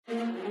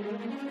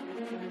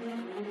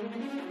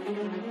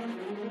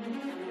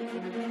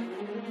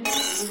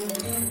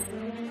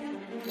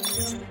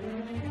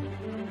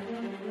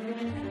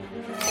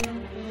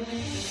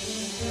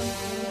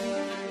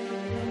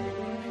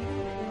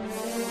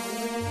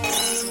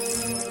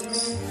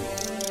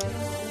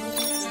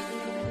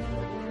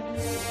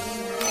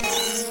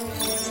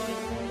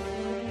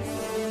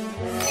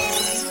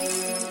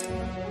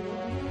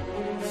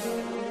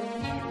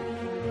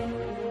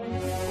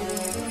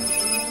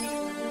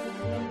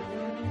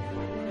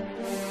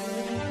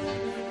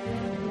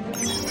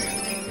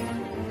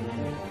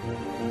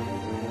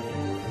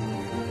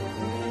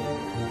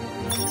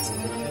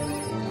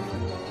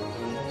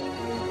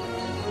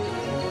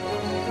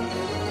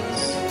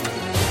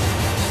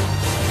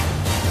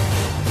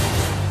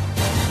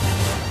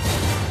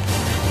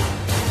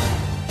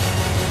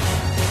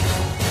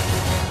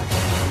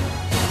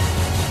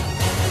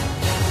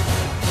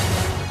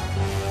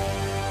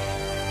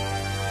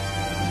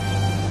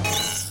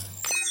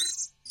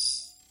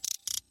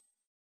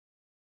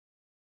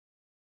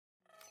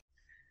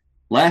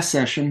Last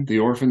session, the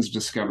orphans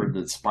discovered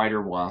that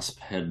Spider Wasp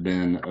had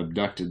been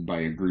abducted by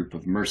a group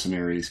of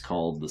mercenaries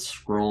called the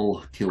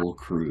Skrull Kill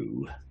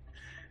Crew.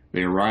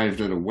 They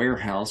arrived at a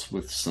warehouse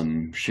with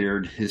some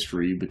shared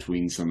history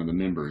between some of the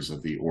members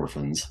of the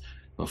orphans,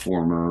 a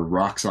former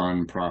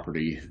Roxxon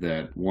property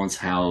that once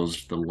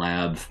housed the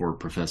lab for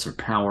Professor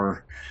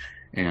Power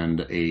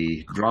and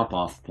a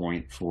drop-off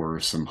point for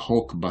some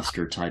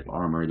Hulkbuster type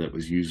armor that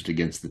was used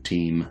against the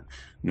team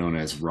known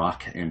as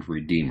Rock and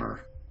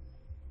Redeemer.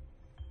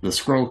 The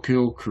Skrull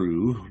Kill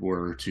Crew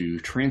were to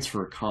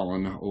transfer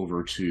Colin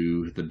over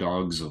to the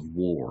Dogs of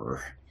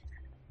War.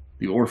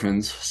 The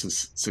Orphans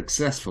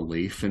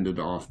successfully fended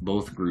off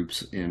both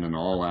groups in an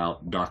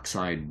all-out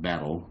dockside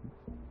battle,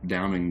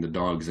 downing the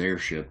Dogs'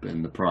 airship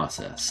in the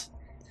process.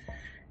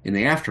 In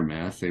the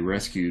aftermath, they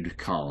rescued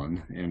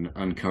Colin and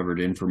uncovered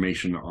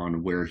information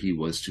on where he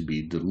was to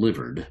be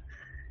delivered,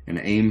 an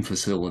AIM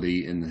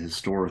facility in the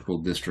historical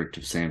district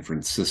of San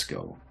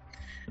Francisco.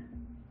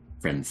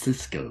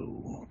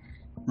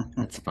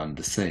 That's fun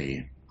to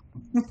say.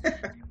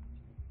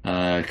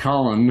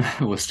 Colin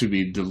was to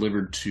be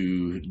delivered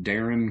to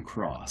Darren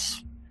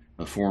Cross,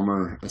 a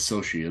former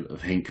associate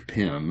of Hank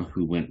Pym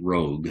who went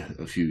rogue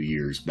a few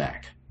years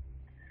back.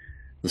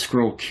 The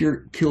Skrull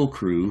Kill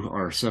Crew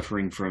are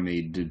suffering from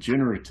a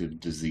degenerative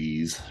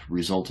disease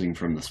resulting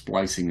from the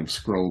splicing of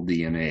Skrull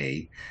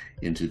DNA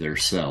into their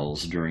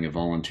cells during a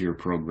volunteer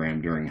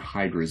program during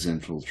Hydra's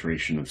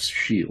infiltration of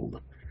S.H.I.E.L.D.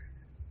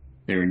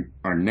 They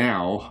are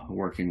now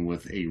working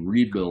with a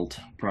rebuilt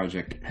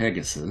Project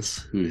Pegasus,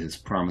 who has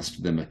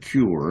promised them a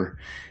cure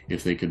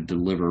if they could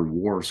deliver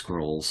war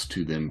scrolls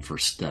to them for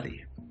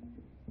study.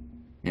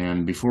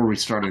 And before we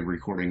started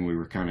recording, we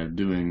were kind of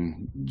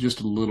doing just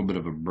a little bit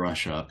of a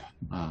brush up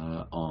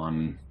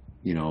on,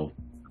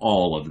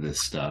 all of this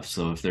stuff.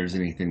 So if there's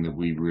anything that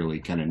we really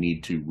kind of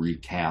need to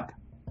recap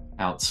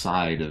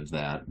outside of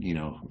that,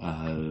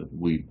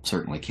 we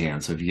certainly can.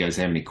 So if you guys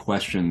have any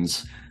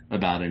questions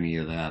about any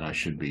of that, I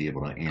should be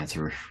able to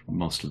answer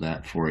most of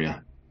that for you.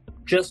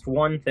 Just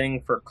one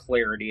thing for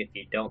clarity, if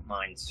you don't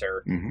mind,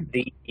 sir. Mm-hmm.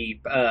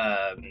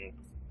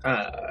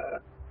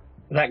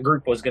 That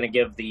group was going to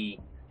give the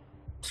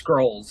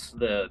Skrulls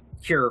the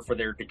cure for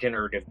their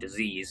degenerative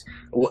disease.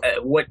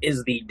 What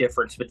is the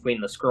difference between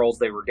the Skrulls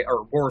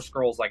or were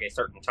Skrulls like a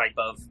certain type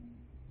of,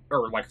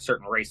 or like a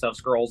certain race of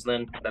Skrulls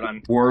then?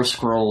 War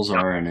Skrulls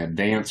are an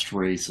advanced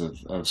race of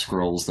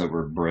Skrulls that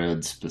were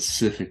bred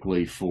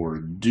specifically for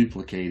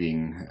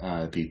duplicating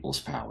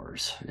people's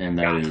powers, and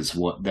that is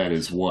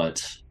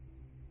what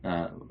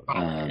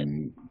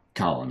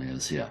Colin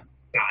is. Yeah.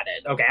 Got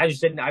it. Okay, I just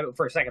didn't.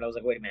 For a second, I was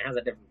like, "Wait a minute, how's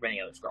that different from any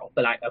other Skrull?"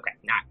 But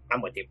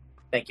I'm with you.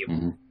 Thank you.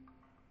 Mm-hmm.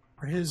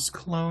 Are his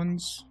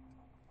clones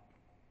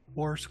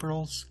War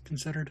Skrulls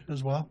considered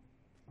as well?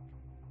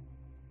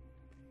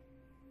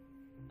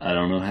 I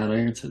don't know how to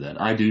answer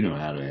that. I do know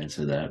how to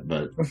answer that,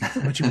 but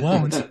you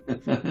won't,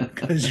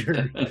 because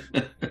you're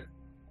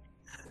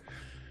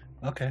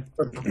okay.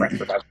 I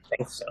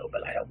think so,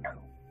 but I don't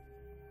know.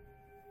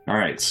 All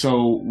right.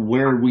 So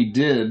where we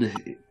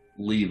did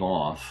leave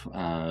off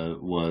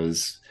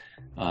was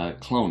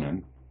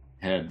Clonan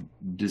had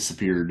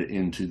disappeared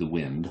into the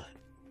wind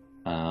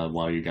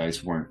while you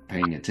guys weren't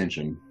paying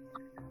attention,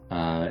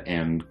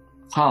 and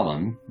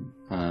Colin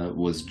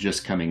was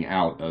just coming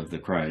out of the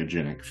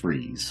cryogenic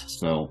freeze.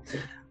 So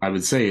I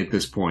would say at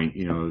this point,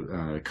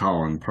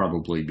 Colin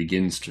probably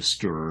begins to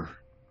stir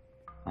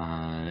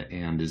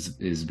and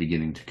is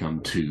beginning to come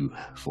to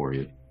for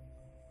you.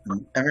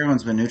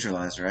 Everyone's been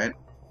neutralized, right?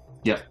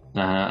 Yep.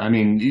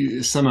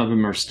 Some of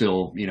them are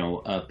still,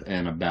 up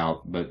and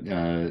about, but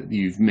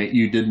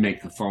you did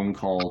make the phone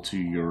call to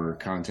your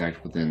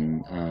contact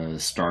within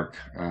Stark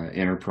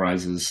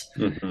Enterprises,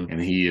 Mm-hmm.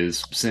 and he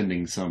is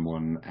sending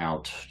someone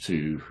out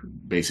to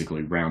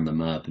basically round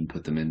them up and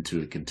put them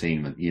into a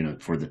containment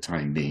unit for the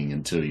time being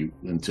until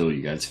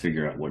you guys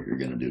figure out what you're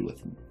going to do with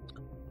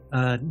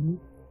them.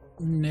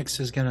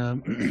 Nix is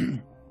gonna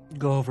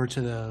go over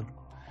to the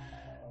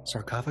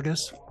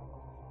sarcophagus,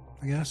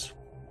 I guess.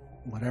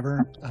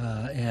 Whatever,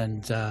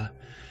 and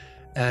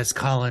as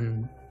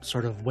Colin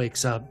sort of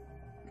wakes up,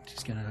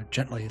 she's gonna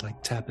gently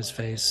tap his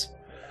face,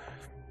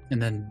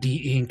 and then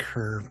de-ink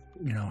her,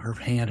 her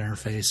hand in her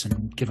face,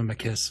 and give him a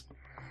kiss.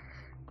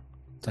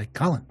 It's like,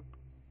 Colin,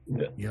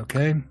 Yeah. You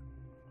okay?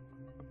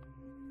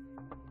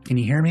 Can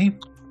you hear me?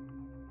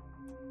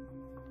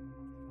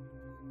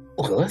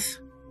 Lilith?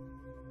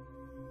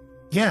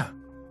 Yeah.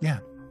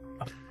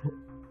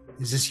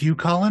 Is this you,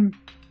 Colin,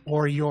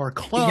 or your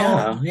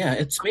clone? Yeah,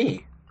 it's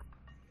me.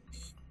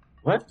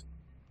 What?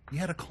 You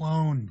had a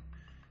clone.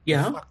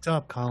 Yeah? You fucked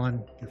up,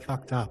 Colin. You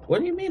fucked up. What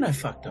do you mean I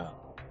fucked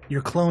up?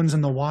 Your clone's in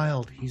the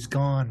wild. He's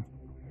gone.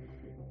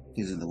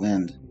 He's in the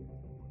wind.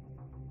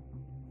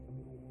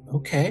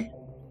 Okay.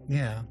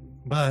 Yeah,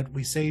 but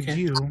we saved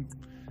you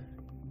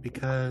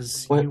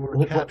because What? you were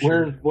What?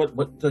 captured.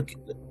 What? The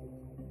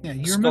Yeah,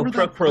 you remember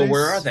that Pro? place?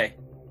 Where are they?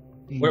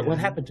 Yeah. What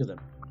happened to them?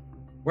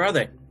 Where are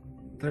they?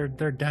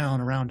 They're down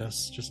around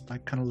us. Just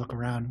kind of look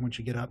around once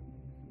you get up.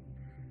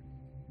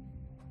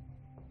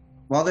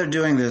 While they're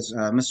doing this,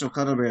 Mr.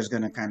 Cuddlebear is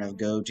going to kind of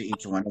go to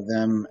each one of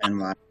them and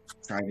like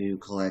try to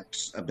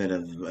collect a bit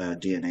of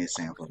DNA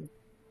sample.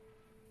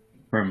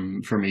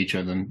 From each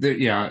of them.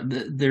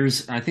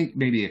 There's I think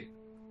maybe a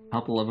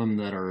couple of them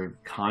that are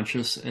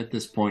conscious at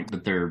this point,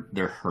 but they're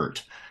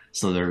hurt,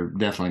 so they're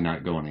definitely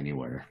not going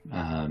anywhere.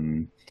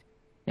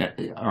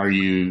 Are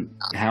you?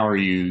 How are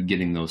you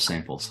getting those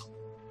samples?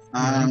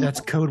 That's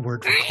code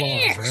word for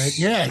claws, right?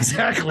 Yeah,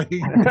 exactly.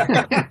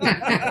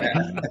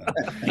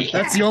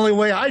 That's the only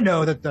way I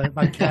know that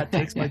my cat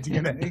takes my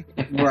DNA.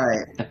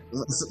 Right.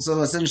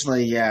 So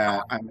essentially,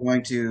 yeah, I'm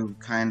going to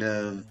kind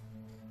of,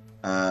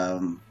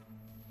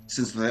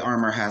 since the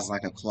armor has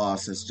like a claw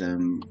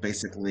system,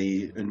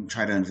 basically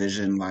try to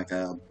envision like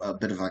a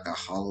bit of like a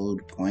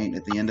hollowed point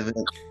at the end of it,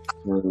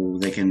 so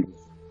they can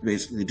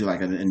basically do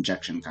like an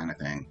injection kind of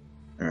thing,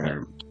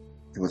 or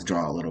to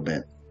withdraw a little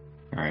bit.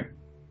 All right.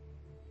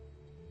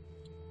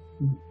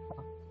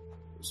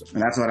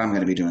 And that's what I'm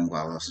going to be doing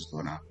while this is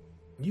going on.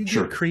 You get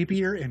Sure.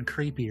 creepier and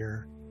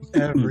creepier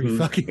every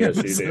fucking Yes,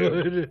 you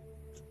episode.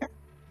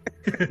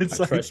 It's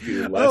I like, trust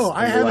you less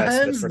I and have less,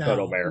 hands Mr. now.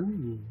 Cuddlebear.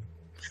 Ooh.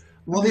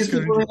 Well, I'm these just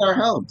gonna people do- need our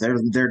help.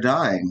 They're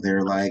dying.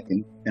 They're like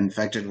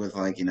infected with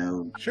like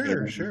Sure.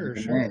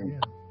 DNA. Yeah.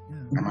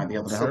 I might be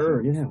able to help.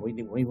 Sure, yeah,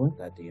 we want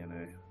that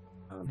DNA.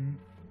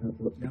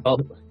 Well,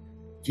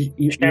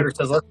 You- Shatter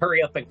says, let's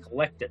hurry up and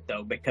collect it,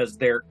 though, because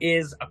there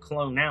is a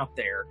clone out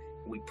there.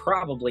 We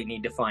probably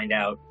need to find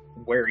out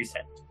where he's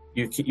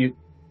headed.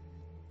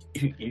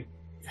 you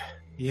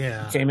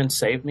Yeah. came and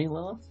saved me,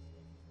 Lilith?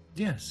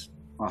 Yes.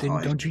 Oh,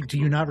 Do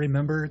you not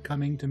remember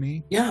coming to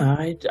me? Yeah,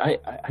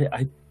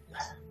 I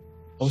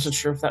wasn't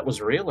sure if that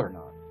was real or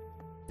not.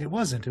 It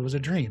wasn't. It was a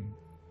dream.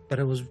 But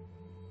it was.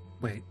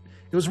 Wait.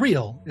 It was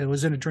real. It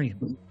was in a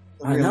dream.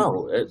 I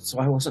know, so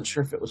I wasn't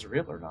sure if it was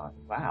real or not.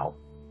 Wow.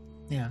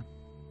 Yeah.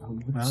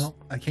 Well,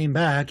 I came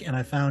back and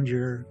I found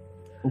your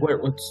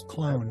what's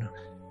clone.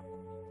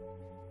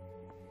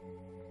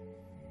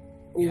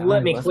 Yeah,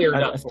 Let me clear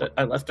it up.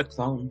 I left a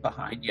clone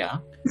behind. Yeah.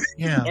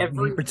 Yeah.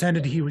 Every- He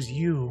pretended he was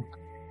you.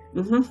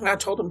 I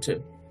told him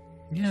to,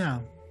 Yeah.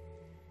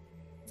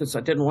 because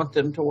I didn't want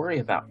them to worry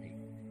about me.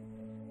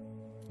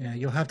 Yeah.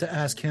 You'll have to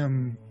ask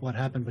him what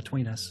happened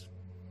between us.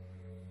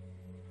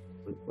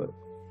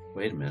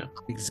 Wait a minute.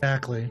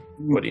 Exactly.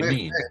 What do you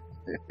mean?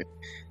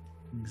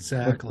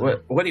 Exactly.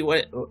 What do you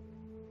what?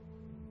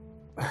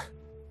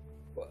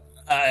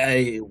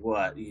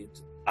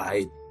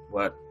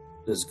 What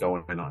is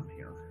going on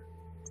here?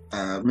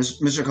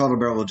 Mr.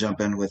 Calderberg will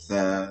jump in with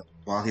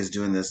while he's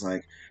doing this,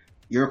 like,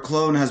 your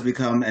clone has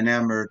become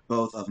enamored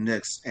both of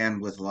Nyx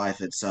and with life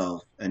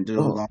itself, and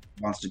no longer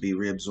wants to be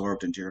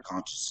reabsorbed into your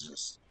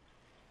consciousness.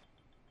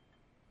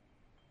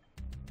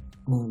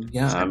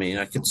 Yeah, I mean,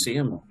 I could see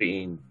him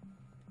being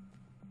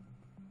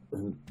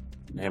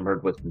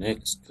enamored with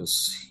Nyx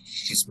because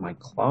he's my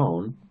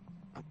clone.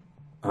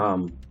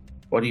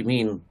 What do you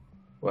mean?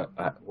 What's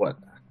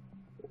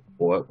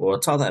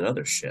all that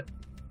other shit?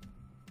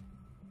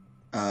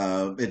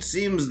 It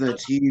seems that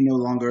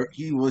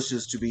he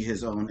wishes to be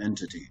his own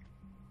entity.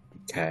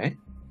 Okay.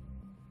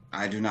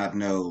 I do not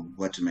know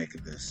what to make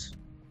of this.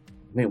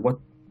 I mean, what?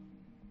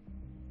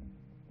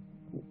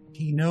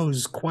 He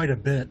knows quite a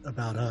bit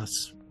about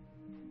us.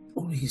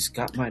 Oh, he's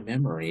got my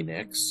memory,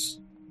 Nyx.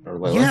 Or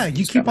Lilith. Yeah, you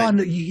He's keep got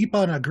my- you keep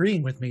on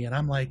agreeing with me, and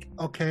I'm like,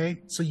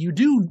 okay, so you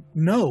do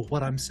know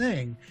what I'm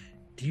saying.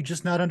 Do you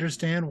just not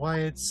understand why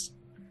it's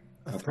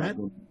a threat?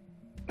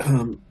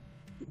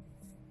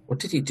 What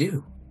did he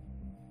do?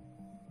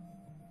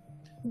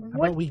 How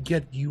about we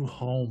get you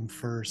home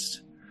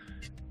first?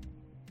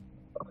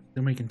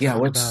 Then we can Yeah,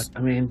 talk what's?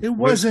 about. I mean, It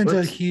wasn't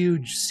a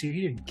huge.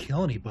 He didn't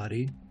kill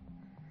anybody.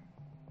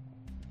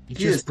 He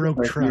He is just broke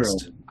my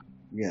trust. hero.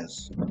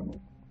 Yes.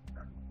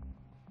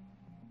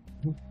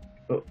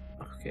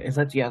 Okay,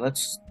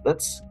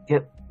 let's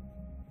get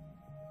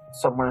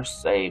somewhere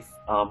safe.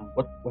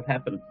 What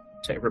happened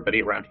to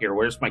everybody around here?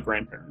 Where's my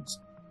grandparents?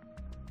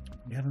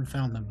 We haven't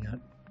found them yet.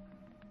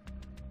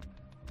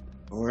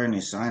 Or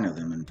any sign of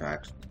them, in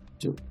fact.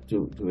 Do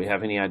we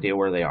have any idea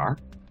where they are?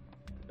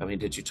 I mean,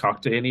 did you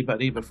talk to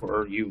anybody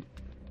before you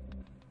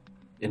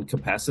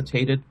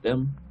incapacitated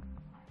them?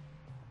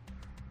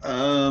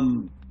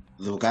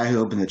 The guy who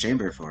opened the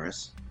chamber for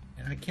us.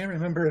 And I can't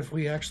remember if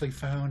we actually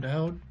found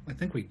out. I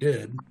think we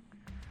did.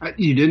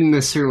 You didn't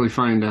necessarily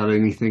find out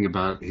anything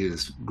about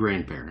his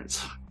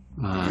grandparents,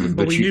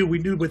 But we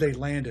knew where they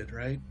landed,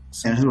 right?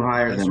 And who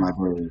hired them, I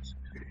believe.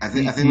 I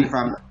think we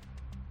found.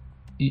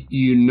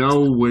 You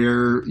know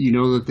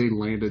that they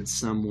landed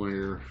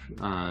somewhere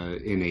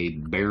in a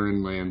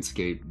barren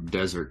landscape,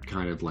 desert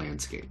kind of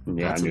landscape.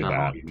 Yeah, That's I knew about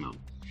all that. you know.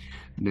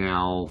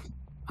 Now,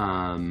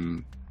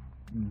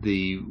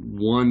 the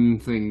one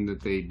thing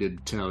that they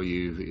did tell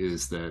you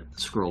is that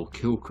Scroll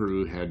Kill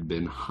Crew had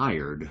been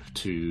hired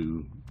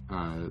to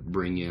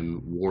bring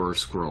in war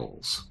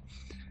scrolls.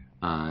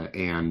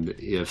 And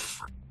if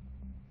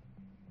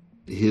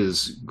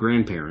his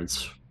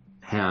grandparents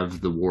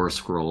have the war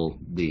scroll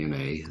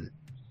DNA,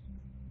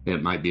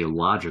 it might be a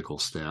logical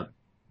step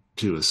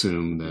to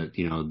assume that,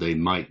 they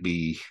might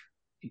be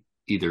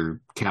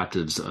either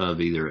captives of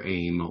either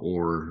AIM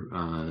or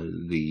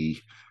the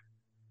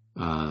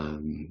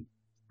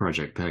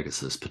Project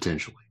Pegasus,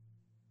 potentially.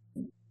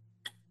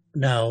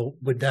 Now,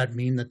 would that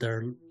mean that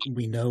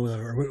we know,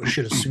 or we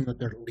should assume that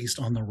they're at least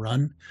on the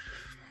run?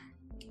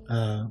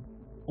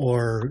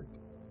 Or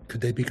could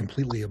they be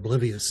completely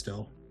oblivious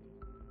still?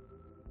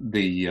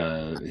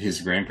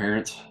 His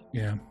grandparents?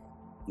 Yeah.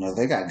 No,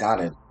 they got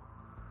it.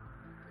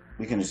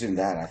 We can assume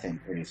that, I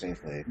think, pretty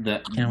safely.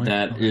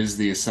 That is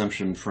the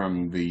assumption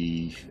from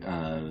the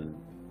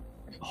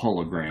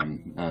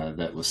hologram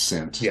that was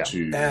sent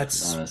to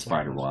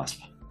Spider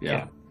Wasp.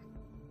 Yeah.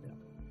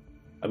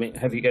 I mean,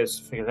 have you guys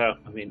figured out?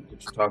 I mean,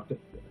 did you talk to?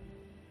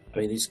 I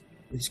mean,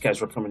 these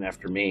guys were coming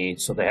after me,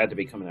 so they had to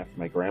be coming after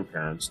my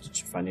grandparents. Did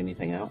you find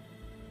anything out?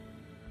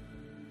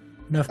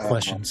 Enough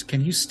questions.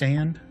 Can you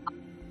stand?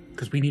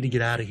 Because we need to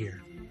get out of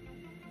here.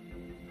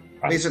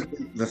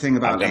 Basically, the thing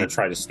about I'm going to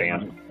try to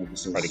stand,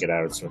 try to get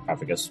out of the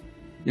sarcophagus.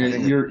 Yeah,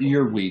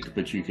 you're weak,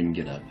 but you can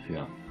get up.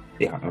 Yeah.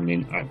 Yeah, I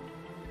mean, I'm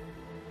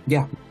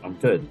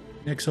good.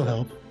 Nix will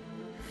help.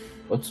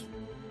 Let's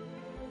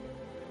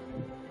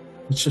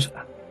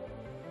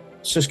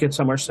just get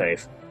somewhere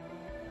safe.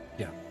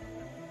 Yeah.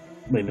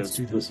 I mean, is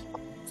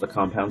the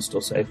compound still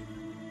safe?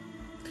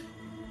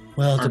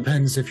 Well, it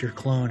depends if your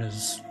clone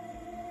has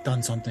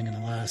done something in the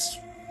last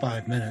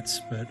 5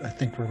 minutes, but I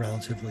think we're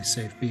relatively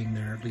safe being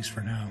there, at least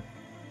for now.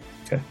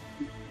 Okay.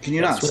 Can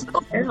you not?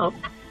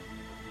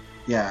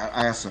 Yeah,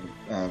 I also,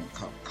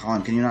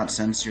 Colin, can you not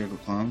sense you're the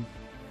clone?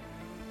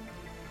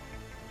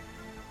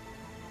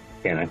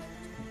 Can I?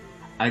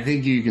 I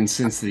think you can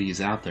sense that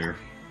he's out there,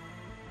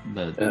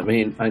 but I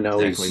mean, I know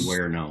exactly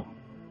where. No,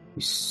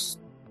 he's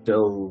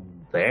still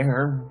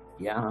there.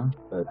 Yeah,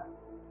 but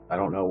I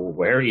don't know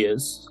where he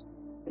is.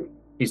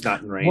 He's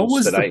not in range. What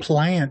was the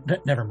plan?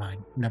 Never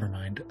mind.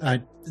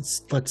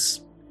 Let's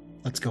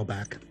go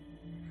back.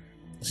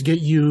 Let's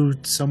get you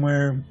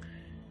somewhere.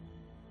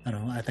 I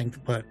don't know. I think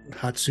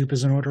hot soup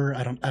is in order.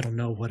 I don't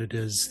know what it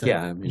is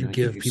that you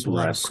give people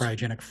out of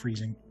cryogenic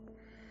freezing.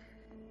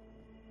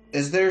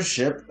 Is their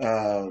ship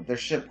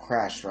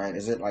crashed, right?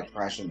 Is it like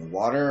crashed in the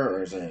water,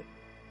 or is it?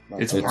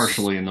 Like it's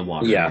partially in the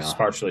water. Yeah, it's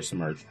partially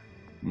submerged.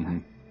 Mm-hmm.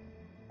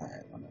 All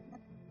right.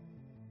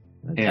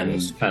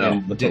 And kind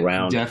of look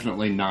around.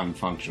 Definitely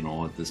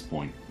non-functional at this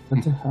point.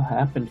 What the hell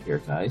happened here,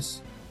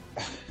 guys?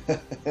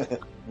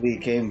 We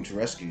came to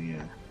rescue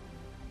you.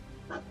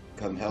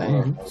 Come hell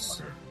or high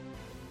water.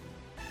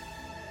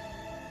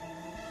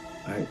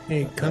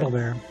 Hey, Cuddle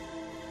Bear.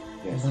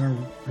 Yes.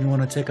 You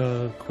want to take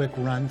a quick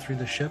run through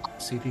the ship,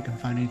 see if you can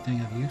find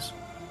anything of use?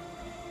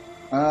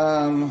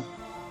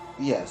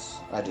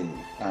 Yes, I do.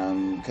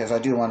 Because I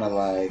do want to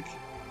like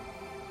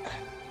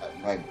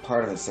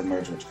part of it's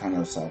submerged, which kind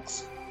of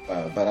sucks.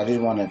 But I do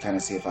want to kind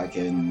of see if I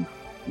can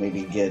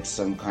maybe get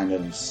some kind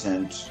of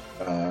scent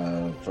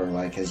for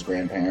like his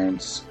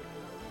grandparents.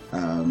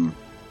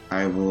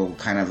 I will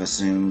kind of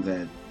assume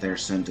that their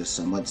scent is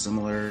somewhat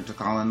similar to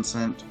Colin's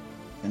scent,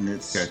 and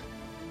it's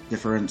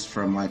difference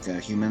from like a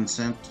human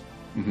scent.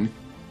 Mm-hmm.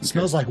 It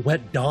smells like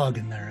wet dog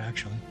in there,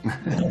 actually.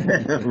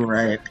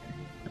 Right,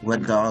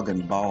 wet dog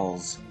and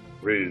balls.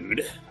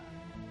 Rude.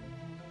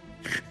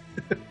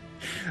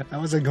 I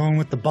wasn't going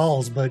with the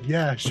balls, but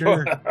yeah,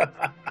 sure.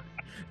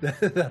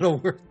 That'll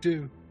work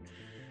too.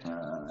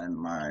 And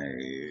my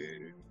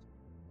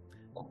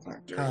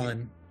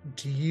Colin,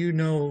 do you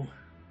know?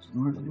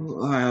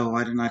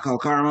 Why didn't I call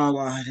Karma?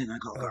 Why didn't I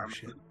call Karma?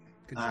 Shit.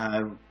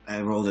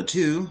 I rolled a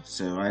 2,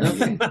 so I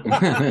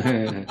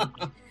didn't.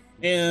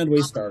 And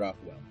we start off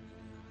well.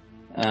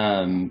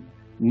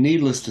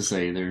 Needless to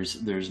say,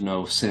 there's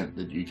no scent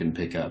that you can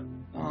pick up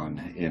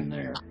on in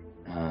there.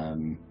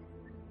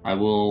 I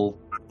will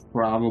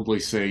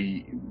probably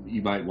say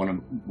you might want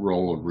to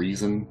roll a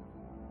reason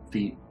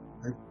feat.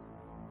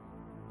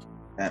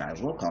 That I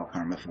will call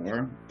Karma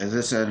for. Is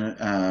this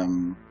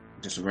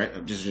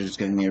just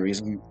giving me a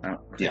reason?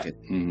 I'll take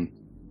it. Mm-hmm.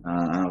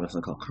 I'll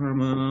obviously call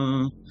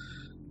Karma.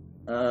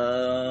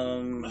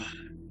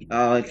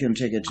 I can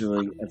take it to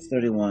a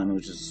 31,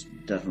 which is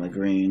definitely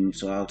green,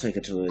 so I'll take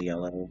it to a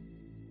yellow.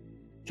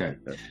 Okay.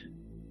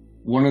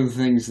 One of the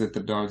things that the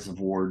Dogs of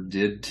War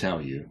did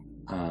tell you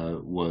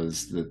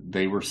was that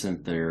they were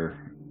sent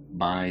there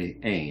by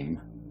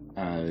AIM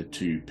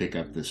to pick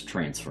up this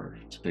transfer,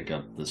 to pick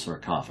up the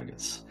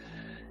sarcophagus.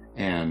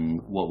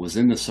 And what was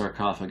in the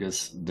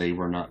sarcophagus, they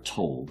were not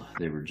told.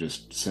 They were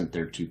just sent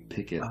there to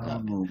pick it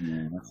up.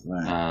 Man, that's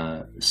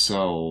right.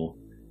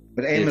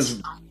 But AIM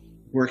is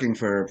working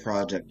for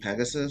Project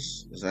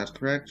Pegasus. Is that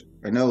correct?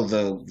 I know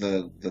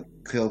the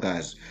Kill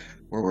guys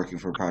were working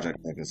for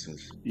Project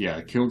Pegasus.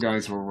 Yeah, Kill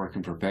guys were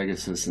working for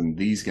Pegasus, and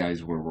these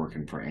guys were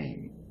working for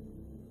AIM.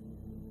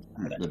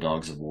 The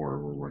Dogs of War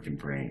were working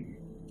for AIM.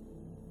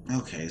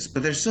 Okay,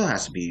 but there still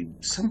has to be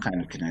some kind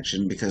of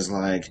connection, because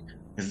like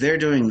if they're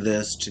doing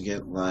this to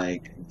get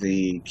like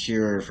the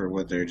cure for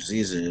what their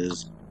disease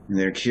is, and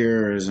their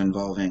cure is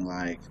involving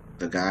like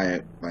the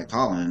guy like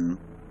Colin,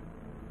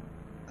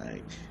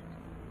 like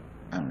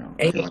I don't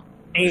know.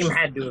 AIM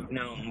had to have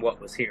known what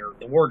was here.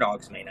 The war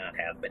dogs may not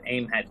have, but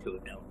AIM had to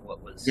have known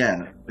what was.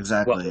 Yeah,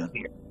 exactly. What was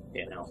here,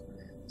 you know.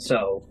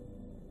 So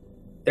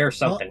there's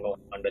something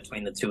going on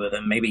between the two of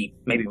them. Maybe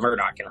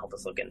Murdoch can help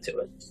us look into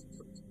it.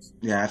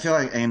 Yeah, I feel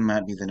like AIM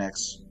might be the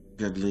next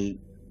good lead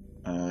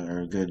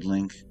or good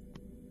link.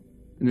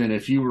 And then,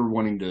 if you were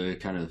wanting to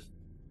kind of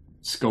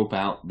scope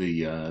out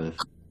the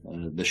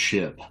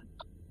ship,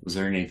 was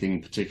there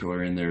anything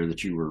particular in there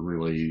that you were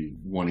really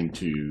wanting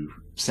to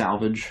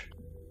salvage?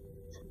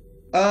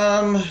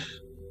 Well,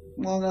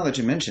 now that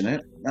you mention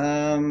it,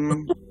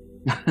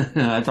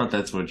 I thought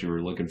that's what you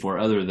were looking for,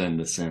 other than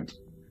the scent.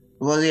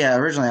 Well, yeah,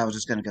 originally I was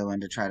just going to go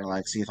in to try to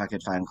like see if I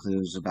could find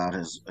clues about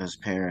his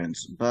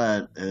parents,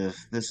 but if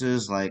this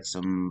is like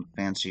some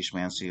fancy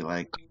schmancy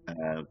like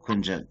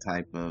Quinjet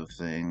type of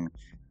thing,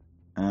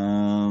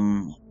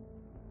 oh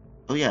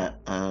yeah,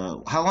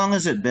 how long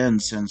has it been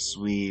since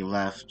we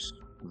left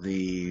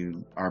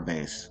our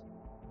base?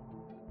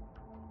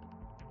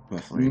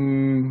 Roughly.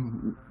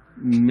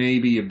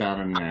 Maybe about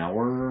an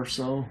hour or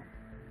so.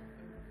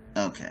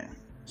 Okay,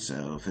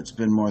 so if it's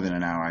been more than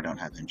an hour, I don't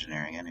have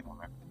engineering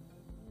anymore.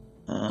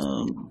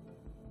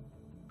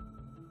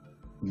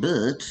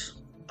 But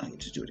I need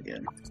to do it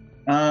again.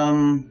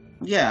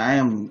 Yeah, I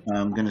am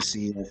going to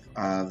see if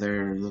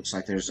there looks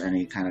like there's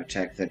any kind of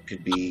tech that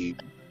could be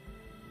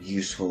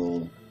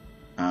useful.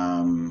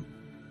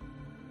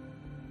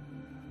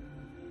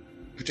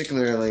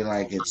 Particularly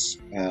like it's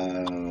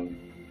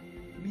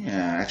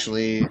yeah,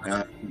 actually,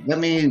 let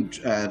me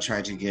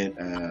try to get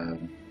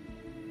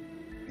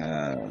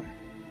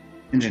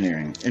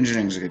engineering.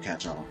 Engineering is a good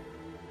catch-all.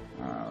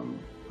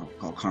 I'll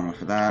call Karma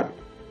for that.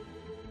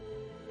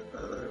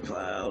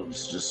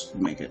 Let's just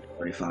make it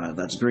 45.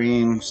 That's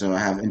green. So I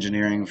have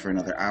engineering for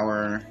another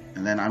hour.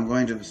 And then I'm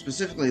going to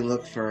specifically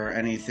look for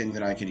anything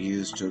that I could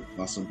use to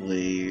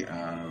possibly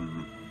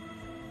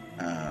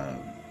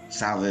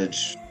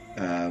salvage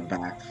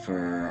back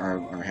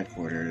for our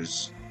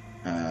headquarters.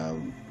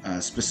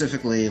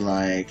 Specifically,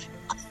 like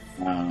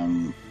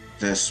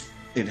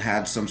it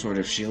had some sort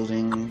of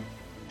shielding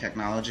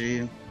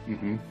technology.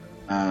 Mm-hmm.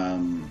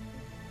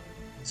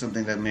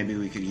 Something that maybe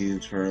we could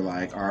use for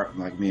like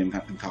me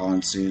and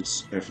Colin's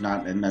suits, if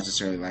not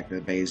necessarily like the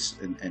base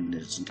in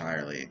its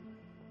entirely.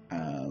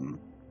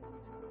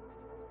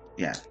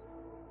 Yeah.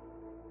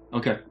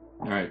 Okay.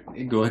 All right.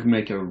 Go ahead and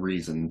make a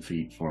reason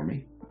feat for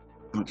me.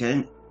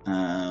 Okay.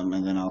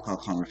 And then I'll call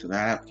Karma for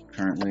that.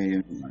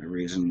 Currently, my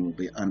reason will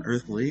be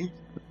unearthly.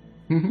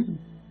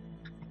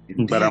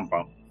 But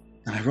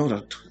and I rolled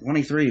a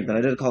 23, but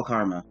I did call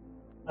Karma.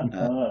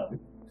 And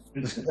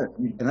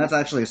that's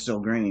actually still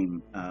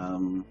green.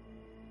 And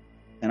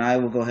I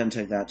will go ahead and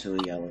take that to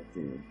a yellow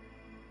too.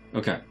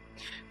 Okay.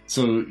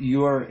 So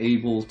you are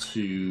able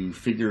to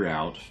figure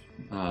out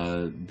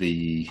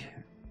the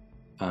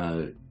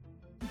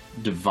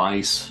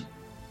device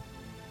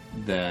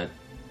that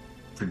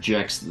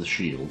projects the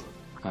shield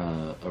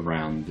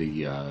around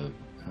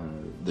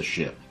the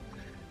ship.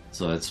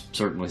 So that's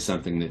certainly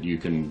something that you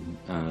can,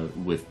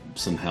 with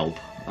some help,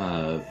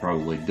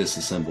 probably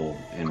disassemble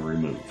and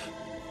remove.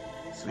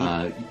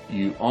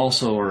 You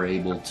also are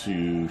able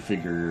to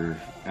figure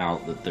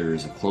out that there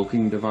is a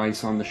cloaking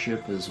device on the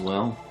ship as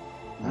well,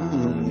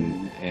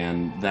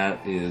 and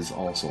that is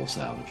also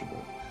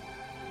salvageable.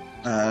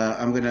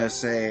 I'm gonna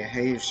say,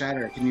 hey,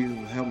 Shatter, can you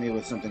help me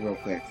with something real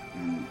quick?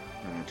 And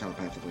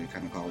telepathically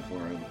kind of call for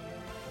him.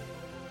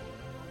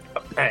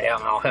 Hey,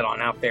 I'll head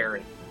on out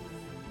there.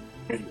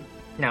 And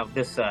now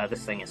this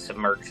thing is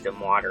submerged in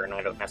water, and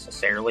I don't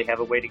necessarily have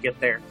a way to get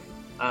there.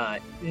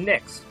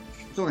 Nix.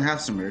 It's only half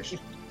submerged.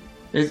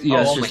 It's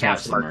just half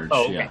submerged.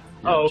 Oh, okay. Yeah.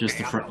 Oh, okay. Just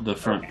the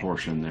front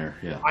portion there.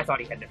 Yeah. I thought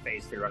he had to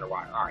phase through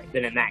underwater. All right,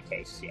 then in that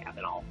case, yeah,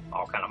 then I'll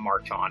kind of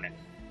march on and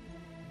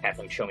have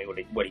him show me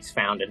what he's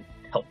found and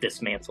help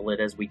dismantle it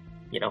as we,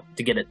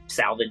 to get it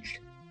salvaged.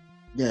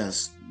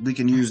 Yes, we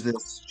can use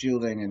this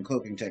shielding and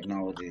cloaking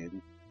technology.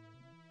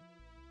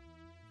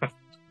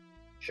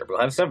 Sure, we'll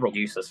have several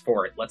uses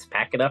for it. Let's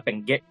pack it up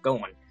and get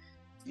going.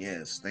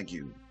 Yes, thank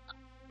you.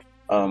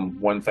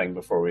 One thing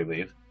before we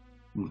leave.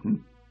 Mm-hmm.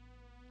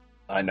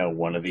 I know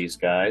one of these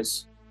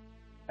guys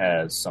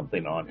has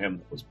something on him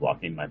that was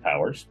blocking my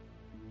powers.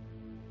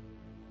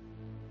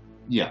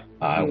 Yeah.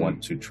 I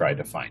want to try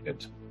to find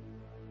it.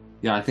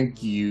 Yeah, I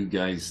think you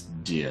guys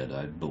did,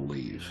 I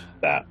believe.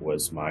 That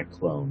was my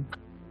clone.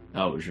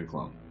 Oh, it was your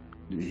clone.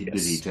 Did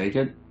Yes. he take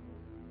it?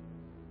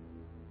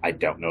 I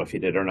don't know if he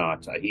did or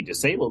not. He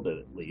disabled it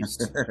at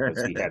least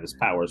because he had his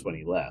powers when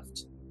he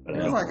left. But I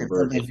I don't feel like it's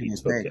remember something if he you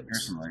took take it.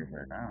 personally,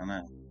 but I don't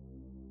know.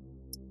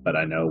 But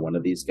I know one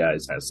of these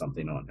guys has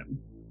something on him.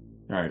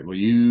 All right. Well,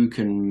 you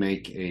can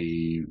make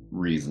a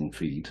reason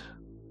feat,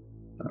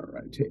 All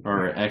right.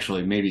 or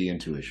actually maybe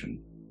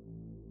intuition.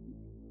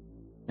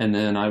 And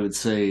then I would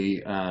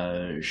say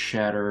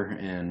Shatter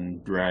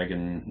and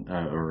Dragon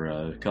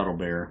or Cuddle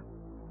Bear.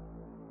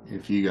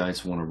 If you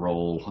guys want to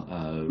roll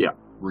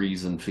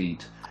reason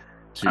feat,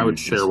 I would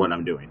share what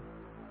I'm doing.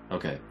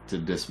 Okay, to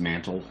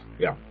dismantle.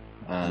 Yeah.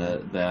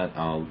 That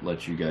I'll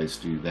let you guys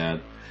do that.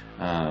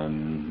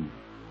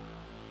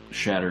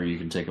 Shatter, you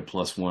can take a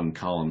 +1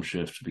 column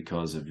shift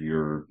because of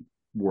your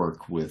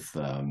work with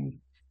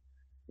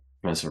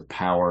Professor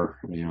Power.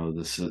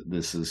 This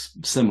is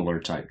similar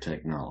type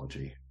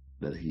technology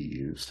that he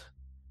used.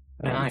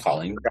 I'm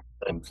calling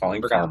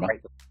karma.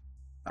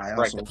 I Write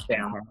also this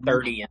down.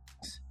 30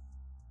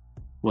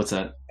 What's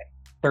that?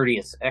 30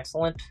 is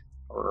excellent,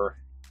 or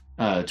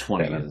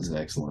 20 is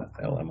excellent.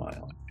 Hell am I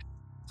on?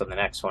 so the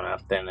next one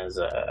up then is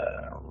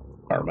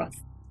Karma.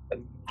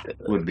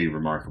 Would be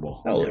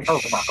remarkable. Holy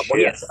remarkable. shit.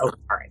 Yes. Oh,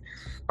 all right.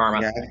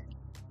 Karma. Yeah,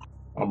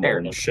 I'm There it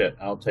rolling is. shit.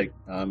 I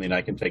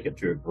can take it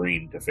to a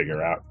green to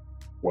figure out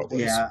what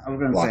was I was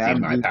gonna say blocking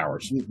my I'm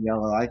powers.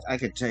 yellow. I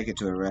could take it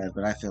to a red,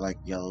 but I feel like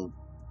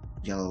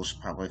yellow's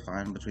probably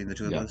fine between the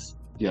two of us.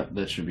 Yeah,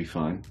 that should be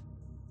fine.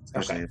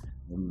 Especially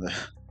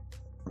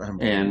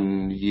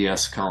And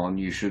yes, Colin,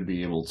 you should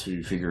be able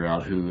to figure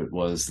out who it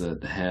was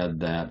that had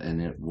that,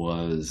 and it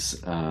was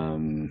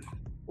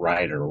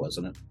Ryder,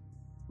 wasn't it?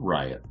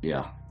 Riot.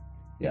 Yeah.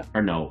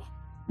 Or no,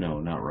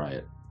 not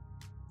Riot.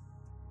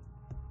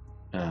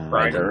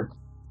 Ryder.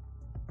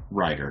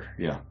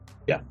 Yeah.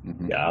 Yeah.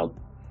 Mm-hmm. Yeah,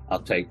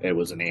 I'll take. It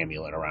was an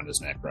amulet around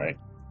his neck, right?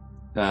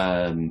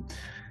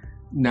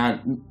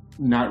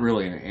 Not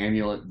really an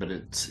amulet, but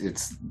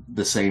it's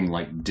the same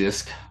like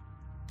disc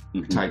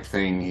type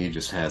thing. He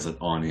just has it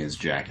on his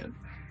jacket.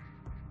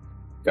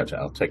 Gotcha.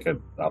 I'll take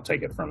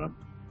it from him.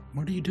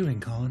 What are you doing,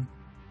 Colin?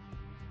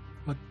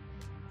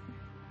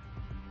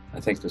 I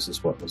think this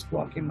is what was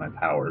blocking my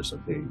powers at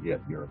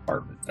your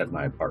apartment, at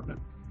my apartment.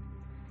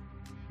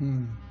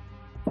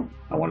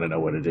 I want to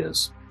know what it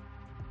is.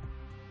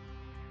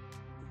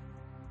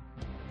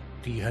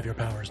 Do you have your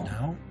powers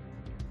now?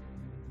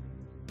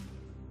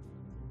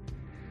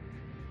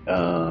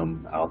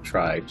 I'll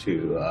try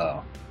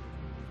to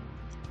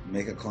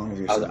make a clone of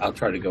yourself. I'll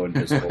try to go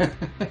invisible.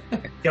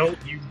 Don't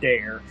you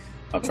dare.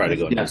 I'll try to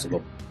go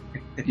invisible.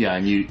 Yeah,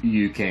 and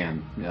you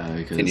can.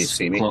 Because Can you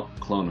see me?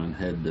 Clonan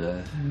had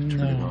turned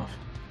it off.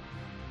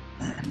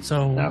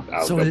 So,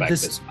 I'll so go back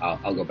this,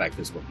 I'll go back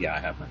visible. Yeah, I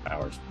have my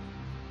powers.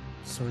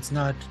 so it's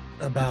not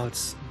about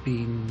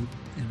being.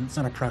 It's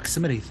not a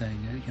proximity thing.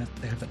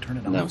 They have to turn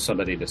it on. No,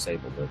 somebody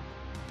disabled it.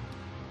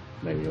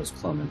 Maybe it was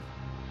Clement.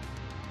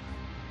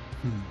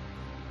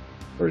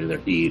 Or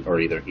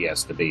either he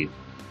has to be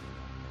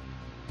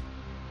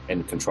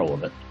in control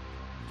of it.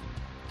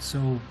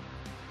 So,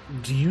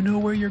 do you know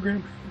where your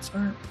grandparents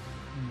are?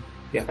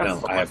 Yeah,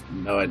 no, I have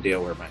no idea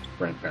where my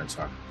grandparents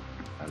are.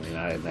 I mean,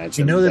 I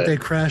imagine. You know that they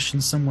crashed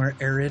in somewhere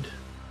arid.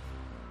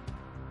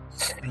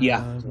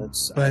 Yeah,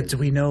 but do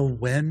we know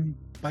when,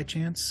 by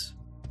chance?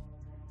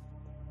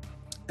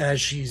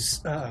 As she's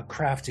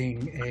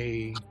crafting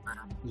a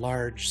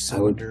large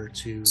cylinder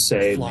to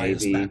fly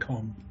us back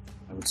home.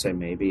 I would say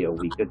maybe a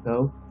week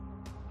ago.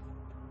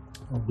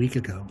 A week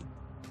ago.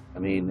 I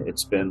mean,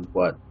 it's been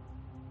what,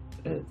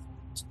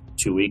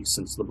 2 weeks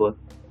since the blip?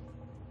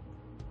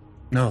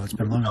 No, it's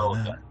been longer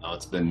than that. No,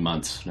 it's been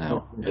months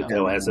now. Yeah.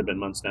 No, has it been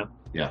months now?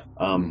 Yeah.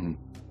 I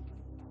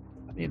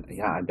mean,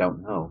 yeah, I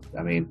don't know.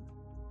 I mean,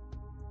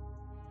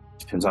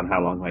 depends on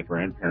how long my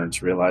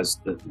grandparents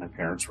realized that my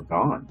parents were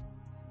gone.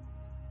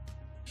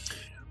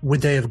 Would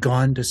they have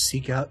gone to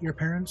seek out your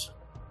parents?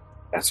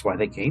 That's why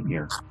they came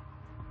here.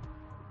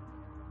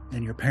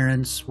 And your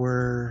parents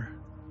were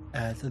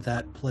at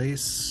that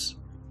place?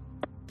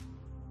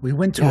 We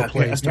went to a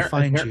place to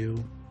find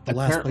you. The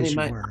last place you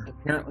were.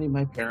 Apparently,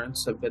 my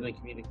parents have been in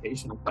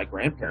communication with my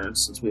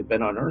grandparents since we've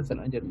been on Earth, and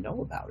I didn't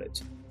know about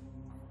it.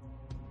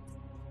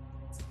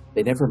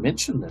 They never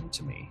mentioned them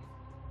to me.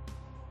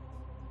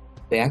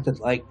 They acted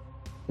like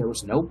there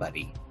was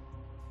nobody.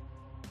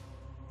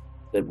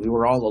 That we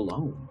were all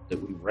alone.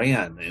 That we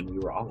ran and we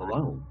were all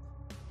alone.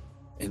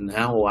 And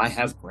now I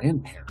have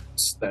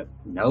grandparents that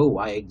know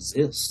I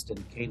exist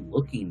and came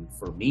looking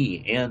for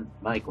me and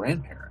my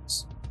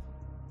grandparents.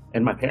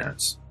 And my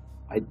parents.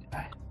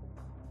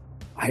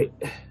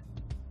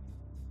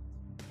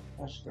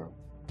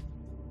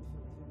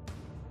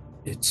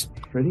 It's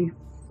pretty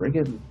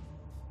friggin'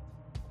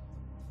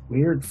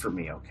 weird for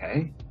me,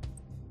 okay?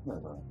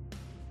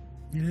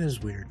 It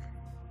is weird.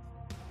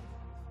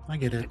 I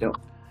get it.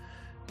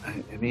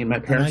 I mean, my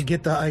parents... And I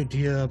get the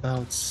idea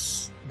about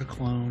the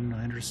clone.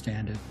 I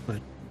understand it,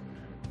 but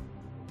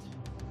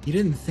you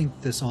didn't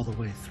think this all the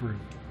way through.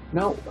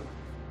 No.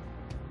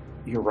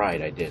 You're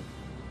right, I did.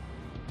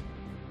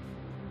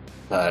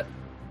 But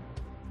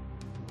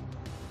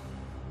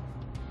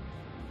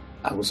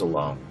I was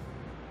alone.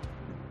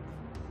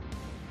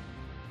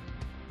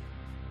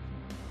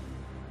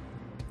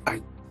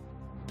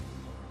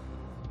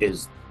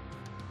 Is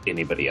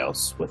anybody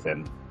else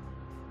within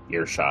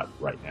earshot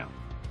right now?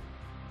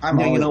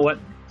 You know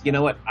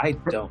what? I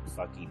don't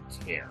fucking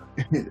care.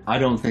 I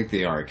don't think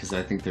they are, because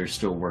I think they're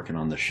still working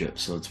on the ship,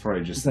 so it's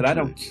probably just... But I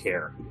don't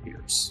care who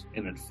hears.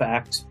 And in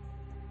fact,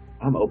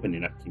 I'm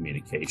opening up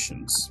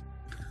communications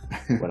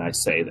when I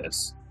say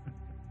this.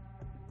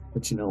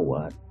 But you know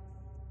what?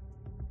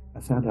 I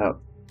found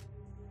out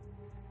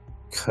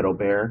Cuddle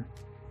Bear,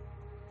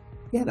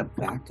 he had a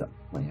backup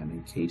plan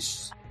in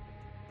case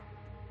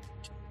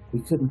We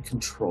couldn't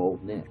control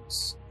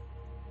Nyx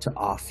to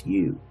off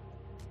you.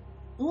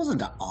 It wasn't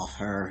to off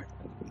her.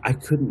 I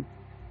couldn't.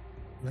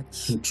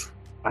 That's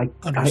I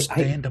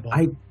understandable.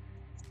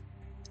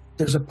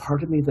 There's a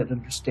part of me that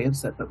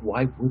understands that, but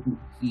why wouldn't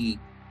he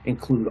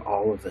include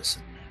all of us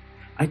in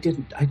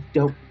that? I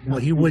don't know. Well,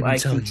 he wouldn't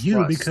tell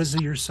you because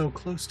you're so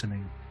close to me.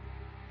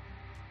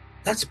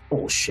 That's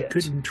bullshit.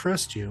 Couldn't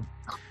trust you.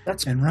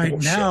 That's and right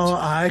bullshit. now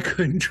I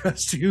couldn't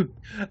trust you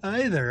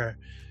either.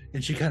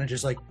 And she kind of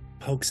just like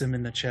pokes him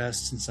in the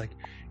chest and it's like,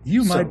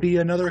 you might be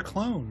another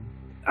clone.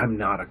 I'm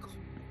not a clone.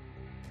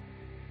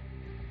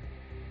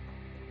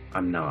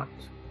 I'm not.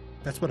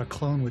 That's what a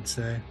clone would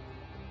say.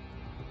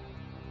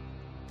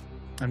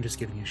 I'm just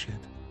giving you shit.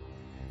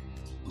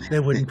 They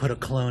wouldn't put a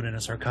clone in a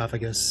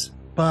sarcophagus.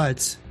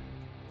 But,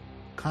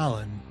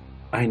 Colin,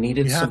 I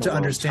needed you have to some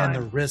understand the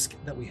time. risk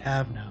that we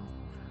have now.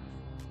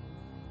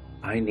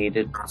 I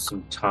needed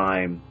some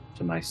time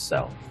to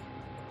myself.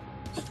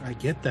 I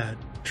get that.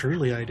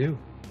 Truly, I do.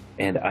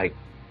 And I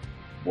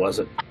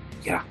wasn't...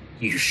 Yeah,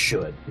 you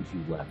should, because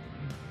you left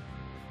me.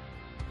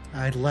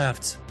 I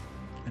left.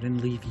 I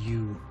didn't leave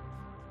you.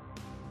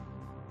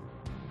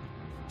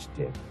 You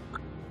did.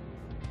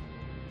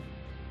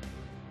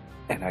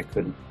 And I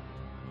couldn't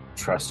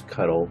trust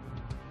Cuddle.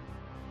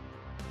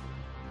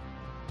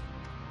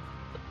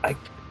 I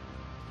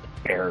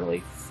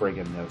barely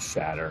friggin' know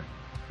Shatter,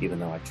 even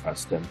though I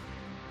trust him.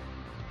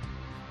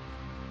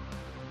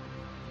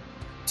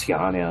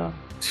 Tiana,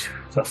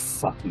 the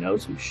fuck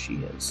knows who she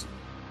is.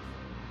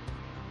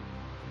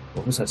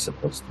 What was I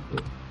supposed to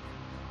do?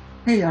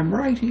 Hey, I'm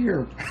right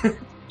here.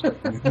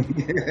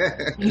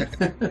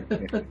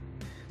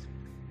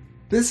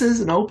 This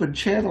is an open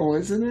channel,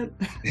 isn't it?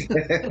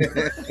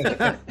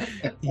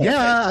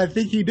 Yeah, I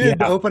think he did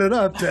Yeah. open it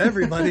up to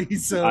everybody.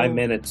 So I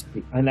meant it to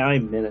be, and I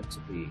meant it to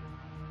be.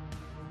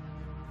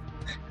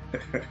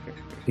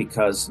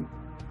 Because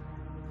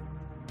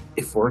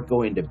if we're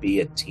going to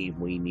be a team,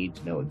 we need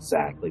to know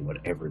exactly what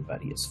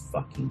everybody is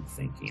fucking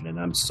thinking. And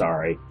I'm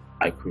sorry,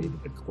 I created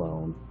a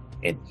clone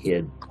and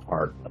hid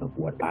part of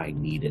what I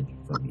needed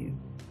from you.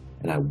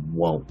 And I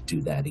won't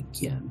do that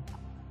again.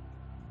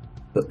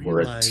 But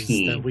we're a realize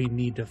team. that we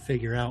need to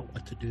figure out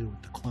what to do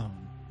with the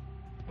clone.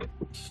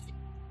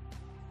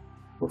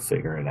 We'll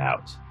figure it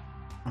out.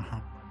 Uh-huh.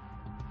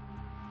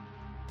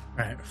 All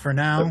right. For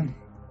now,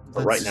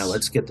 But right now,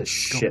 let's get the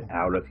shit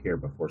out of here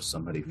before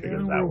somebody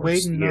figures we're out we're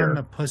waiting here. on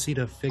the pussy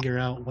to figure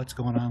out what's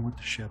going on with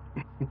the ship.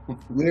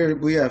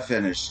 We are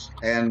finished.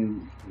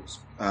 And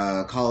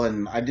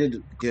Colin, I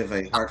did give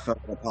a heartfelt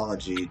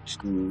apology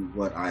to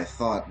what I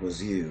thought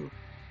was you,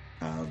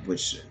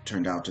 which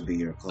turned out to be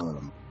your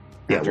clone.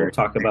 Yeah, After- we'll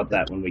talk about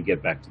that when we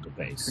get back to the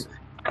base.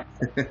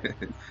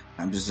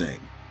 I'm just saying.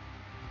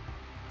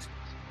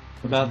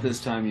 About this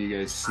time, you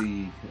guys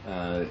see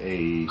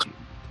a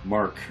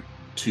Mark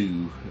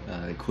II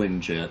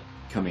Quinjet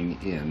coming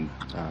in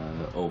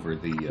over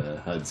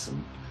the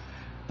Hudson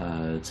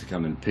to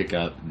come and pick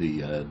up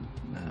the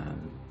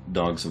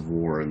Dogs of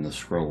War and the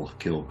Skrull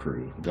kill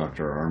crew.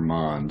 Dr.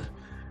 Armand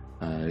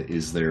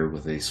is there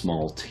with a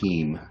small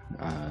team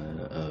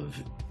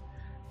of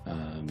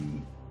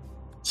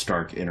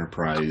Stark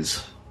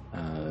Enterprise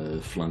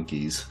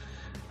flunkies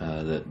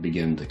that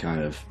begin to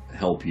kind of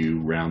help you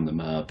round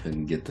them up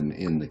and get them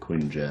in the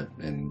Quinjet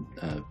and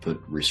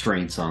put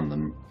restraints on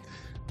them.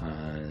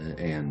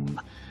 And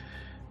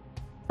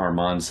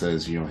Armand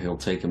says, he'll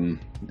take them.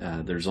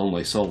 There's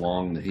only so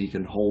long that he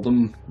can hold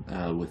them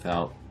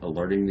without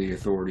alerting the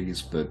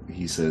authorities, but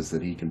he says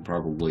that he can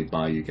probably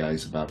buy you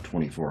guys about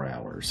 24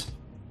 hours.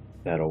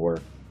 That'll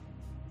work.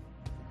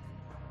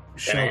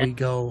 Shall we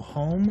go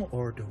home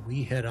or do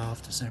we head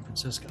off to San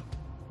Francisco?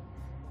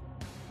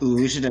 Ooh,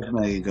 we should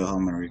definitely go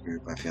home and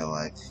regroup, I feel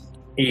like.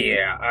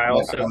 Yeah, I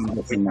also. I'm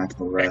looking at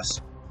the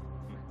rest.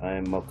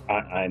 I'm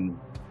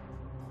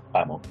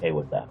okay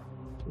with that.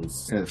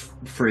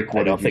 Freak, I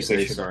what don't did you think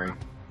we say? should- Sorry.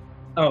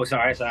 Oh,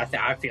 sorry. So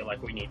I feel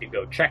like we need to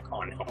go check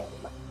on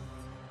home.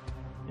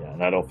 Yeah,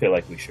 and I don't feel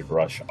like we should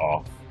rush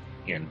off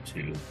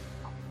into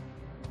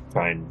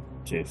trying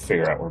to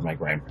figure out where my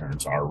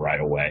grandparents are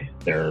right away.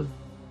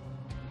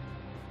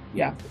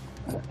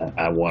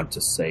 I want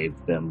to save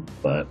them,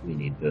 but we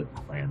need to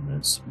plan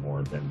this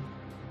more than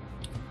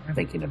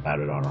thinking about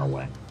it on our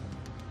way.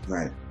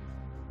 Right.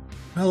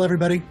 Well,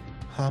 everybody,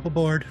 hop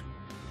aboard.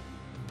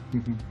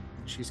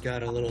 She's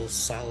got a little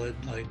solid,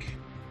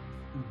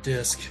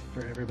 disc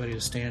for everybody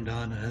to stand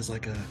on. It has a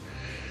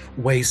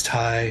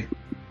waist-high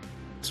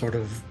sort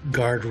of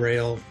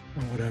guardrail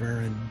or whatever,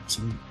 and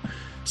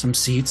some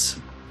seats.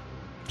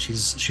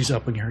 She's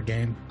upping her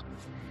game.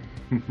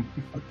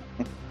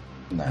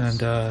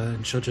 Nice.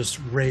 And she'll just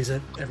raise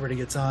it. Everybody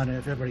gets on.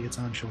 If everybody gets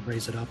on, she'll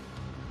raise it up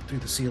through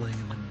the ceiling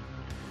and then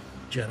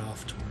jet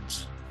off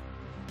towards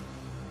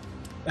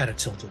at a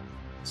tilt.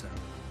 So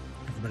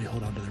everybody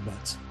hold on to their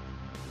butts.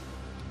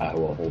 I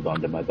will hold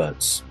on to my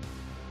butts.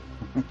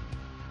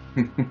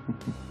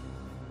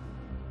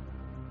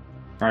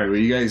 All right, well,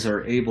 you guys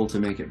are able to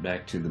make it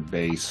back to the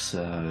base,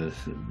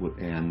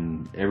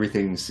 and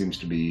everything seems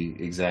to be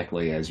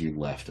exactly as you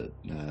left it.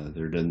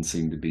 There doesn't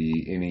seem to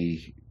be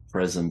any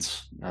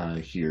presence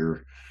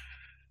here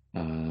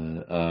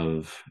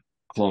of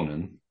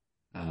cloning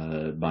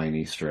by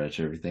any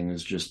stretch. Everything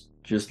is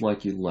just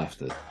like you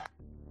left it.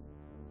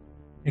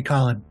 Hey,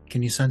 Colin,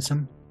 can you sense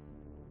him?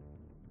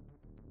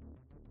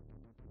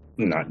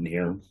 Not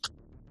near.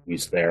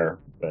 He's there,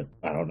 but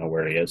I don't know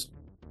where he is.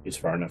 He's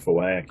far enough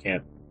away. I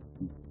can't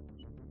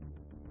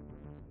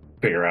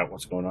figure out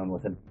what's going on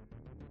with him.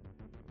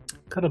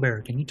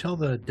 Cuddlebear, can you tell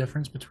the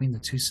difference between the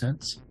two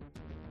scents?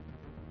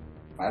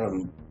 I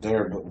don't.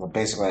 They're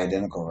basically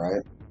identical,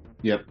 right?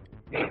 Yep.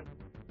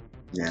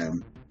 Yeah.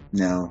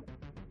 No.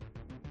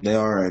 They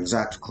are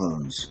exact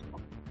clones.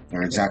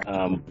 They're exact.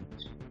 Are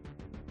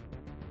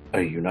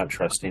you not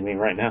trusting me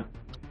right now?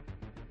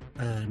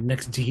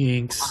 Next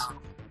de-inks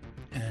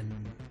and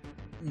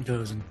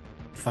goes and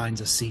finds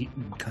a seat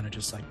and kind of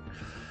just like...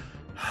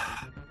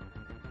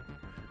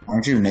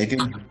 Aren't you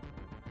naked?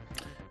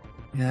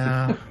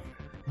 Yeah,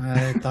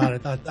 I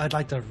thought I'd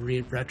like to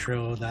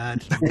retro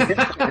that.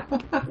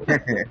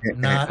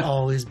 Not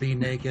always be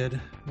naked.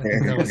 I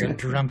think that was a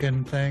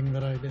drunken thing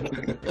that I did.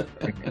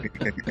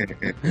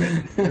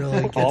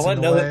 Really gets All in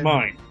the another way.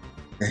 mine.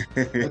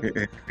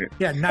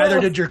 Yeah,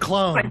 neither did your I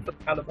clone.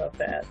 forgot about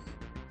that.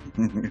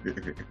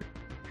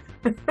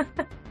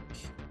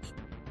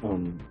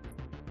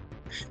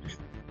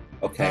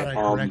 Okay. Thought I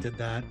corrected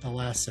that the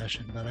last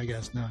session, but I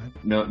guess not.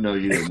 No,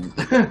 you didn't.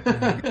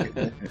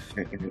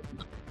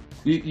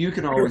 You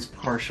can always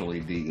partially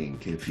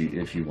de-ink if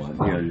you want.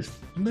 You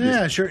know,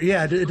 Yeah, sure.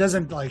 Yeah, it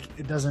doesn't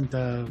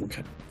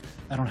Okay.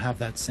 I don't have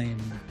that same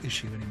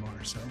issue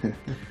anymore. So,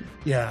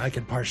 yeah, I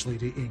can partially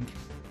de-ink.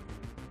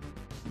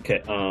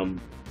 Okay.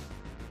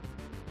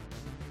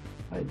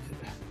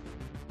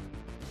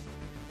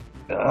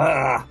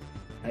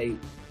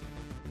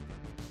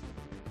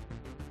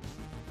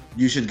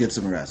 You should get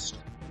some rest.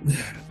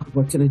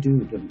 What can I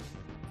do?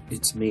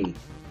 It's me.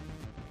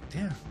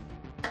 Yeah.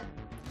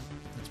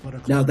 That's what a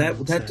Now clone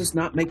would that say. does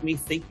not make me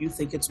think you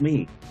think it's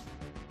me.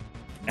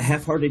 A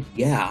half-hearted,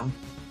 yeah.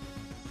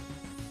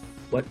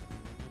 What?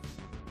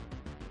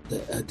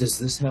 Does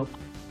this help?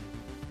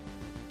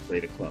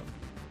 Rate a club.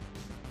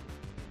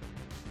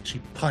 She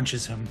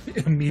punches him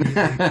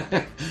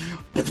immediately.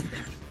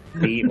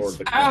 Me or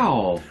the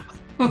club?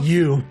 Ow!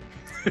 You.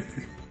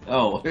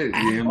 Oh,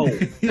 him. Oh,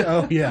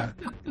 Oh, yeah.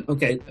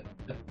 okay.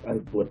 I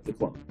flipped the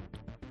club.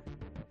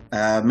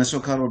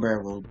 Mr.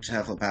 Cuddlebear will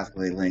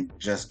telepathically link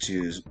just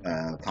to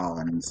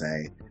Colin and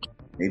say,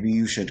 maybe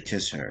you should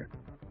kiss her.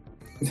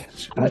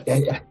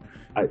 I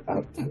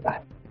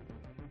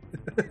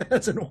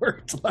Hasn't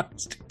worked the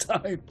last 2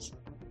 times.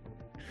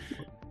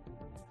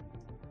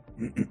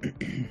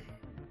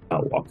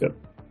 I'll walk up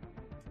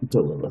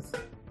to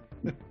Lilith.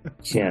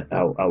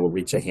 I will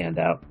reach a hand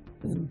out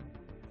and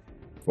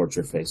towards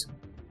her face.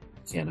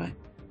 Can I?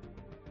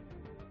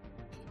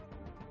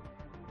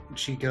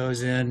 She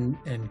goes in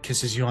and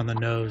kisses you on the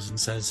nose and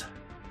says,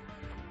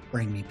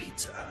 "Bring me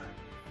pizza."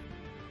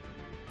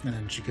 And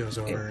then she goes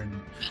over and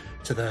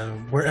to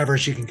wherever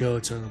she can go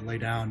to lay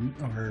down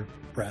on her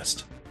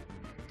breast.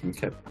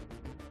 Okay.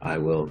 I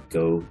will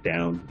go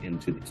down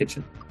into the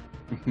kitchen,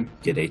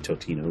 get a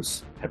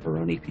Totino's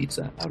pepperoni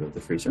pizza out of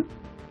the freezer,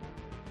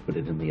 put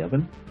it in the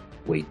oven,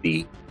 wait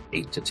the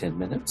 8 to 10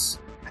 minutes,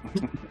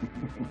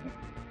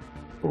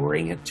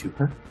 bring it to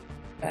her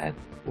at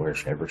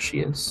wherever she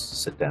is,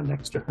 sit down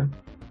next to her,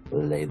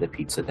 lay the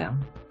pizza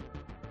down,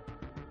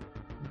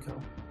 and go,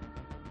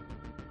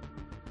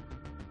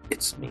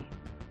 "It's me.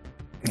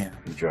 Yeah.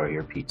 Enjoy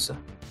your pizza,"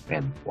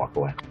 and walk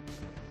away.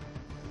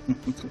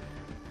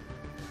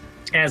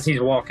 As he's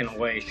walking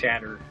away,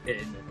 Shattered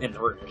in the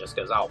room just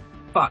goes, "Oh,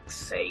 fuck's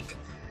sake."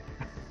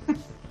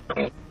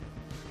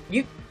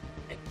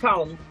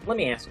 Colin, let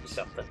me ask you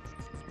something.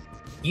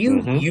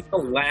 You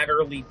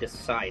unilaterally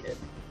decided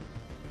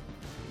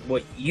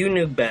what you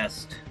knew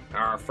best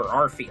for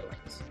our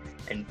feelings.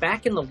 And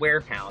back in the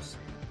warehouse,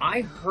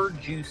 I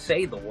heard you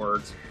say the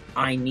words,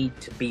 "I need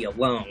to be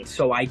alone."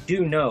 So I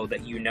do know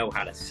that you know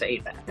how to say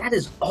that. That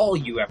is all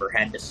you ever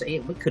had to say.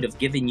 We could have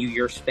given you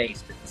your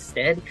space, but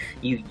instead,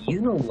 you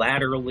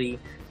unilaterally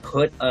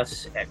put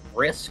us at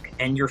risk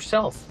and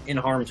yourself in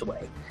harm's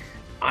way.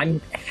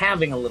 I'm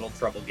having a little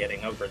trouble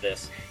getting over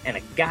this, and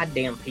a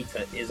goddamn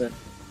pizza isn't...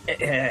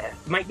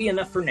 might be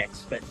enough for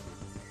Nick's, but...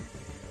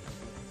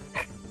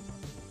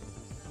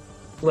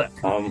 Look,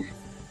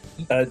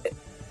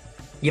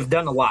 you've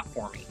done a lot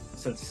for me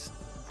since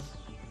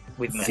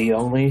we've met. The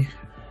only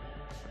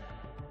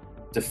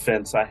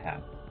defense I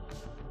have,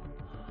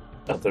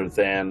 other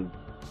than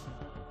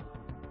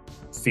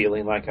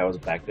feeling like I was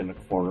backed in a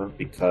corner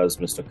because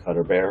Mr.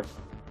 Cutterbear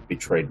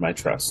betrayed my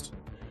trust.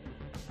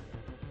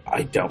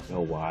 I don't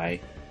know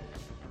why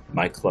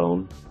my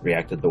clone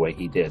reacted the way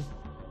he did.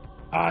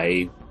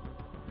 I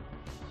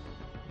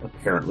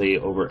apparently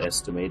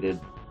overestimated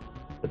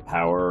the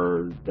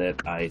power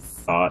that I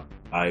thought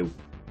I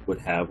would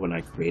have when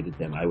I created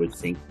them. I would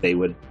think they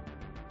would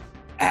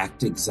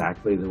act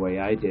exactly the way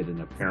I did, and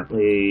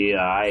apparently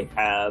I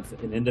have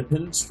an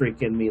independent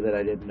streak in me that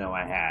I didn't know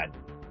I had.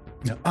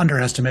 No,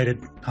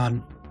 underestimated,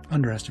 Han.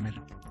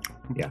 Underestimated.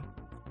 Yeah.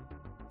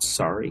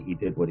 Sorry he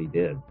did what he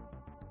did.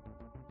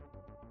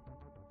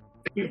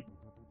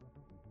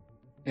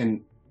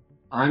 And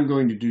I'm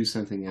going to do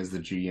something as the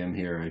GM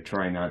here I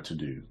try not to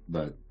do,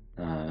 but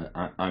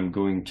I'm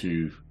going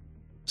to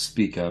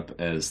speak up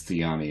as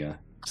Theania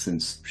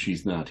since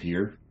she's not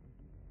here.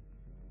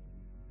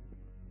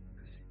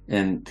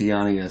 And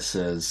Theania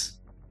says,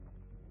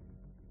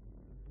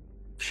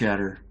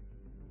 Shatter,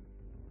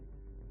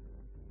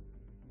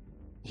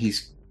 he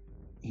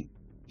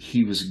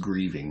was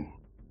grieving.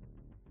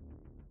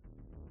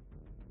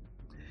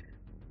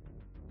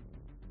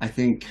 I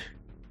think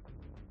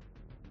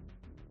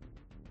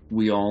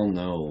we all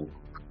know,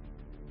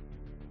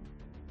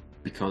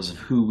 because of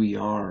who we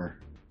are,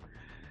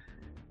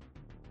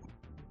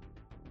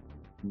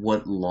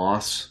 what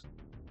loss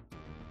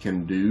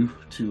can do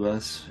to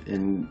us.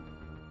 And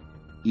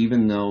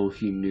even though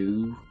he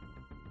knew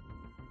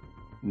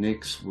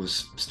Nyx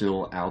was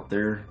still out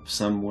there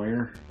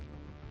somewhere,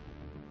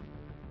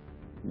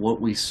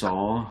 what we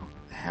saw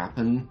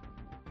happen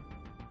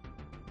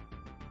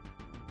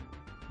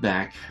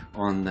back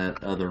on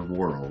that other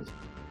world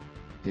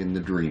in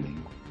the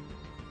dreaming,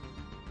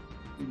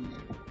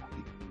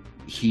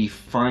 he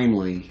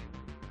finally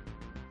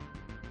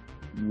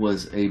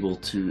was able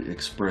to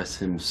express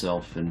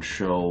himself and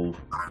show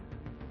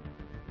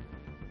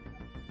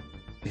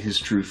his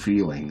true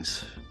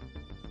feelings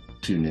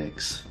to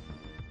Nyx.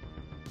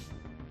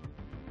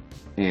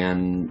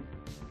 And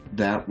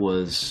that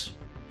was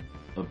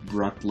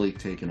abruptly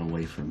taken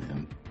away from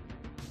him.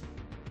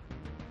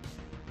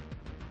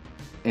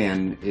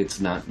 And it's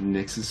not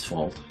Nyx's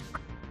fault,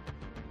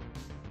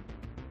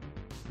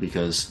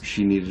 because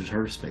she needed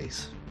her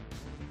space.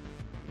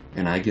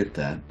 And I get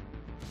that.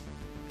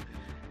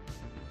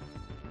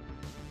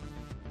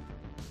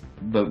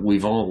 But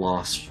we've all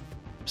lost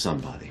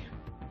somebody.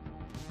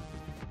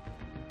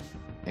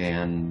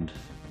 And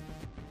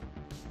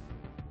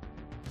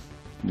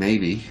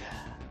maybe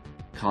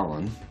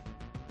Colin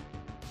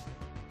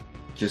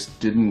just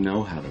didn't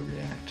know how to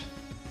react.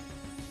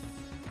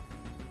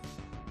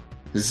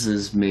 This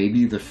is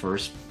maybe the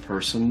first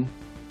person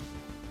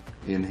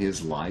in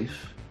his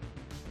life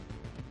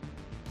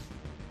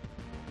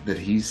that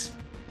he's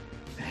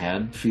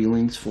had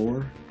feelings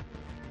for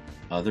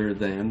other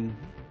than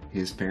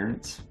his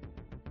parents.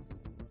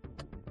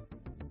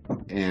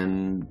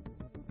 And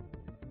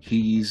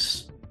he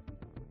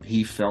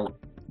felt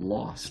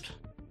lost.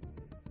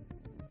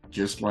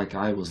 Just like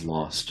I was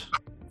lost.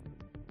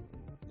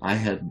 I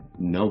had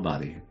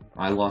nobody.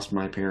 I lost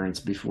my parents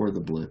before the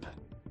blip.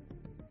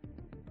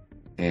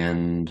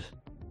 And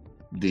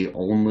the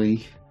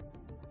only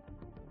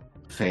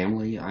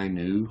family I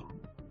knew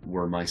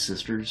were my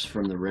sisters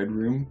from the Red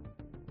Room.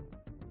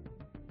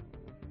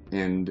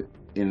 And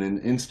in an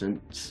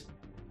instant,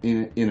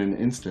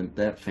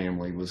 that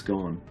family was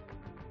gone.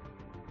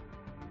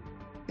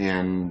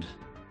 And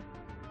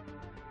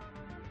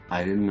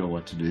I didn't know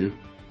what to do.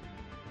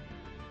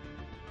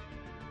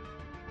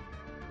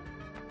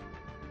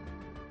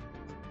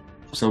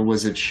 So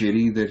was it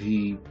shitty that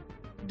he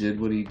did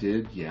what he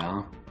did?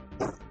 Yeah.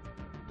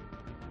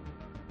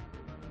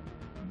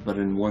 But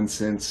in one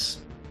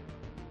sense,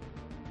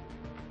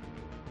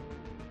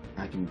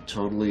 I can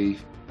totally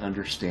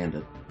understand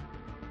it.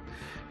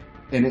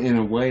 And in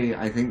a way,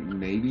 I think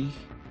maybe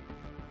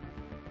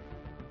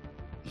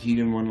he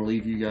didn't want to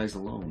leave you guys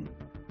alone.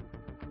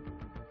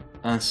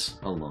 Us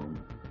alone.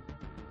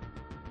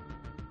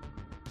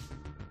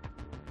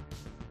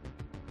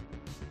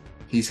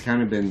 He's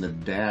kind of been the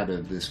dad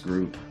of this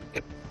group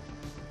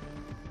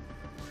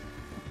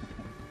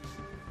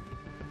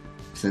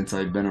since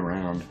I've been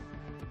around.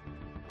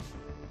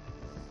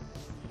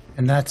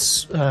 And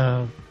that's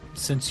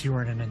since you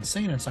were in an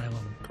insane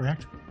asylum,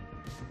 correct?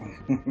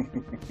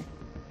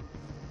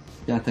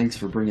 Yeah, thanks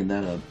for bringing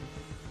that up.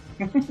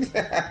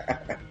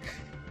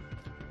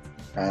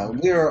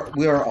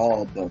 We are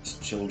all but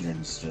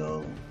children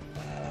still,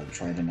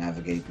 trying to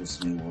navigate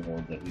this new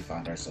world that we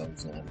find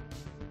ourselves in.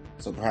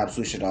 So perhaps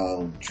we should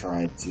all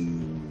try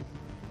to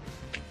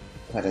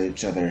cut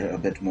each other a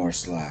bit more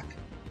slack.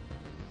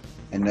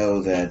 And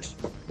know that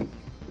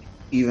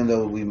even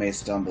though we may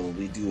stumble,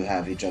 we do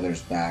have each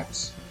other's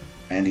backs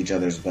and each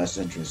other's best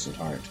interests at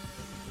heart.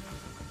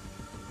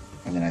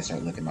 And then I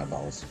start licking my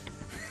balls.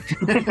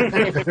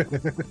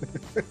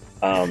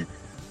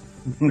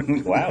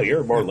 Wow,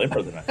 you're more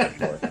limber than I thought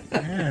you were.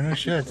 Yeah, no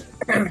shit.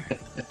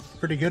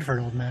 Pretty good for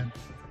an old man.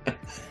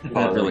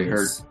 That really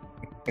hurt.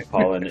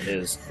 Colin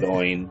is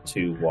going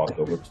to walk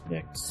over to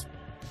Nyx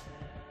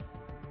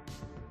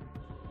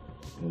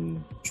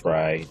and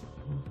try.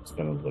 He's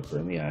going to look her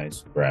in the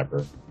eyes, grab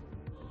her,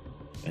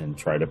 and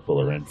try to pull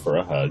her in for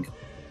a hug.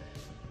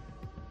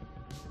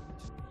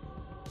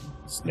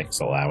 Is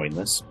Nyx allowing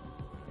this?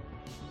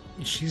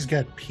 She's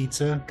got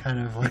pizza, kind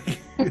of like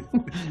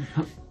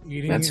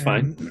eating. That's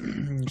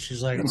fine.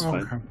 She's like, That's oh,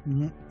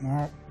 fine.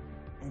 okay.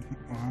 All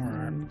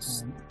right.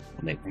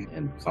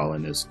 And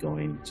Colin is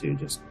going to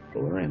just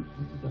pull her in.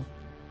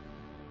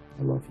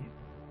 I love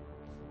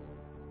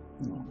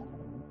you.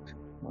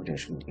 More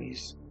dish,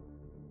 please.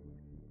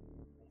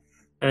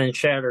 And then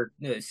Shatter,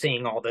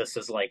 seeing all this,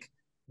 is like,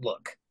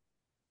 look,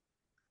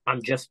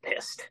 I'm just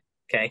pissed,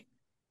 okay?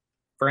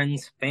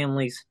 Friends,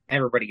 families,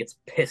 everybody gets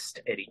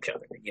pissed at each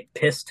other. You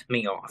pissed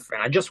me off,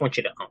 and I just want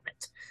you to own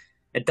it.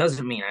 It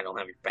doesn't mean I don't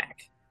have your back.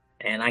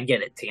 And I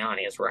get it,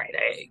 Tiani is right.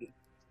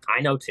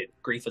 I know too,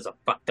 grief is a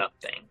fucked up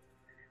thing.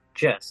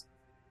 Just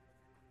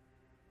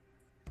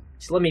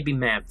let me be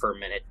mad for a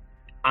minute.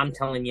 I'm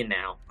telling you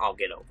now, I'll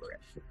get over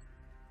it.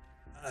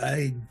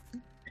 I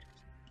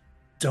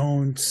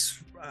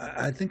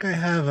think I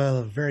have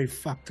a very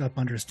fucked up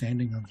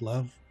understanding of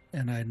love,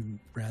 and I'd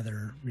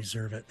rather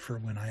reserve it for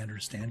when I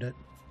understand it.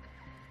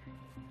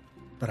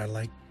 But I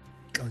like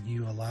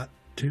you a lot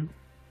too.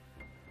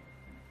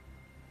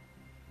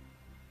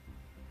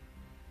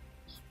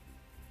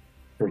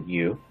 For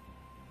you.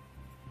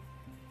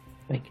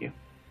 Thank you.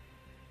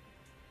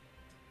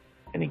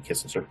 And he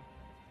kisses her.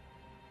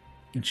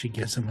 And she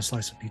gives him a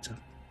slice of pizza.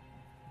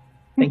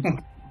 Thank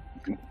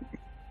you.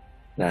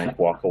 Then I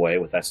walk away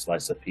with that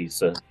slice of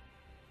pizza,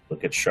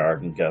 look at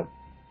Shard and go,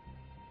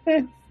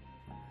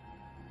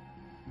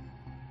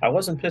 I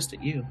wasn't pissed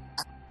at you.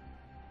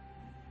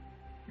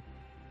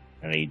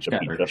 And I eat a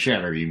pizza.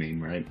 Shatter, you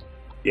mean, right?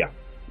 Yeah.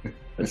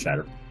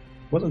 Shatter.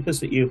 Wasn't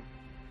pissed at you.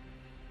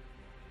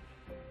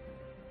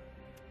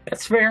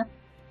 That's fair.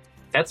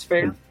 That's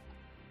fair.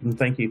 And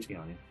thank you,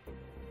 Tiani.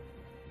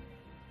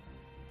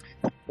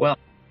 Well,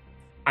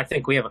 I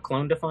think we have a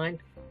clone to find.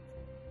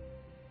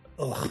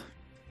 Ugh.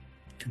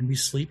 Can we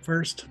sleep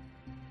first?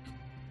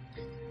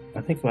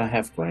 I think I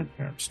have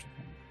grandparents to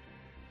find.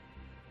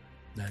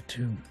 That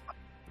too.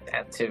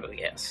 That too,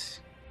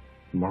 yes.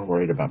 I'm more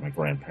worried about my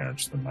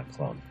grandparents than my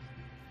clone.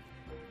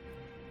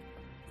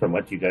 From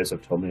what you guys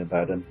have told me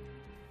about him,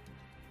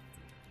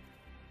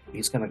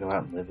 he's going to go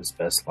out and live his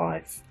best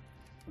life.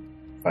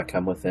 If I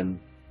come within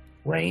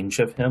range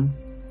of him,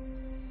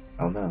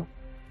 I don't know.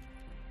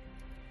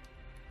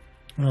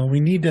 Well,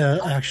 we need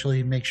to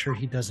actually make sure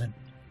he doesn't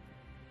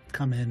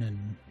come in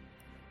and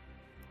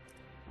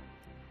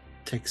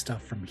take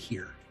stuff from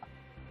here.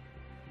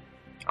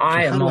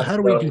 How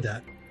do we do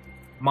that?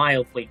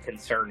 Mildly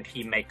concerned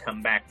he may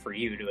come back for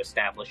you to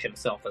establish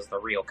himself as the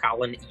real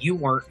Colin. You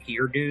weren't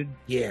here, dude.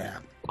 Yeah.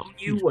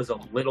 You was a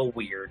little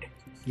weird.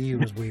 He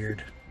was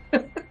weird. Yeah,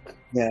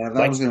 that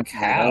Like was going to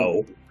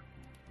how?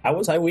 How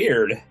was I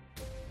weird?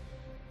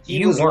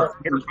 You weren't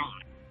here.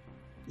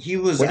 He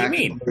was What do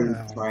you actively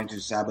mean? trying to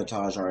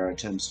sabotage our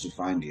attempts to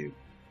find you.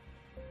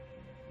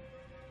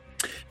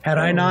 Had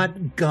I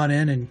not gone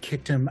in and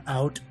kicked him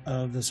out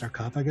of the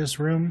sarcophagus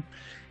room,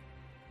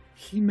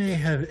 he may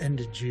have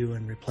ended you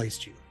and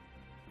replaced you.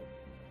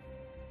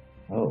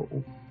 Oh.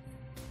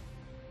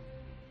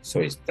 So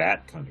he's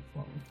that kind of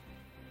clone.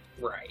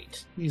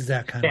 Right. He's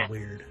that kind of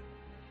weird.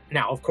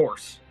 Now, of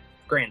course,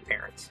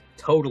 grandparents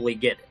totally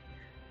get it.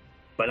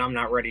 But I'm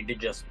not ready to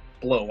just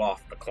blow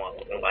off the clone.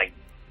 Like,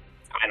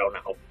 I don't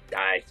know.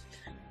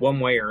 One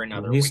way or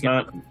another.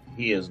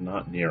 He is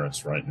not near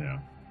us right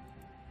now.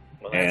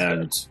 Well, that's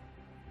And good.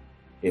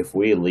 if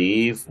we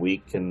leave, we'll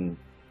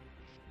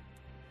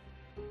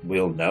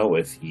know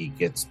if he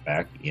gets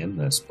back in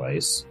this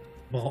place.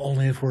 Well,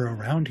 only if we're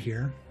around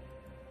here.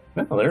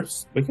 Well,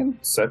 there's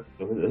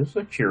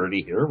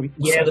security here. We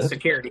can Yeah, set the it.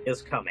 security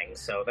is coming,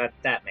 so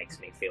that makes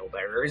me feel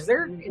better. Is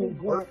there any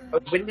work?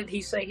 When did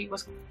he say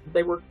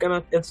they were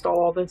gonna install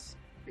all this?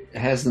 It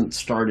hasn't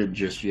started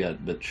just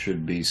yet, but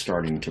should be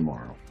starting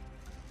tomorrow.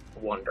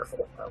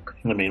 Wonderful. Okay.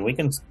 I mean,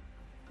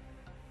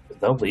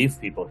 they'll leave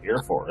people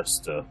here for us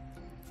to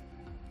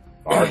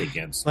guard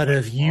against. But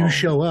if you clone.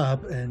 show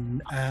up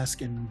and ask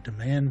and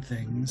demand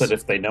things, But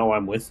if they know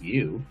I'm with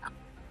you,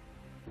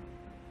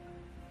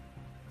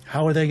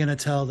 how are they going to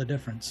tell the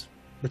difference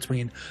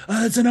between,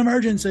 it's an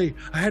emergency,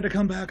 I had to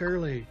come back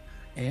early,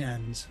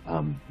 and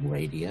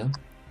radio,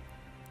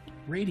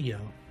 radio?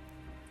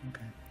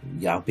 Okay.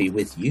 yeah, I'll be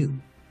with you.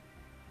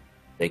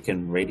 They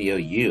can radio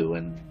you,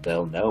 and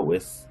they'll know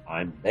if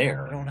I'm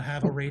there. I don't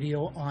have a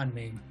radio on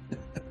me.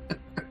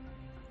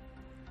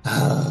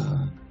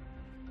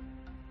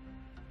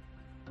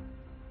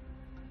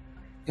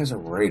 You guys are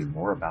worried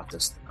more about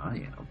this than I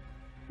am.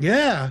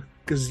 Yeah,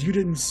 because you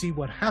didn't see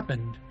what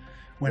happened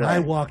when I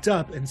Right. walked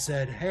up and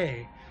said,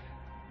 hey,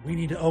 we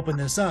need to open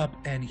this up.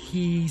 And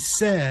he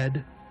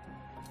said,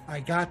 I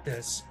got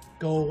this.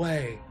 Go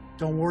away.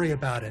 Don't worry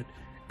about it.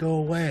 Go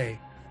away.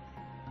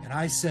 And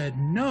I said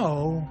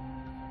no,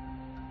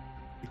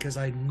 because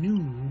I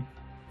knew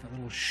the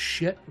little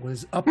shit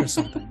was up to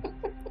something.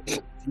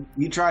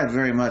 You tried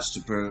very much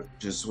to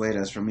dissuade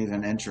us from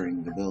even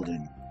entering the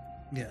building.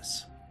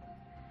 Yes.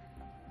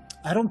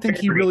 I don't think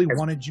he really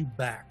wanted you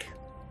back.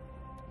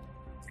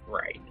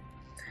 Right.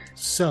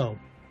 So,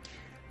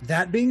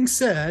 that being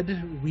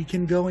said, we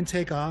can go and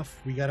take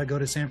off. We got to go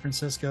to San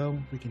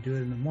Francisco. We can do it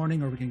in the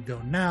morning, or we can go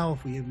now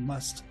if we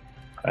must.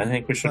 I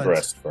think we should But-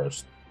 rest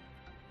first.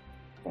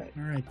 All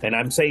right. And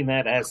I'm saying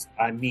that as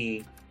I'm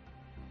me.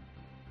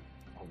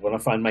 I want to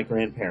find my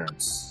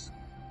grandparents.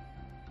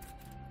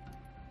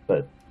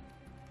 But,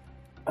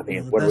 I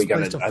mean, Well, what are we the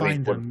going best place to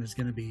find them is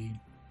going to be.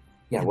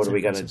 Yeah, in what are San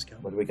we gonna Francisco.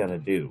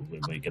 do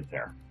when we get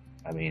there?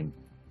 I mean,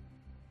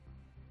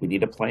 we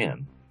need a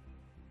plan.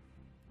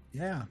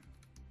 Yeah.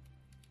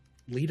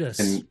 Lead us.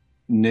 And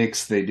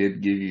Nix, they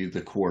did give you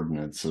the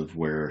coordinates of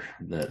where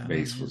that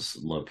base yeah. was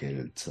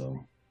located.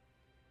 So,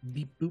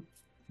 Beep boop.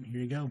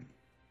 Here you go.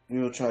 We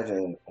will try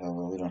to.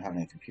 Well, we don't have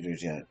any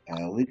computers yet.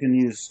 We can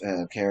use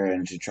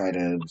Karen to try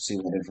to see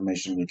what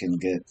information we can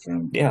get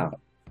from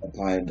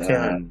applied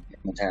Karen.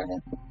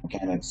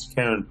 mechanics.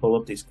 Karen, pull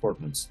up these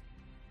coordinates.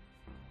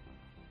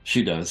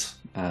 she does,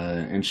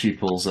 and she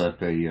pulls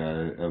up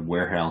a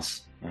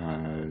warehouse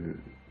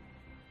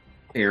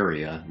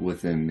area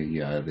within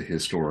the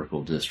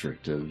historical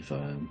district of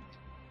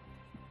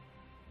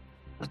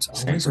It's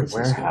San always a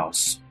Francisco.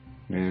 warehouse.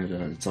 And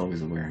it's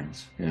always a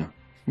warehouse. Yeah.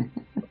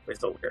 Where's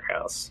the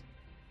warehouse?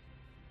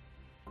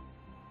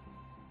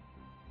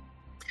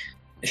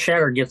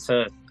 Shatter gets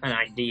an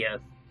idea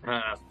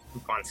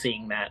upon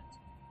seeing that.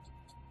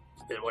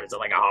 What is it,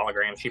 like a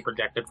hologram she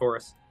projected for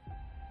us?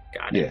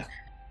 Got it.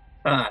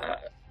 Yeah.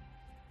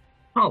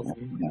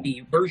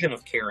 The version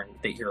of Karen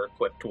that you're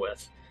equipped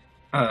with,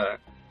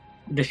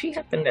 does she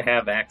happen to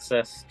have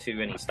access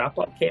to any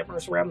stoplight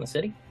cameras around the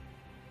city?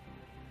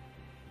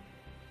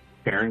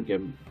 Karen,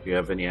 do you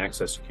have any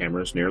access to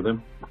cameras near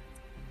them?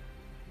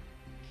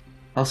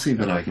 I'll see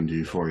what I can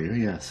do for you.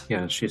 Yes.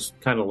 Yeah, she's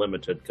kind of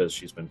limited because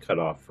she's been cut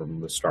off from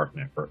the Stark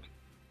network.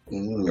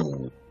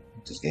 Ooh,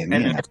 just gave me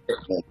an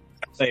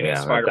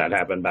Yeah, that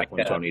happened back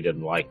when Tony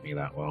didn't like me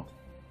that well.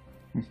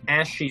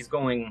 As she's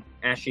going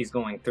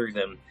through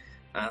them,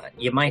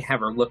 you might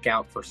have her look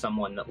out for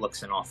someone that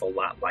looks an awful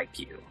lot like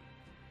you.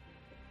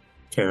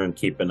 Karen,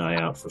 keep an eye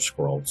out for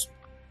scrolls.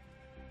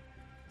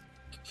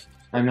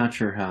 I'm not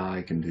sure how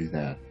I can do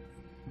that.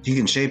 You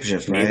can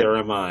shapeshift, right? Neither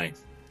am I.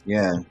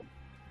 Yeah.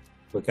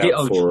 Look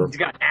out for. She's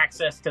got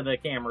access to the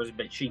cameras,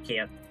 but she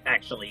can't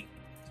actually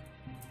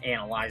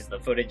analyze the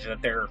footage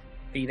that they're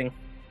feeding.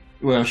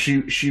 Well,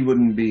 she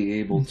wouldn't be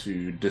able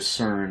to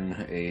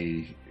discern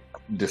a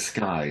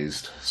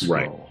disguised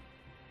scroll.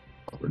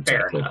 Right.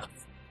 Fair Exactly.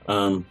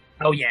 enough.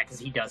 Oh yeah, because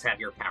he does have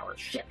your power.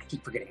 Shit, I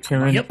keep forgetting.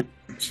 Karen, Yep.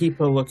 keep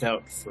a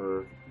lookout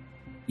for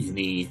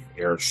any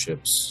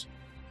airships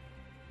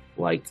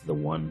like the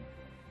one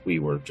we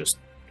were just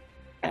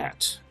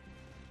at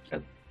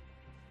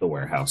the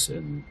warehouse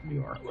in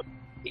New York.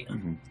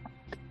 Mhm.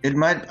 It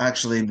might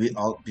actually be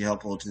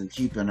helpful to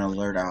keep an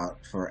alert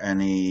out for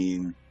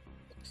any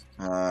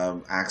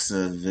acts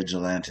of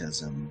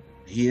vigilantism.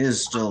 He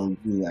is still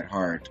you at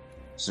heart,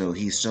 so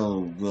he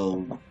still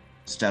will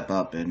step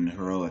up in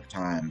heroic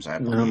times, I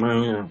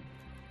believe.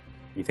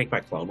 You think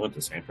my clone went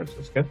to San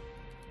Francisco?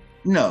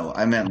 No,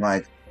 I meant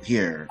like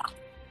here.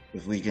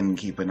 If we can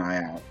keep an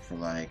eye out for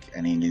like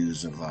any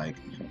news of like,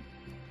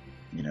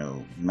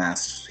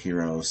 masked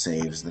hero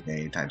saves the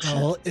day type shit.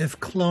 Well, if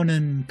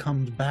Clonin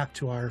comes back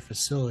to our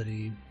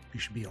facility, we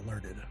should be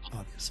alerted,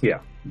 obviously. Yeah,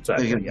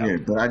 exactly. It's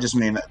weird, but I just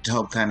mean to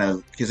help kind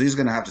of, because he's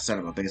going to have to set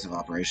up a base of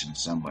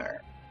operations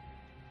somewhere.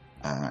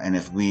 And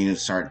if we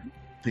start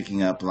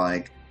picking up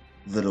like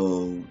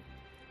little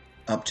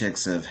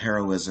upticks of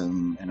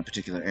heroism in a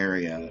particular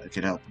area, it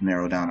could help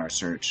narrow down our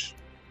search.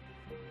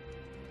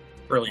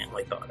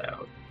 Brilliantly thought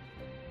out.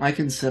 I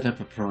can set up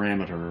a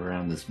parameter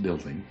around this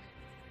building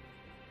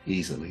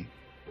easily.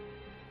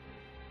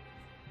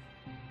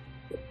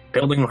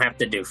 Building will have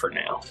to do for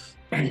now.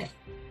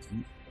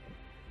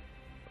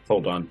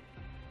 Hold on.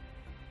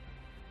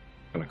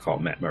 I'm going to call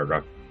Matt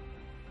Murdoch.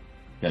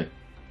 Okay.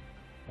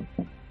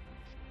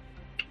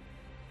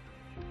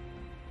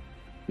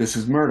 This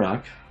is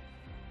Murdoch.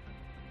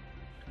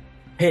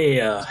 Hey,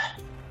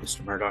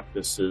 Mr. Murdoch,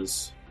 this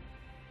is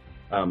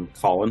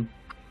Colin.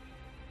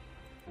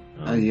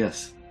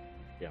 Yes.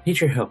 Yeah.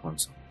 Need your help on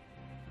something.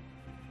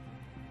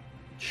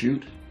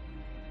 Shoot.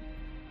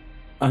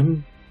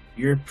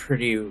 You're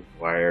pretty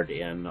wired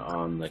in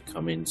on the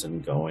comings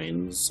and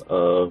goings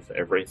of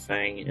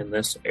everything in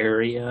this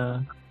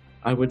area,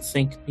 I would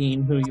think,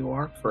 being who you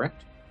are,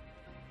 correct?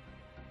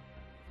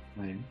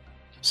 I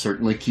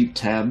certainly keep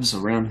tabs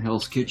around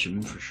Hell's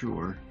Kitchen for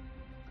sure.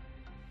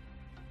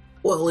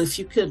 Well, if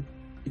you could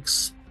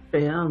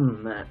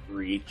expand that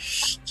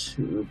reach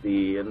to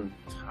the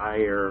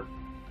entire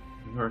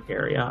New York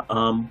area,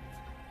 I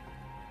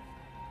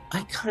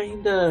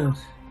kind of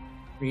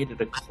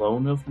created a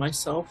clone of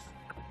myself,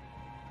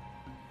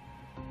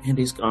 and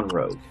he's gone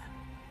rogue.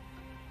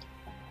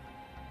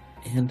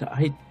 And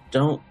I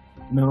don't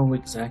know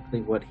exactly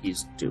what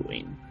he's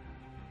doing.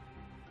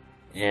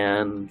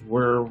 And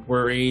we're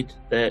worried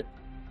that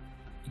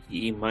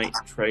he might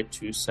try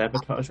to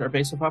sabotage our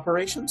base of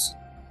operations.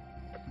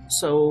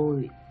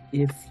 So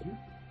if you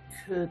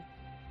could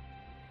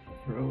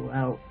throw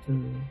out,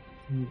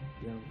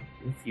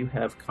 if you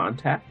have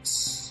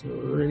contacts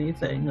or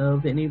anything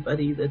of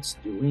anybody that's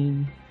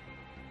doing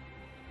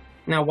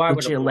Now, why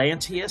would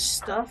vigilante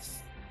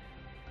stuff,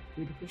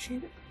 we'd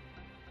appreciate it.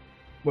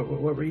 What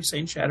were you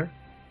saying, Shatter?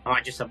 Oh,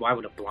 I just said, why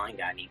would a blind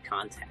guy need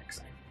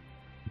contacts?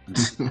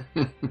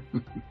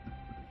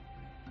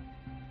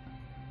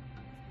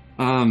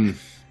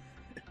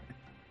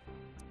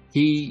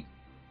 He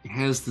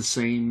has the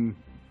same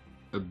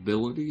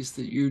abilities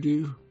that you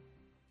do.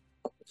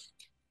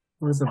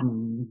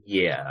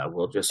 Yeah,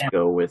 we'll just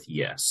go with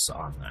yes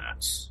on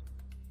that.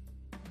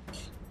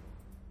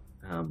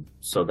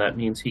 So that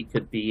means he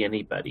could be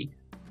anybody.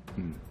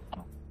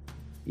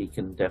 He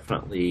can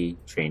definitely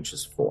change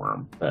his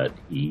form, but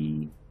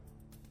he's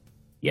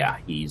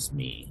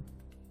me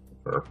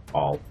for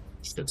all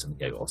shits and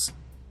giggles.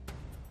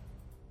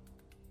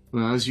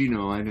 Well, as you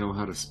know, I know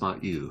how to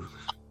spot you.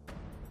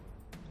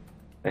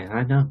 And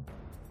I know.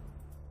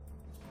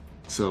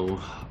 So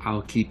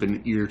I'll keep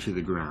an ear to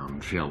the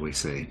ground, shall we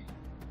say.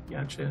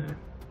 Gotcha.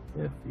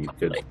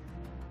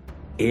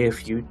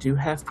 If you do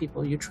have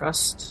people you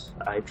trust,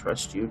 I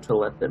trust you to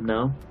let them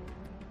know.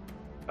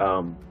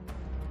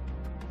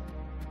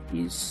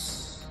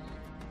 He's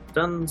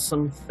done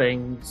some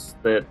things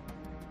that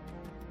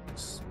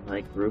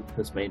my group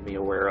has made me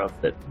aware of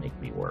that make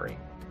me worry.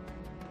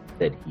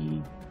 That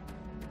he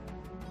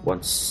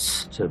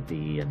wants to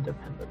be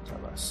independent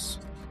of us.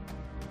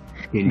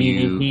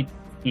 Meaning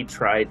he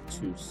tried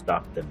to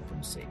stop them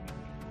from saving me.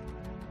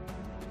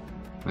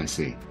 I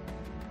see.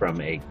 From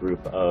a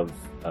group of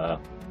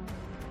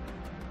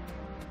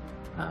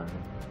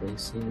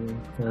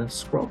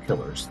scroll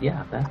killers.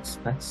 Yeah,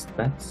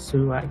 that's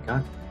who I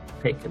got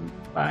taken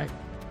by.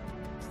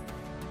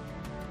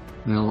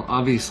 Well,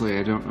 obviously,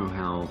 I don't know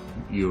how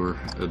your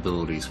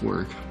abilities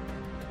work.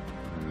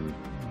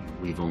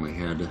 We've only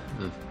had a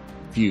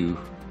few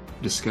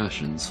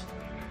discussions,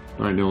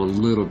 but I know a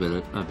little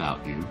bit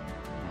about you.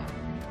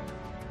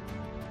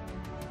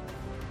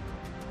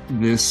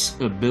 This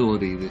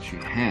ability that you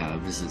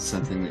have, is it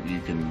something that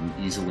you can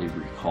easily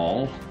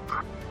recall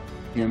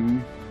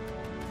him?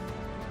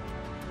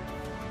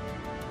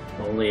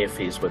 Only if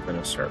he's within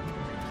a certain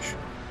range.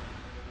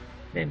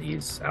 And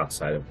he's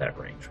outside of that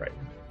range right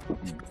now.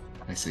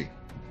 I see.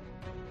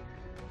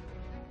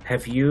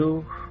 Have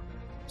you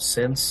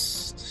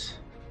sensed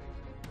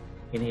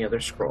any other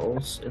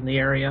scrolls in the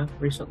area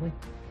recently?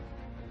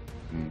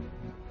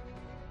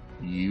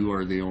 You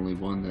are the only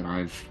one that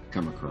I've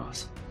come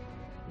across.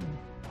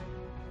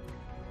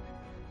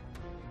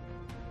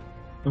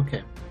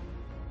 Okay.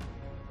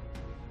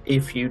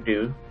 If you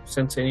do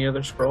sense any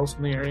other scrolls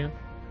in the area,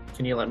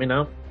 can you let me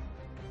know?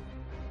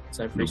 Because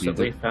I've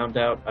recently found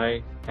out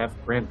I have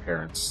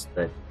grandparents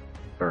that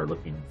are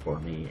looking for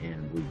me,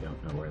 and we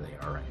don't know where they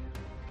are right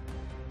now.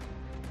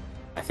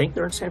 I think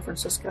they're in San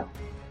Francisco.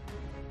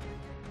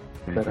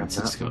 But I'm not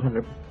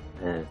 100%.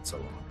 It's a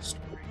long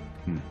story.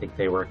 I think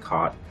they were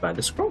caught by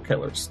the scroll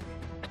killers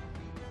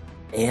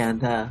and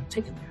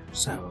taken there.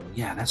 So,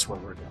 yeah, that's where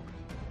we're going.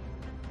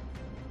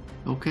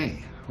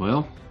 Okay.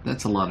 Well,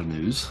 that's a lot of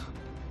news.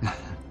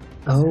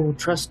 Oh,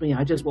 trust me,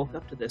 I just woke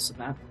up to this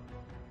about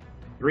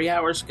 3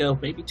 hours ago,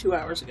 maybe 2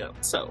 hours ago.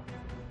 So,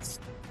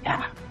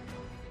 yeah.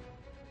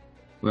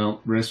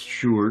 Well, rest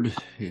assured,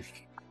 if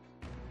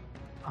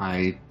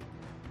I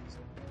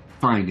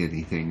find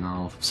anything,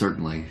 I'll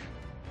certainly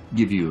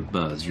give you a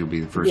buzz. You'll be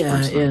the first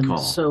person I call.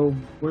 So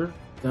we're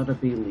gonna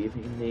be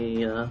leaving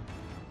the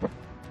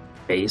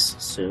base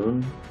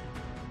soon.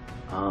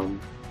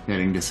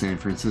 Heading to San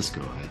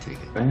Francisco, I take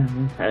it.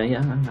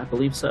 Yeah, I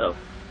believe so.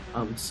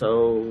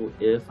 So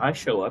if I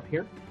show up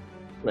here,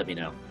 let me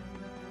know.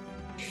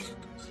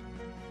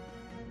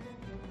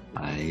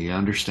 I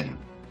understand.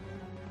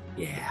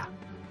 Yeah.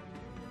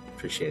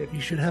 Appreciate it.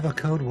 You should have a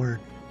code word.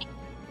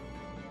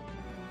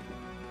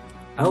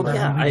 Oh, But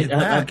yeah. when you get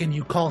back and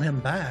you call him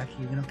back,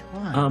 you know,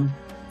 come on.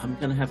 I'm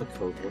gonna have a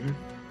code word.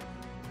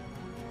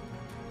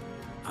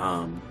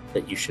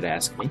 That you should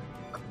ask me.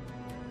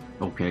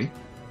 Okay.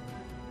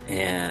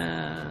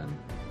 And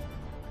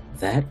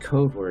that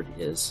code word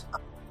is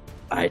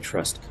I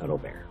trust Cuddle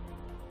Bear.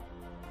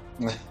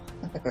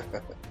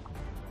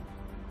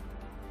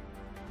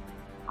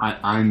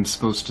 I'm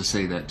supposed to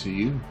say that to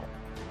you?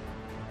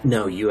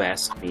 No, you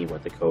ask me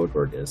what the code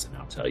word is, and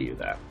I'll tell you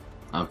that.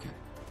 Okay.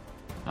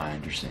 I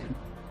understand.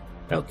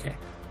 Okay.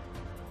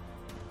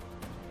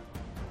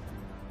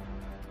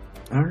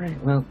 All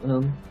right. Well,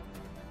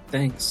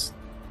 thanks.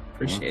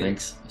 Appreciate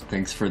it.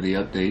 Thanks for the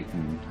update,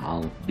 and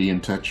I'll be in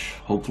touch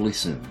hopefully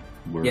soon.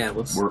 We're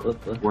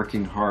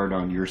working hard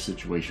on your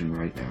situation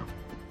right now.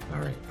 All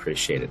right.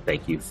 Appreciate it.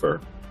 Thank you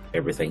for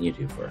everything you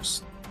do for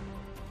us.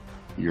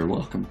 You're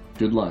welcome.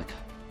 Good luck.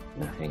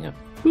 Now hang up.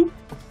 Boop.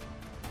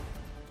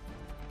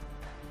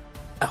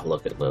 I'll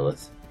look at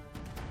Lilith.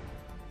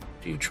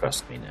 Do you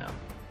trust me now?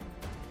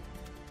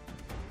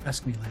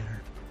 Ask me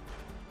later.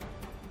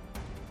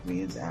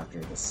 Means after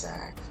the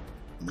sack.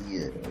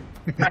 Yeah.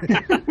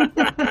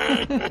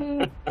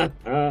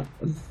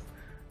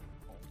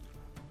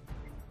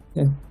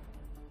 Yeah.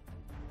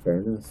 Fair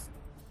enough.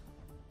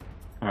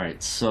 All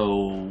right,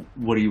 so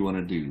what do you want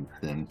to do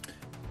then?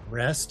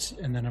 Rest,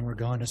 and then we're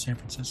going to San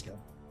Francisco.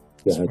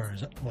 Yeah, as far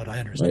as what I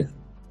understand.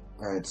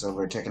 Alright, so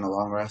we're taking a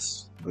long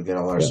rest. We get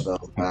all our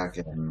spells back,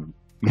 and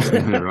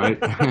Right?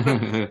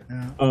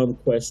 Yeah.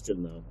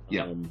 Question though.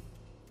 Yeah.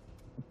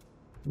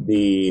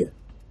 The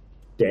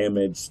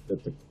damage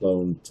that the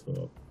clone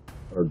took,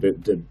 or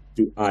do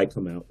I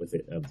come out with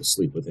it of the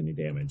sleep with any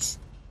damage?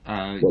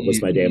 What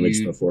was my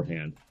damage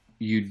beforehand?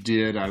 You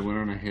did. I went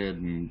on ahead,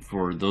 and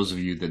for those of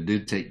you that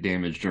did take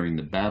damage during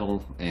the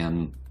battle,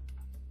 and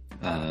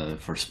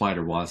for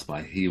Spider Wasp,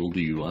 I healed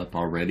you up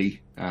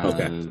already.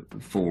 Okay.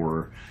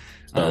 For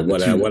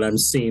what I'm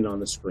seeing on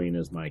the screen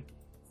is my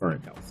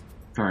current health.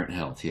 Current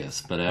health,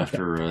 yes. But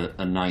after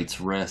a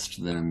night's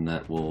rest, then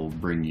that will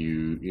bring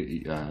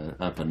you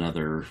up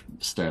another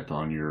step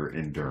on your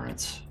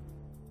endurance.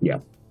 Yeah.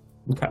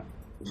 Okay.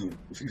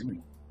 Excuse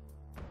me.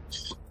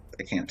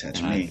 They can't touch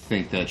And me. I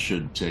think that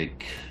should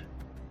take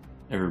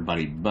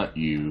everybody but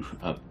you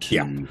up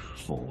to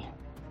full.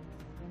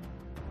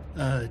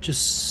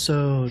 Just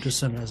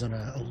as an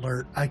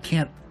alert, I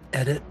can't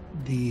edit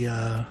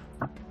the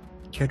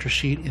character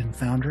sheet in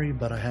Foundry,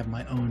 but I have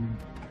my own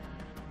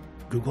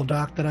Google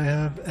Doc that I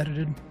have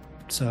edited,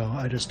 so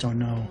I just don't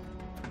know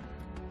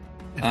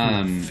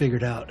if we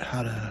figured out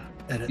how to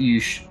edit. You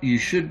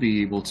should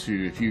be able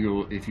to, if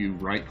you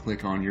right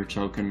click on your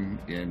token,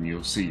 and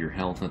you'll see your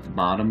health at the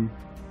bottom,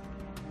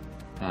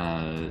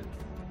 and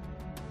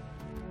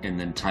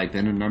then type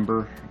in a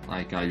number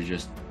like I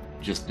just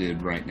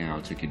did right now.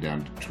 It took you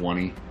down to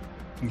 20.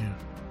 Yeah.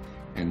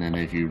 And then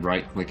if you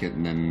right click it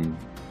and then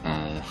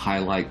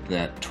highlight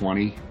that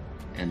 20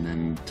 and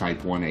then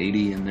type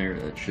 180 in there,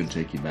 that should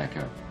take you back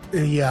up.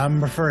 Yeah,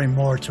 I'm referring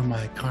more to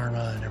my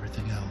karma and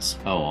everything else.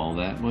 Oh, all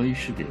that? Well, you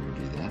should be able to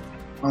do that.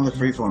 On the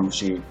freeform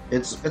sheet,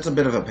 it's a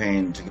bit of a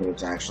pain to get it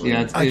to actually.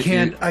 Yeah, I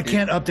can't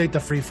update the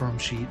freeform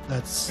sheet.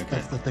 That's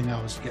Okay. the thing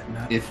I was getting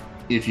at.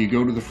 If you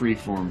go to the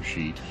freeform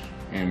sheet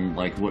and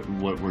like what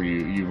were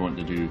you want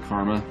to do,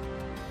 karma?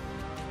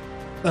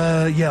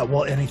 Yeah,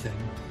 well, anything.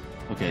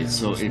 Okay, Yeah,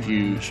 so those if were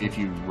you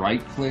initial.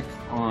 right click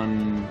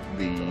on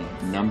the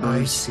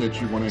numbers that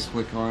you want to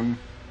click on,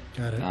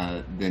 Got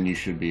it. then you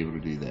should be able to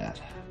do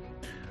that.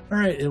 All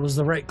right, it was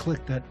the right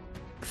click that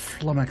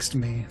flummoxed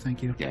me.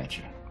 Thank you.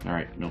 Gotcha. All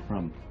right, no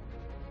problem.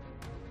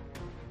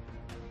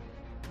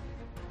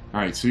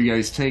 All right, so you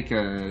guys take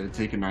a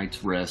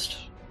night's rest,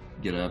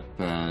 get up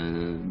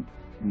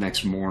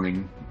next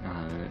morning,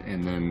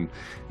 and then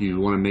you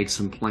want to make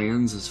some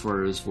plans as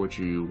far as what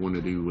you want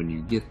to do when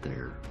you get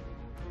there.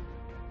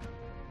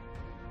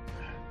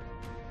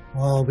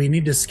 Well, we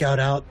need to scout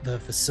out the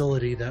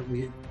facility that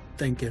we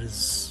think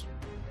is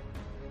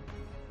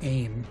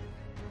AIM.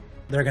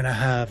 They're going to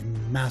have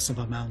massive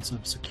amounts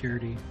of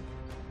security.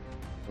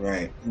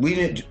 Right. We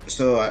did.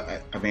 So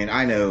I mean,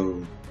 I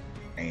know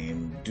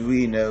AIM. Do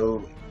we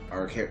know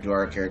our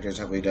characters?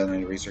 Have we done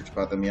any research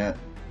about them yet?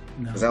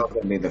 No. Because that was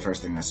going to be the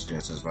first thing I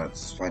suggested. Is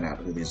let's find out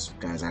who these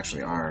guys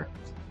actually are.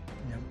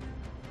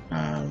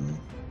 Yep.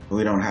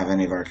 We don't have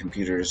any of our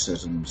computer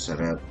systems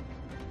set up.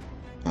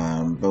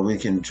 But we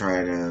can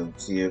try to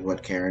see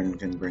what Karen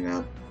can bring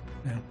up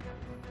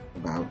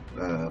about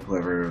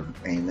whoever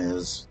AIM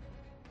is.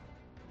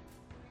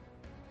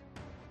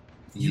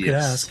 You could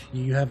ask.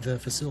 You have the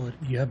facility.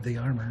 You have the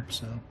armor,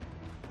 so.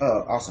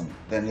 Oh, awesome.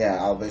 Then yeah,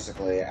 I'll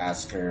basically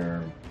ask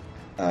her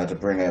to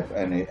bring up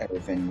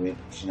everything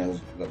she knows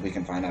that we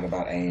can find out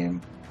about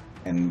AIM,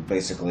 and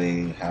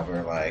basically have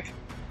her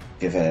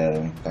give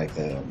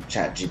the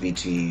Chat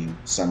GPT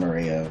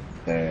summary of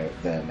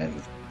them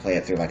and play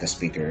it through like a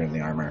speaker in the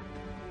armor.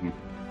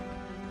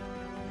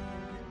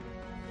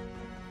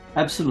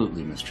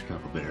 Absolutely, Mr.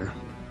 Cucklebear.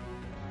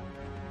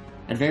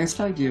 Advanced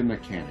Idea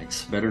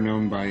Mechanics, better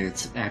known by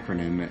its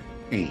acronym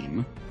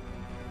AIM,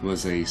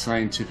 was a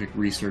scientific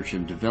research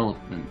and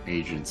development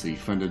agency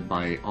funded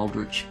by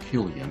Aldrich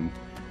Killian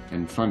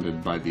and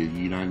funded by the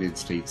United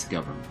States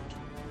government.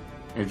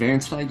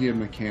 Advanced Idea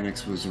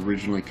Mechanics was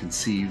originally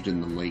conceived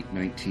in the late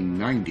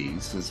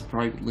 1990s as a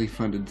privately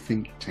funded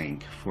think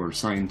tank for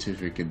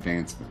scientific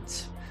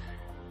advancements.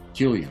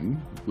 Killian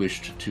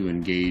wished to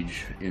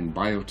engage in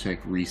biotech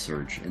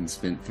research and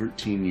spent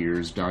 13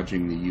 years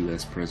dodging the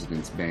U.S.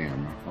 president's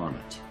ban on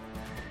it.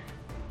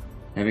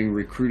 Having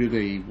recruited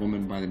a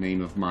woman by the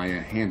name of Maya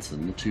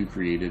Hansen, the two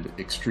created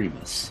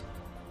Extremis,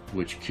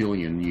 which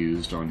Killian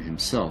used on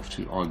himself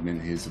to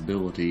augment his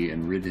ability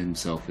and rid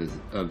himself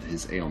of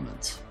his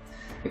ailments.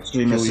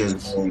 Extremis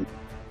is...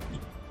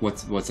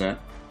 What's that?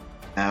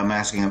 I'm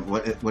asking him,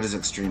 what is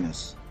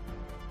Extremis?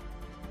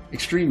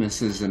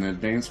 Extremis is an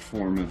advanced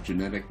form of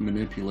genetic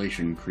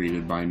manipulation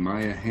created by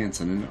Maya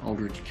Hansen and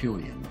Aldrich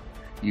Killian,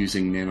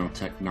 using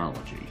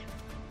nanotechnology.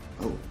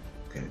 Oh,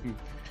 okay.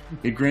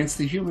 It grants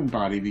the human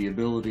body the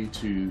ability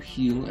to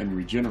heal and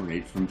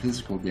regenerate from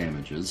physical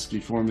damages,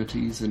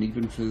 deformities, and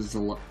even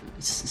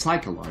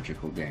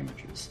psychological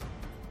damages.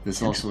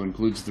 This also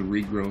includes the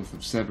regrowth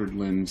of severed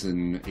limbs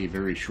in a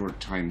very short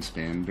time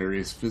span,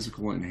 various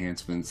physical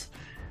enhancements,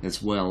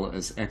 as well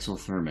as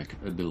exothermic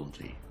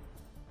ability.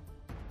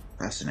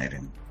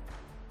 Fascinating.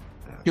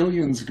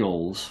 Killian's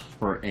goals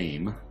for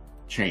AIM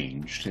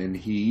changed, and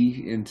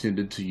he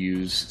intended to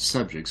use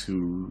subjects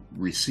who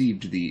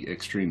received the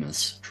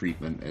Extremis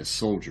treatment as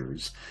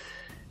soldiers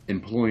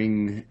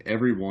employing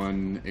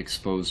everyone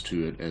exposed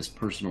to it as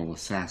personal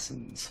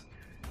assassins.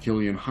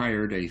 Killian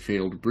hired a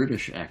failed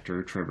British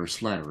actor, Trevor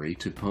Slattery,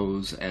 to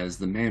pose as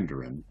the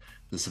Mandarin,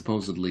 the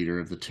supposed leader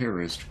of the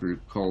terrorist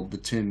group called the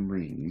Ten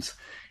Rings,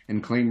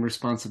 and claim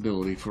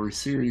responsibility for a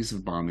series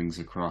of bombings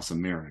across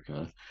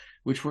America,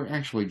 which were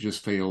actually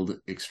just failed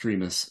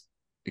extremist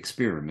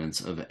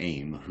experiments of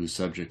AIM, whose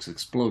subjects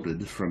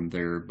exploded from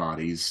their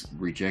bodies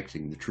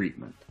rejecting the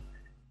treatment.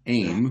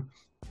 AIM,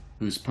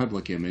 whose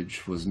public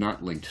image was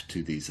not linked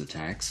to these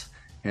attacks,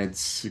 had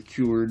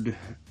secured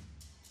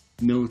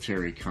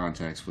military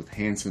contacts with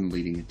Hansen,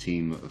 leading a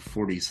team of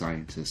 40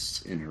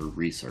 scientists in her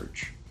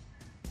research.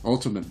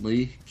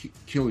 Ultimately,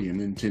 Killian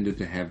intended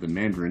to have the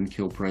Mandarin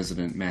kill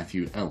President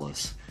Matthew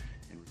Ellis.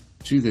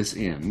 To this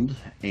end,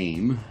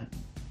 AIM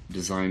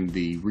designed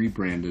the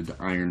rebranded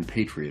Iron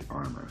Patriot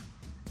armor.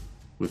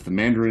 With the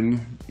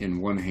Mandarin in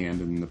one hand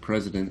and the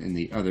President in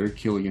the other,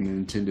 Killian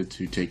intended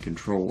to take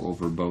control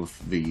over both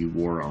the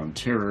War on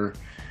Terror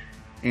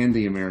and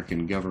the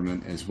American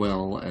government, as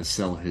well as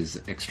sell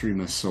his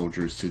extremist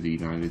soldiers to the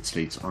United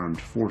States Armed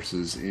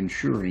Forces,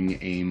 ensuring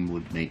AIM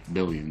would make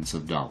billions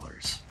of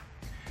dollars.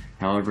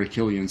 However,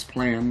 Killian's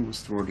plan was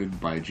thwarted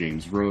by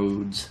James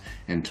Rhodes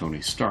and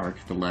Tony Stark,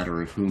 the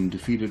latter of whom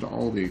defeated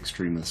all the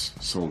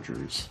extremist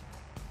soldiers,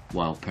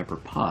 while Pepper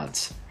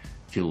Potts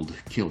killed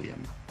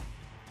Killian.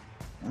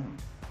 Oh.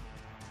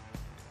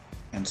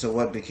 And so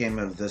what became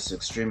of this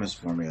extremist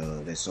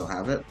formula? They still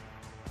have it?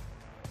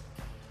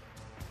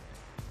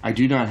 I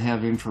do not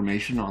have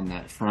information on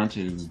that front.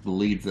 It is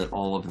believed that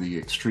all of the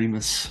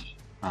extremist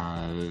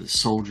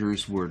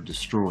soldiers were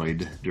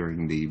destroyed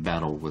during the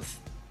battle with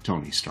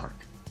Tony Stark.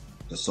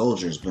 The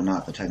soldiers, but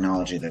not the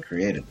technology that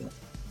created them.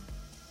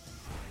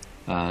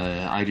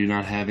 I do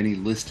not have any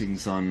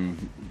listings on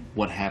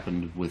what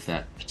happened with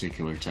that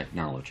particular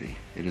technology.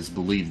 It is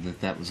believed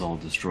that that was all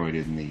destroyed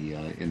in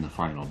the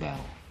final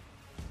battle.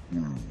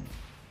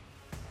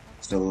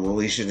 So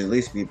we should at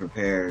least be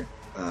prepared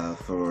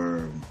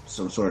for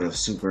some sort of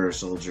super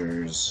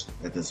soldiers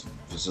at this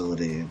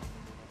facility,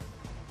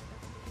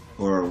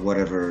 or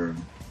whatever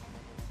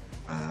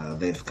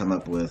they've come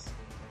up with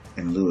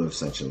in lieu of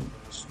such a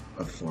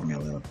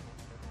formula.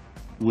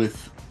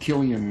 With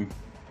Killian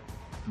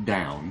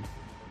down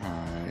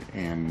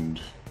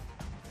and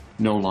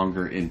no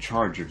longer in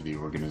charge of the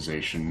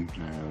organization,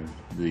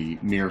 the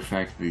mere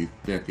fact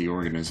that the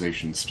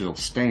organization still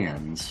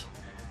stands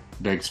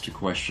begs to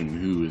question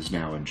who is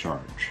now in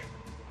charge.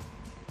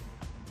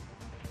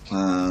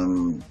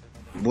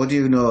 What do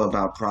you know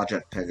about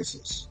Project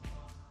Pegasus?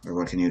 Or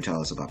what can you tell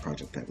us about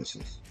Project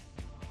Pegasus?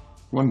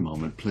 One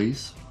moment,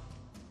 please.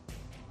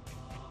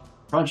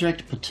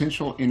 Project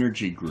Potential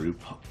Energy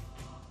Group,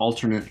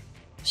 Alternate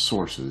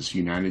Sources,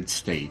 United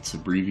States,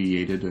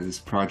 abbreviated as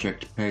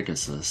Project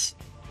Pegasus,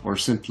 or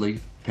simply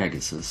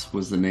Pegasus,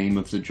 was the name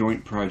of the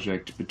joint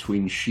project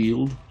between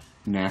SHIELD,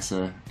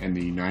 NASA, and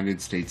the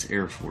United States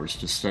Air Force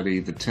to study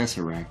the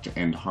Tesseract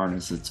and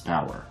harness its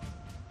power.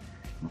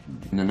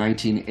 In the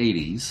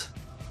 1980s,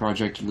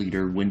 project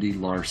leader Wendy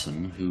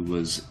Larson, who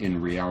was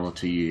in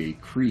reality a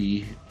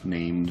Cree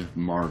named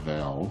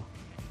Marvell,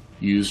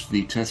 used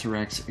the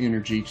Tesseract's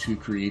energy to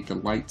create the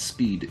Light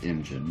Speed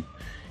engine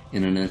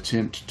in an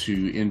attempt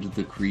to end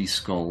the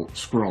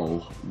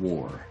Kree-Skrull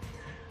War.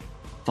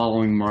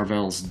 Following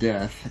Marvell's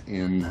death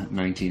in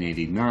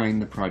 1989,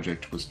 the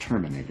project was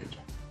terminated.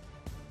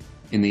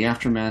 In the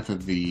aftermath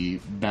of the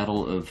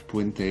Battle of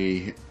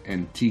Puente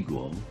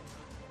Antiguo,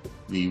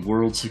 the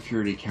World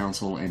Security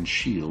Council and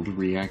SHIELD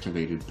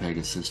reactivated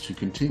Pegasus to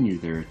continue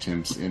their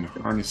attempts in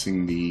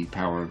harnessing the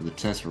power of the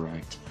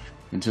Tesseract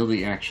until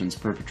the actions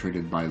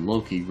perpetrated by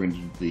Loki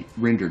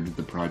rendered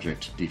the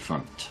project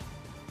defunct.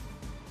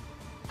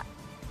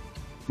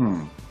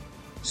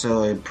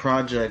 So a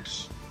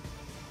project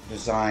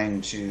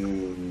designed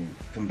to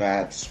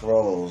combat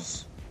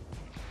Skrulls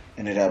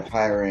ended up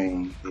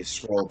hiring these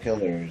Skrull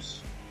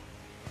killers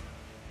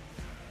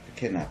to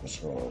kidnap a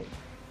Skrull.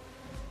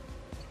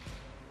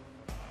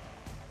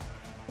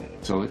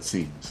 So it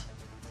seems.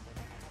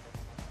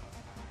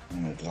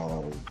 And it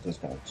all goes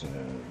back to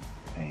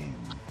pain.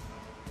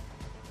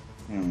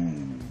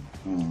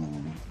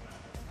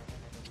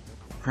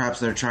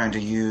 Perhaps they're trying to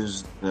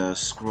use the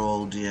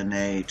Skrull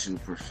DNA to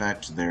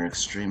perfect their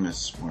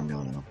extremist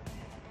formula.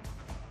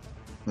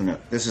 Who knows?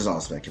 This is all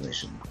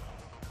speculation.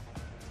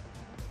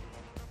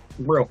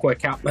 Real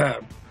quick, how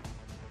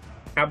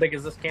big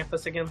is this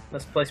campus again?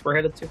 This place we're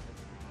headed to?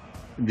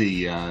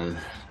 The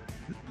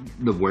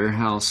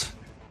warehouse.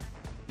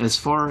 As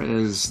far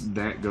as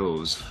that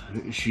goes,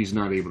 she's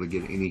not able to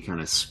get any kind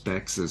of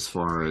specs as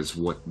far as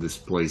what this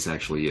place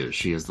actually is.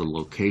 She has the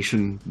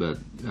location, but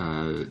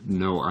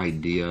no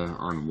idea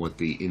on what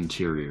the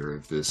interior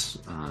of this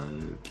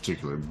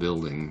particular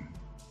building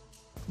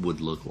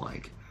would look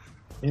like.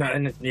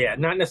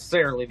 Not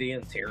necessarily the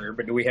interior,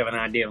 but do we have an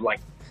idea of, like,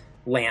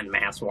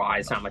 landmass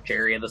wise, how much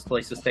area this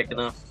place is taking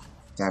up?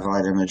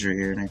 Satellite imagery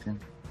here, Nathan?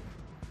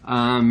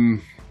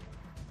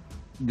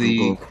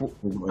 The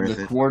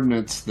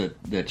coordinates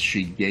that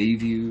she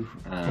gave you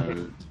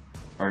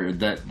or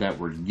that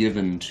were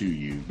given to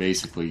you,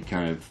 basically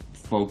kind of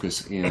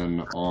focus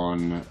in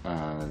on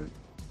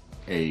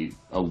a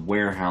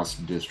warehouse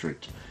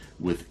district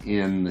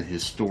within the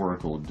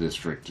historical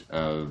district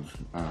of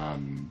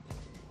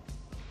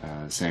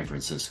San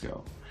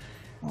Francisco.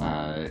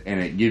 And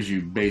it gives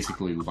you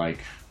basically like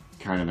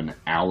kind of an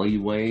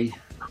alleyway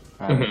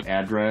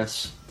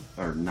address,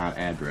 or not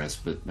address,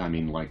 but I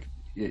mean like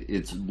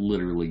it's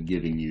literally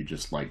giving you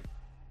just like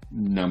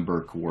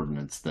number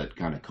coordinates that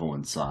kind of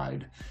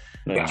coincide.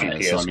 Like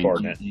GPS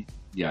coordinate.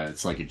 Yeah,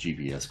 it's like a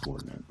GPS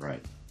coordinate,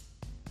 right?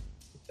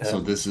 So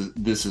this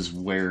is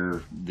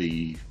where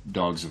the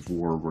Dogs of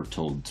War were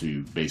told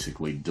to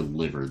basically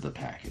deliver the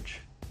package.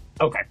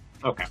 Okay.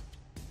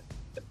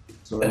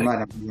 So it might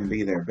not even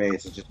be their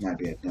base; it just might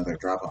be another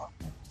drop-off.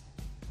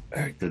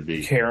 Could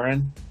be.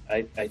 Karen,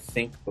 I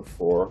think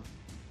before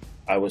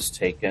I was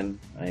taken,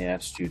 I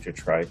asked you to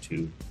try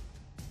to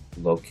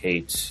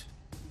locate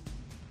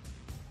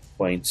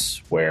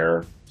points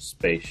where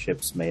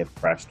spaceships may have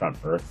crashed on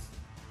Earth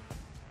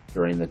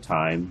during the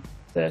time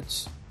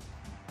that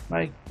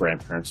my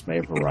grandparents may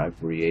have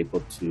arrived. Were you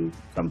able to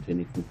come to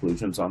any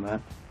conclusions on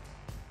that?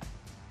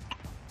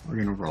 We're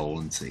gonna roll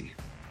and see.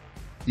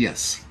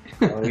 Yes.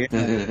 Oh,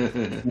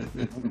 yeah.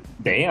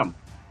 Damn.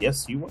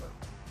 Yes, you were.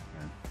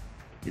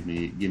 Give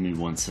me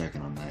 1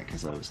 second on that,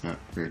 because I was not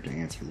prepared to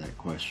answer that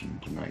question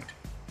tonight.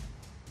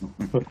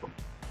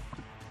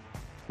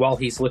 While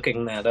he's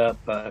looking that up,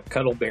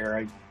 Cuddle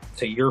Bear,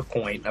 to your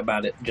point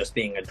about it just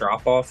being a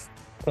drop-off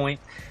point,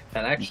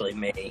 that actually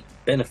may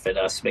benefit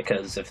us,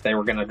 because if they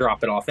were going to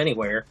drop it off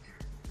anywhere,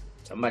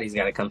 somebody's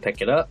got to come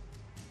pick it up,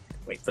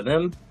 wait for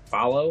them,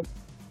 follow.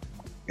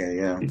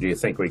 Yeah. Do you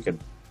think we could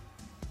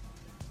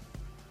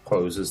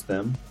pose as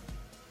them?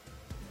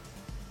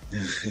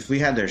 If we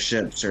had their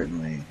ship,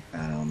 certainly,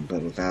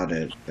 but without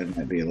it, it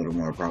might be a little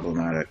more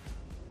problematic.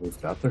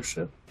 We've got their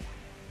ship.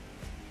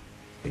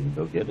 We can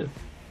go get it.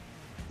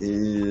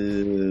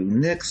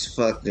 Nick's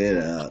fucked it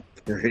up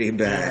pretty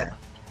bad.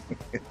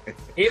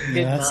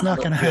 That's not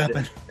going to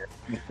happen.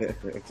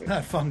 It's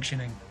not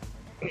functioning.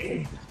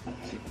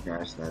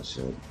 Gosh, that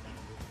shit.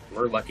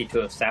 We're lucky to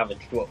have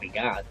salvaged what we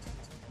got.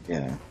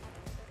 Yeah.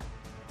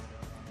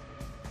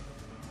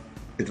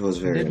 It was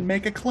very... Didn't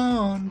make a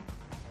clone.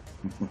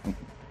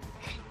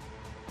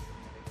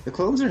 The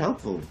clones are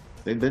helpful.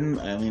 They've been,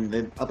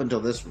 up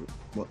until this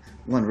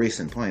one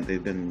recent point,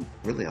 they've been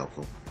really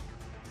helpful.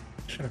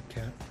 Shut up,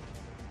 cat.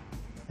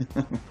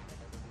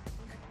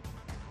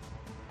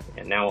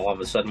 And now all of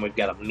a sudden we've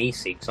got a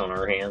Meeseeks on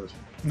our hands.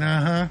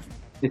 Uh-huh.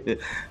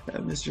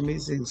 Mr.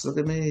 Meeseeks, look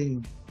at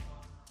me.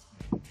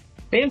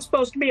 Being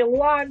supposed to be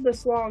alive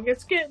this long,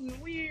 it's getting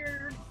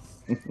weird.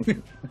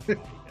 In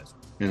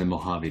the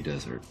Mojave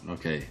Desert,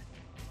 okay.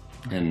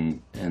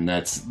 And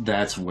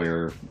that's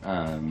where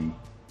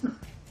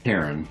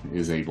Karen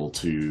is able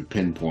to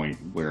pinpoint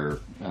where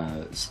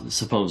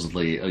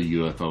supposedly a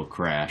UFO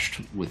crashed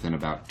within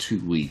about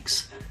 2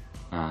 weeks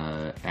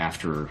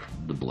after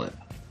the blip.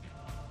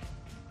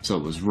 So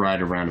it was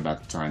right around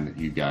about the time that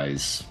you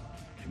guys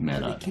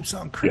met up. It keeps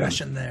on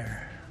crashing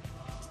there.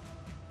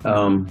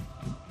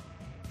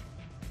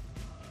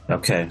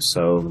 Okay,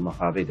 so the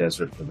Mojave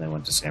Desert, then they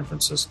went to San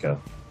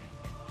Francisco.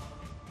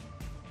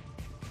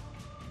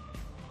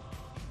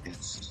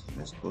 It's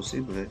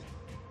possible.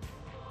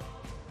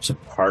 There's a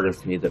part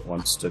of me that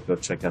wants to go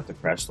check out the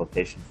crash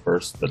location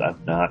first, but I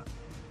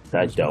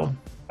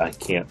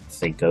can't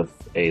think of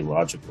a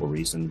logical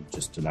reason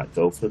just to not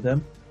go for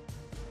them.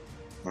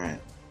 Right.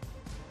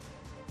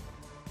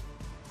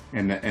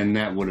 And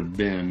that would have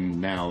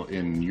been, now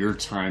in your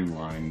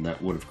timeline,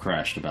 that would have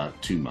crashed about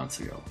 2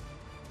 months ago.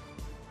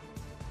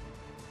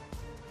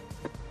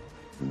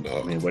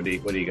 I mean, what do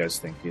you guys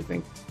think? Do you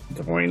think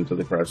going to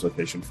the crash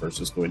location first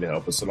is going to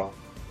help us at all?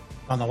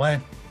 On the way.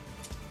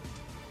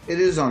 It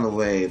is on the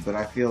way, but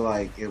I feel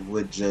like it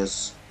would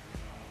just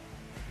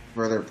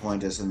further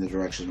point us in the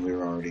direction we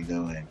were already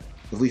going.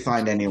 If we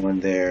find anyone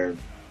there,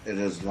 it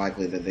is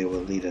likely that they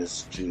will lead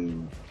us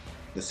to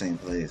the same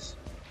place.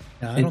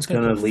 Yeah, I don't think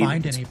we'll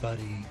find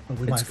anybody. But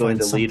we it's might going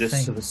find to lead us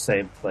something. to the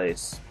same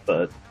place,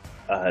 but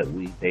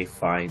we may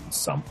find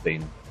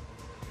something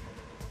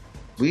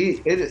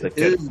that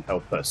could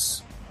help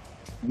us.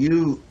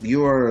 You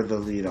are the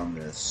lead on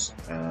this.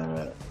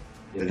 And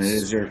it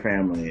is your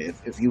family.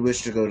 If you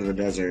wish to go to the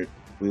desert,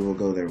 we will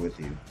go there with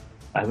you.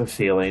 I have a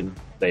feeling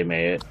they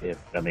may.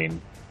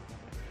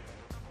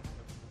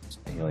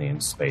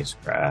 Alien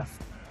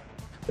spacecraft,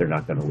 they're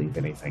not going to leave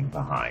anything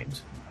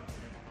behind.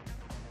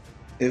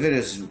 If it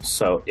is,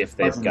 so if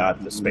they've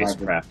got the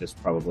spacecraft, it's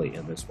probably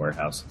in this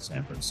warehouse in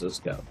San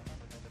Francisco.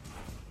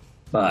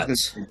 But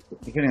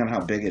depending on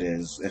how big it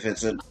is, if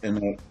it's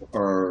in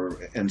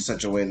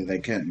such a way that they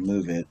can't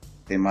move it,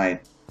 they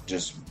might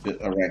just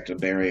erect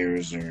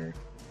barriers or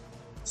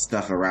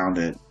stuff around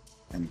it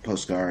and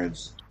post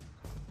guards.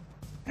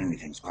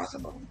 Anything's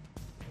possible.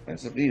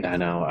 That's a beauty. I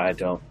know.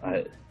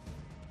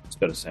 Let's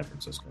go to San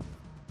Francisco.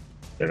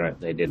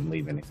 They didn't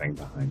leave anything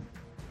behind.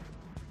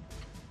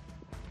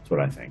 That's what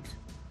I think.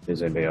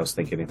 Does anybody else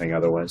think anything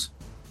otherwise?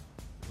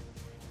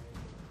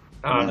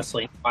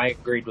 Honestly, I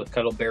agreed with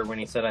Cuddle Bear when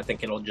he said I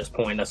think it'll just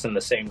point us in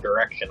the same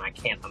direction. I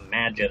can't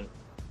imagine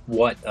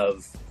what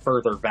of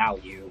further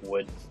value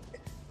would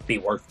be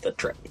worth the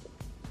trip.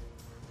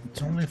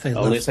 It's only if they The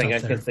only left thing I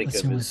stuff can there. think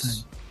That's of the only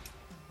is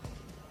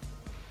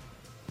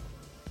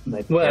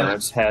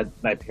thing.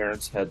 my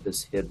parents had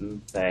this hidden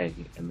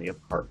thing in the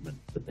apartment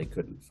that they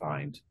couldn't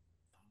find.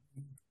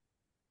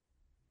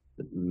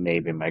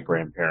 Maybe my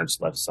grandparents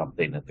left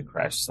something at the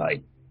crash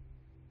site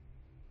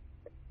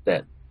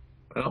that.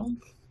 Well,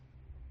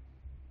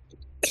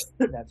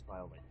 That's my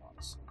only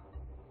thoughts.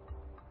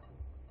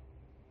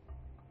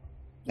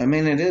 I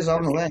mean, it is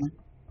on the way.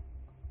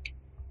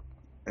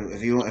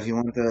 If you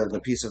want the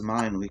peace of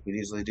mind, we could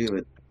easily do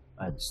it.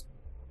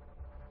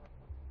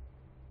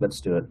 Let's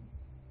do it.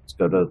 Let's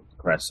go to the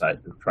crash site.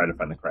 Try to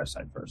find the crash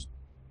site first.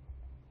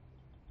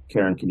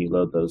 Karen, can you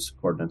load those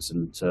coordinates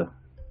into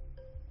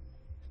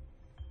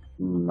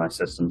my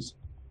systems?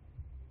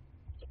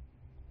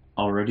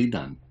 Already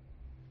done.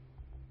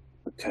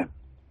 Okay.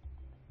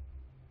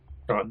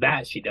 oh,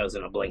 that she does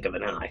in a blink of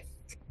an eye.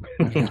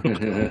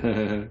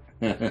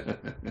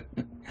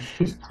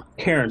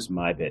 Karen's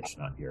my bitch,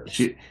 not yours.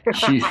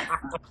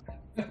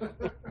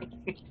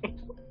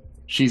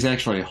 She's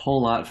actually a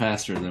whole lot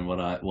faster than what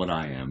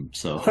I am.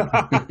 So.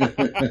 I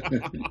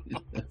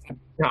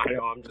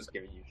know, I'm just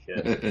giving you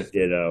shit.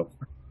 Ditto.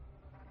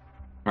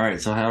 All right.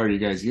 So how are you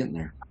guys getting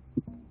there?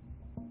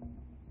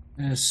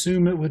 I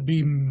assume it would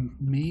be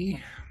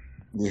me,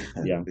 Yeah,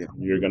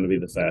 you're going to be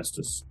the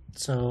fastest.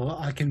 so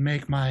I can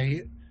make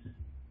my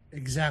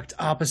exact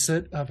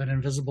opposite of an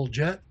invisible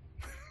jet.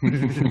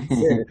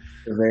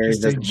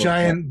 Just a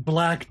giant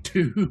black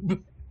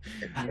tube.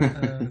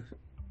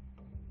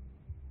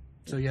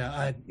 So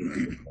yeah,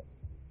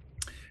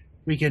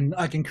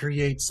 I can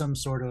create some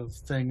sort of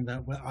thing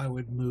that I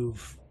would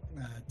move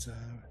at.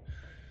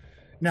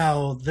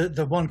 Now,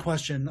 the one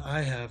question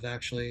I have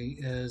actually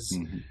is,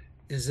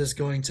 is this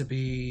going to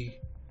be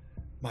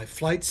my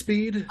flight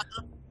speed,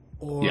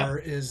 or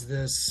is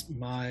this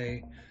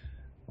my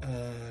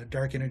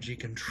dark energy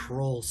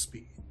control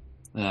speed?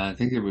 I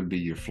think it would be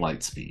your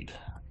flight speed.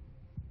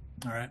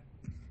 All right,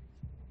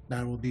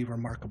 that will be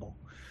remarkable.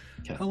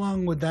 Okay. How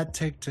long would that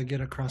take to get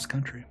across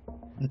country?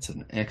 That's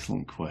an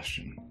excellent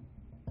question.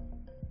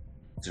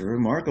 It's a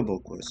remarkable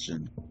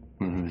question.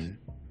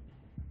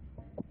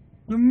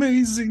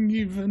 Amazing,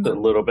 even. A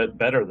little bit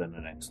better than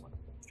an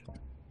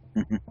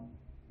excellent.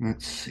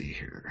 Let's see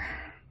here.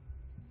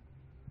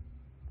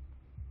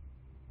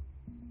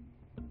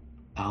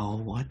 Oh,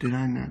 why did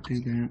I not do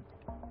that?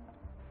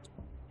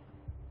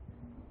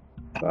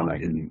 Oh, I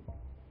didn't.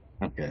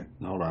 Okay,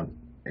 hold on.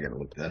 I gotta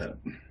look that up.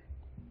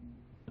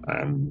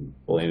 I'm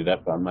pulling it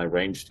up on my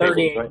range table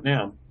 38. right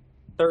now.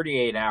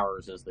 38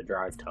 hours is the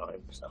drive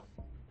time, so.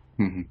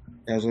 Mm-hmm.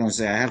 I was going to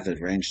say I have the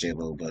range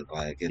table, but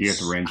like it's You have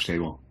the range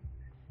table.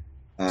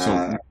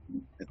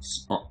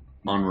 it's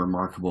On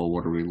Remarkable,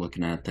 what are we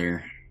looking at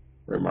there?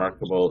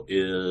 Remarkable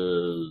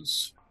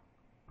is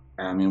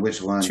I mean,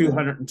 which one?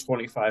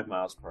 225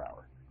 miles per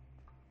hour.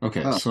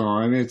 Okay, so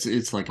I mean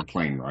it's like a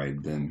plane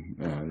ride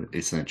then,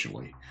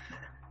 essentially.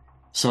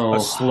 So A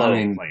slow I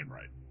mean, plane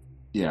ride.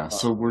 yeah.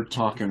 So we're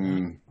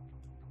talking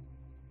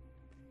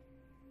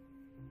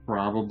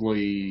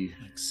probably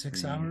Like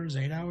 6 hours,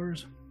 8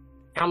 hours?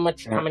 How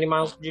many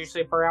miles did you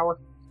say per hour?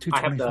 I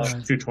have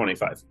 225.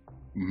 225.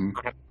 Mhm.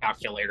 I have a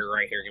calculator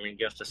right here. Give me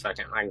just a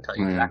second. I can tell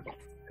you Yeah. exactly.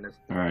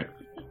 All right.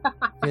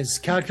 His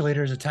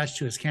calculator is attached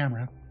to his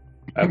camera.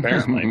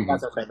 Apparently.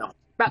 That's okay, though.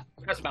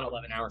 That's about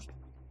 11 hours.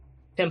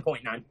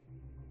 10.9.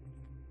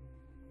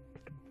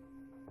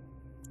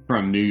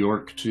 From New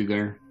York to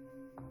there.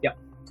 Yep.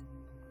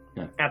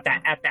 Okay. At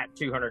that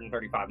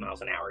 235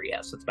 miles an hour,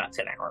 yes, it's about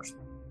 10 hours.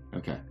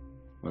 Okay.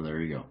 Well, there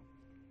you go.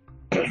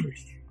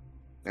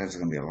 That's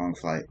going to be a long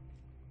flight.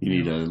 You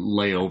need a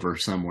layover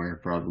somewhere,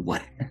 probably.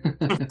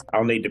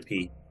 I'll need to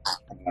pee.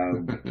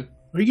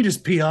 Or you can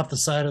just pee off the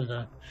side of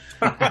the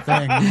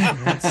thing.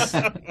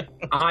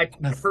 I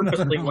Nothing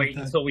purposely wrong wait with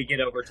that. until we get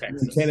over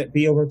Texas. Can it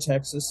be over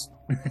Texas?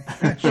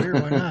 Sure,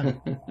 why not?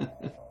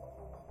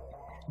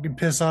 You can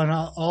piss on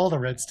all the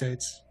red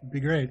states. It'd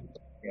be great.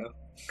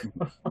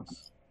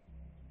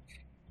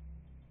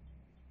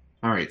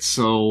 All right,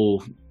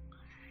 so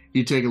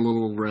you take a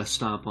little rest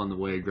stop on the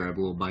way, grab a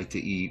little bite to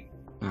eat,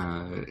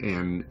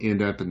 and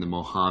end up in the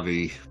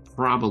Mojave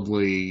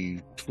probably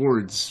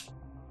towards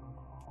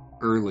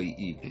early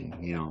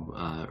evening,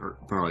 or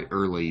probably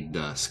early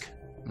dusk,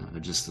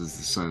 just as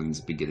the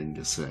sun's beginning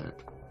to set.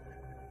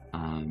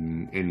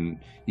 And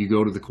you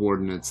go to the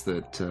coordinates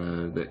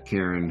that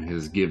Karen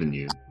has given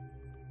you.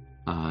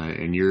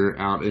 And you're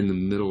out in the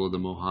middle of the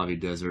Mojave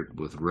Desert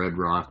with red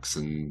rocks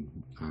and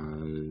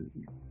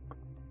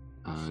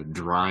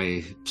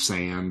dry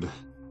sand,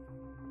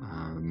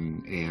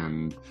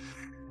 and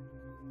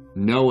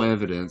no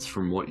evidence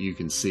from what you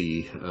can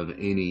see of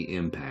any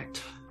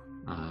impact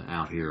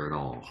out here at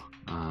all.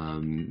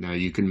 Now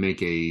you can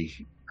make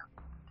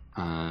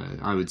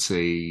I would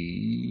say,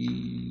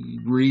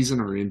 reason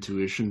or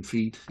intuition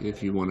feat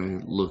if you want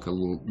to look a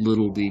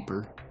little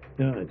deeper.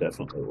 Yeah, I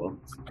definitely will.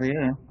 Oh,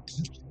 yeah.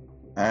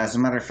 As a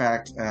matter of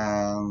fact,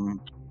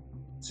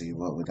 let's see,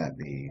 what would that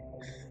be?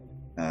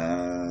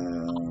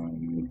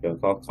 I'm gonna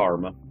call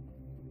Karma.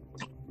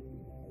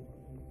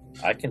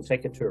 I can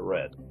take it to a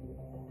red,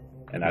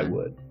 and I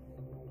would.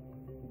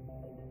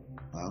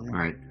 Well, All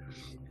right.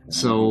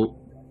 So,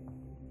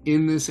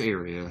 in this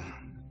area,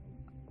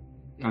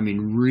 I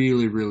mean,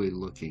 really, really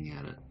looking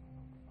at it,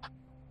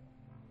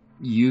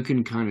 you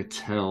can kind of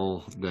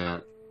tell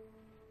that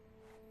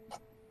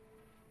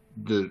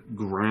the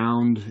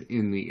ground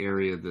in the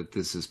area that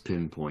this is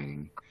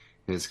pinpointing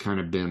has kind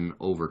of been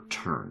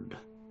overturned.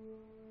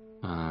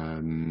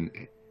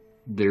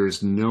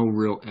 There's no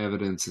real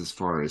evidence as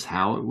far as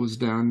how it was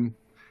done,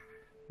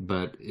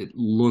 but it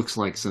looks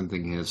like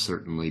something has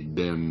certainly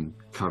been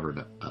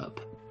covered up.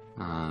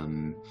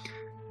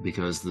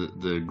 Because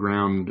the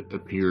ground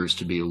appears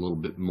to be a little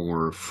bit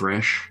more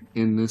fresh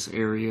in this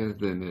area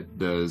than it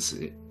does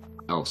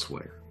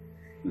elsewhere.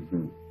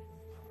 Mm-hmm.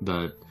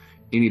 But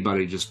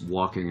anybody just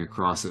walking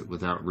across it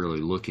without really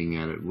looking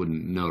at it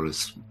wouldn't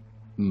notice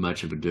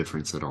much of a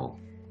difference at all.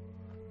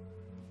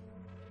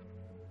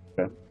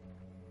 Okay.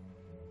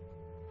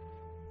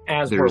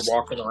 As we're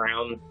walking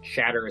around,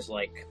 Shatter is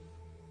like,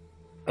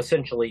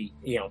 essentially,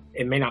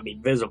 it may not be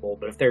visible,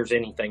 but if there's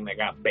anything that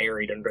got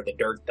buried under the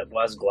dirt that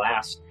was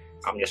glass,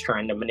 I'm just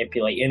trying to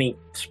manipulate any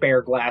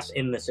spare glass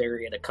in this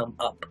area to come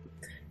up.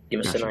 Give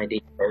us an idea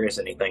if there is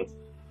anything.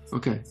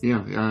 Okay,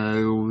 yeah.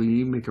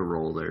 You make a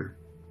roll there.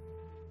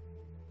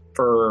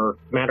 For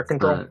matter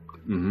control?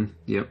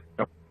 Yep.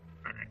 Oh. All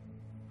right.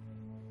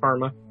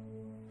 Karma.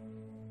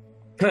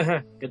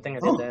 Good thing I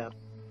did that.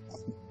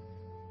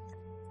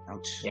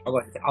 Ouch. Yeah,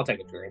 I'll take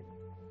a drink.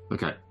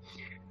 Okay.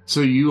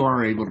 So you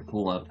are able to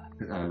pull up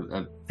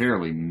a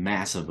fairly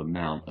massive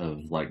amount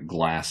of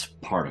glass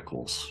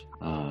particles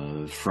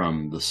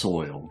from the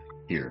soil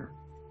here,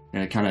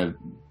 and it kind of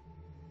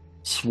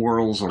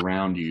swirls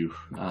around you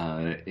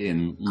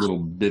in little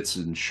bits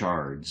and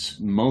shards.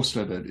 Most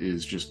of it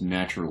is just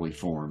naturally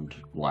formed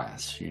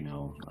glass,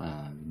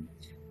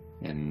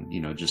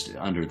 and just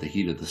under the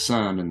heat of the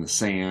sun and the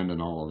sand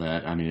and all of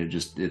that. I mean,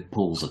 it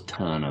pulls a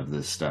ton of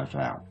this stuff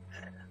out.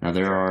 Now,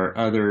 there are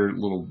other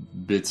little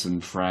bits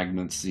and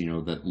fragments,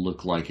 that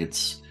look like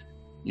it's,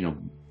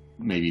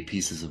 maybe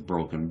pieces of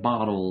broken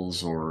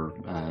bottles or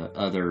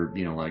other,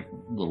 like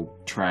little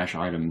trash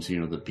items,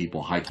 that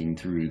people hiking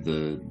through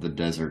the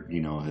desert,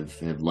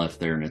 have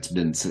left there, and it's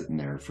been sitting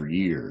there for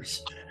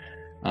years.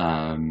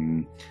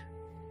 Make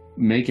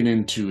an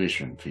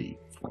intuition feat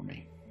for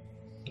me.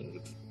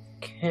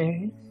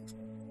 Okay.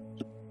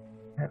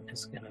 That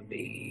is going to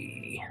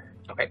be...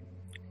 Okay.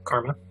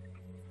 Karma.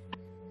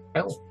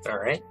 Oh, all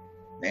right.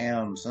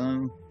 Damn,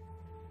 son.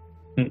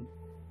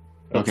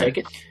 I'll take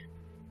it.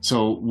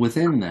 So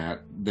within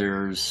that,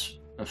 there's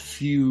a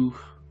few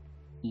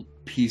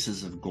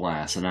pieces of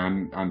glass, and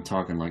I'm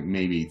talking like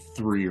maybe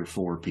 3 or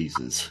 4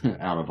 pieces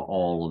out of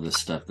all of this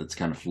stuff that's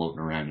kind of floating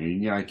around here.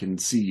 And yeah, I can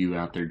see you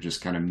out there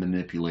just kind of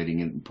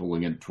manipulating it and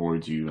pulling it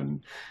towards you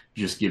and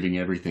just giving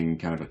everything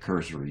kind of a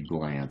cursory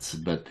glance.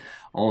 But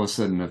all of a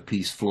sudden, a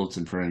piece floats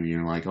in front of you,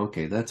 and you're like,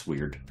 okay, that's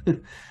weird,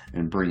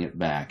 and bring it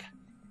back.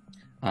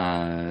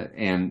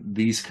 And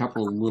these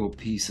couple of little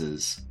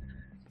pieces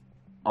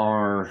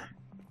are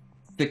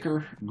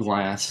thicker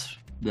glass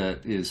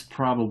that is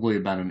probably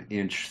about an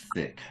inch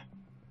thick,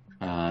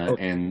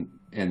 and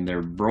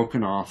they're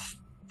broken off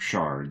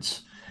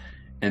shards,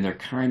 and they're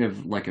kind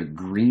of like a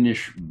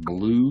greenish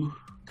blue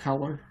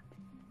color,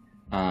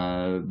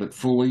 but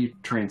fully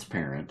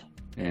transparent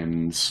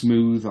and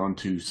smooth on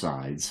 2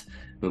 sides,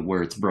 but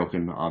where it's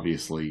broken,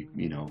 obviously,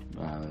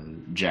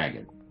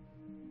 jagged.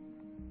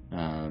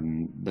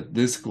 But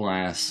this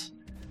glass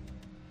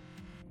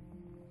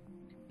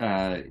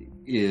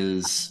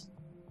is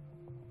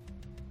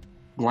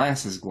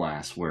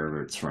glass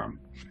wherever it's from.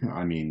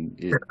 I mean,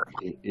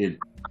 it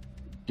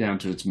down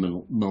to its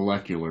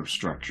molecular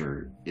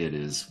structure, it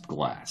is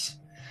glass.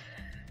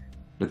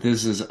 But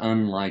this is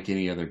unlike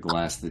any other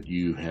glass that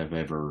you have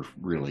ever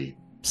really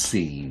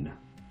seen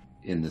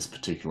in this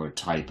particular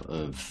type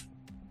of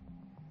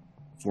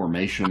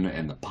formation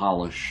and the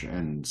polish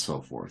and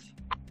so forth.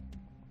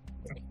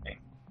 Okay.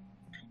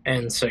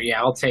 And so,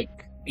 yeah, I'll take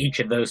each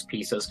of those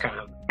pieces kind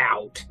of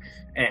out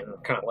and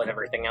kind of let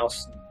everything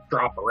else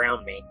drop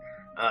around me.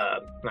 I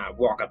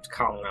walk up to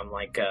Colin. I'm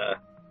like, does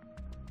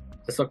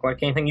this look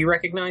like anything you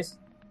recognize?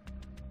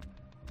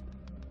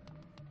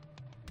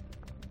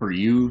 For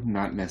you,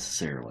 not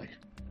necessarily.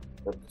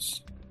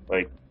 Looks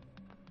like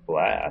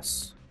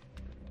glass.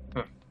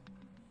 Okay.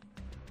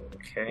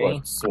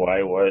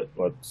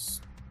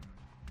 What's...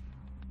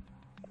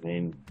 I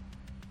mean...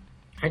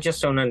 I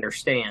just don't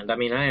understand. I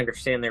mean, I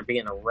understand there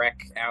being a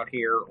wreck out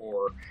here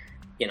or,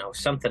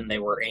 something they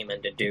were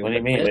aiming to do. What do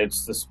you mean?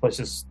 This place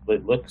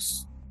it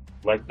looks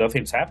like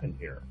nothing's happened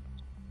here.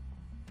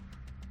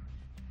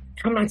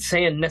 I'm not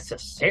saying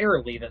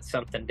necessarily that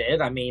something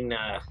did. I mean,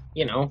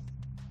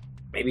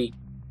 maybe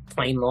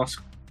plane lost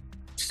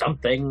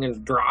something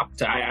and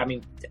dropped. I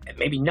mean,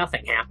 maybe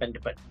nothing happened,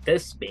 but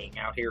this being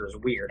out here is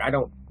weird. I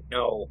don't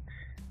know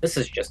This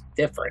is just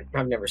different.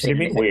 I've never What do seen you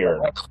mean anything weird?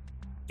 like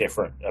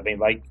Different. I mean,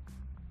 like,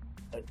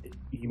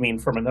 you mean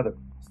from another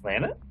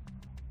planet?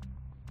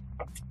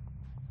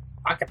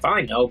 I could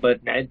find no, but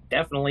it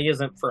definitely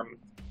isn't from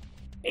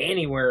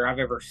anywhere I've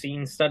ever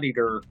seen, studied,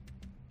 or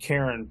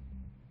Karen,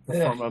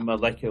 perform a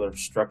molecular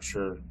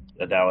structure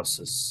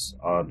analysis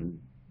on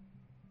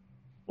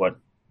what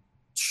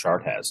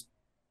Shard has.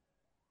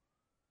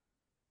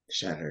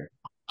 Shatter.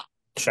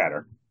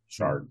 Shard.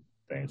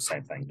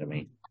 Same thing to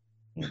me.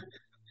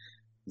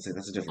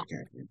 That's a different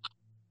character.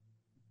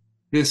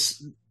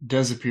 This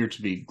does appear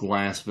to be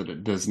glass, but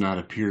it does not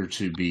appear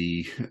to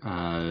be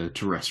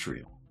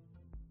terrestrial.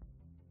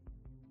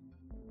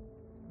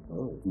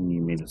 Oh,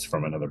 you mean it's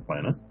from another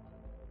planet?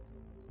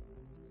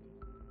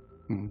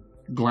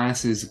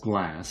 Glass is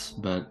glass,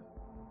 but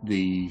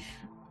the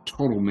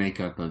total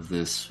makeup of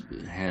this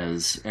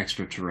has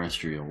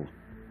extraterrestrial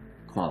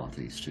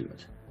qualities to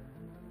it.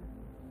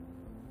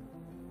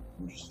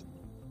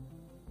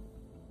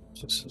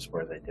 This is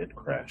where they did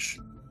crash,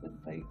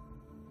 didn't they?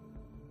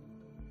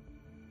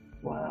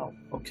 Wow.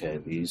 Okay,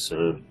 these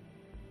are...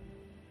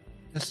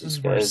 This These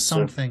is where guys are-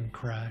 something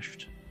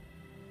crashed.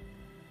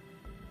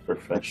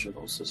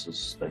 professionals. This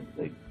is like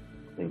they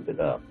cleaned it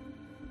up.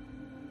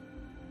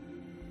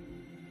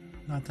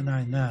 Not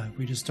denying that.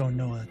 We just don't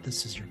know that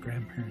this is your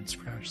grandparents'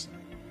 crash site.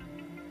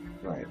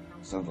 Right.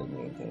 Something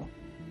weird though.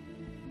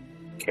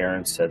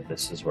 Karen said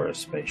this is where a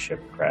spaceship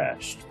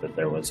crashed. That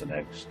there was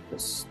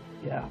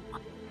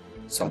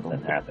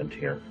something happened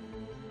here.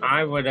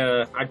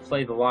 I'd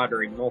play the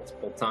lottery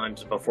multiple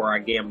times before I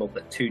gambled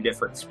that 2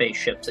 different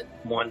spaceships,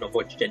 one of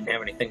which didn't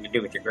have anything to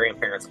do with your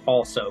grandparents,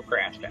 also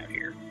crashed out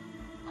here.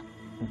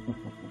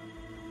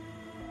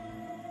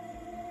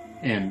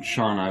 And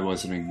Sean, I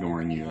wasn't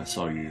ignoring you. I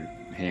saw your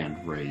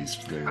hand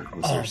raised there.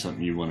 Was there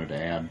something you wanted to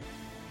add?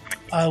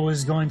 I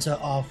was going to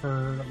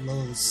offer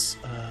Lilith's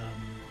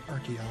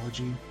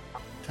archaeology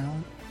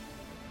talent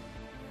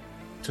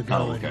to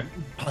go and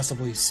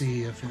possibly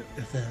see if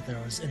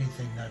there was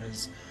anything that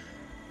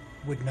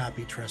would not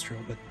be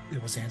terrestrial, but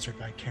it was answered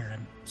by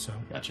Karen. So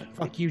Gotcha.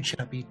 Fuck you,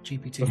 Chappy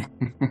GPT.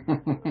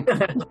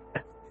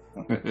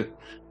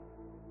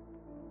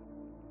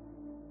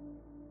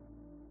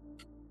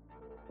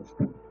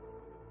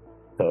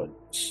 So,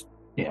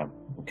 yeah,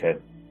 okay.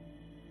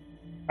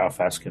 How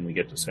fast can we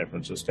get to San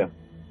Francisco?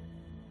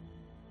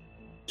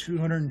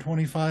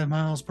 225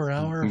 miles per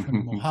hour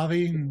from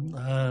Mojave.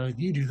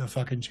 You do the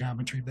fucking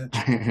geometry,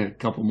 bitch.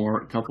 couple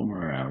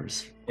more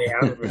hours. Yeah,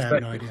 I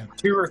have no idea.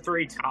 2 or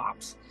 3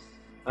 tops.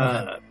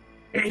 Well,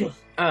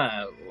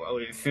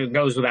 if it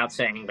goes without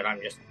saying, but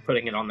I'm just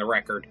putting it on the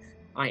record.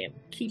 I am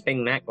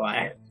keeping that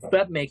glass.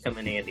 That may come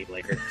in handy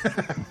later.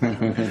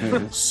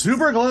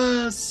 Super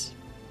glass.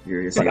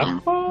 Furious Okay,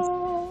 again.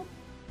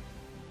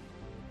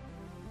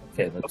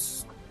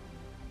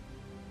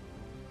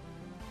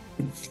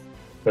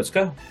 let's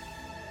go.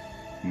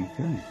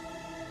 Okay.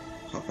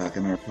 Hop back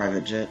in our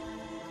private jet.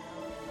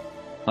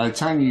 By the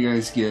time you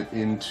guys get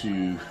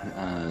into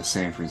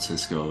San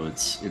Francisco,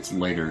 it's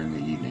later in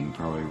the evening,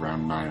 probably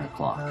around 9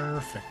 o'clock.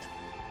 Perfect.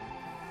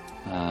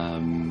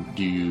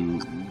 Do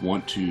you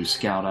want to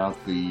scout out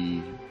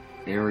the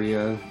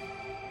area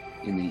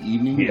in the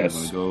evening? Yes. You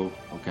want to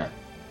go? Okay.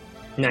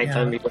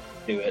 Nighttime, people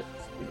do it.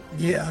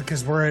 Yeah,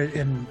 because we're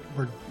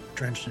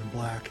drenched in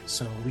black,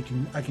 so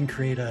I can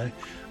create a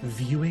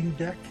viewing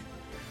deck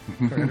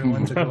for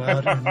everyone to go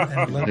out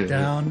and look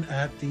down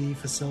at the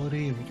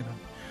facility, and we can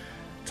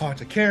talk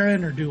to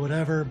Karen or do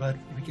whatever, but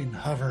we can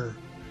hover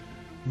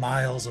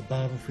miles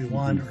above if we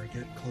want or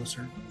get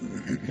closer.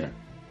 Okay.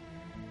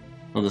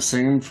 Well, the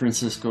San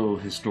Francisco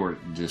Historic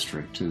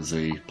District is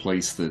a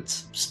place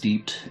that's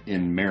steeped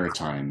in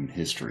maritime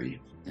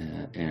history,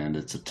 and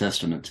it's a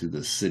testament to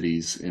the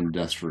city's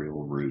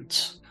industrial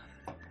roots.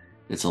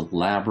 It's a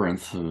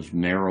labyrinth of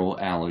narrow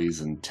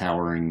alleys and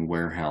towering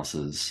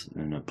warehouses,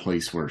 and a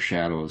place where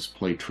shadows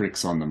play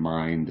tricks on the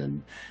mind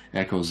and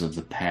echoes of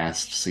the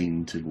past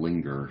seem to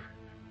linger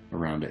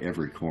around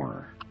every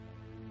corner.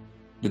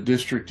 The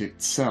district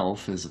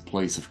itself is a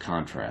place of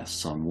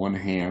contrasts. On one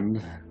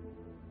hand,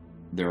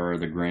 there are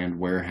the grand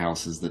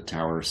warehouses that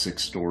tower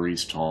 6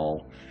 stories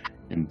tall,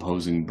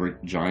 imposing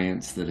brick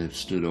giants that have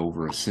stood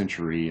over a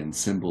century and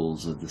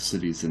symbols of the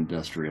city's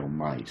industrial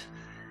might.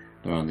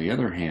 But on the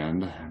other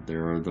hand,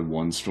 there are the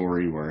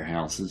 1-story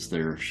warehouses,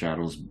 their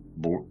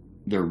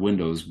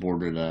windows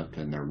boarded up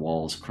and their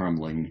walls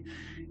crumbling,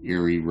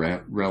 eerie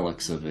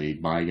relics of a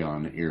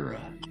bygone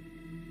era.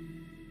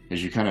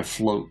 As you kind of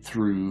float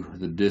through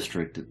the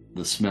district,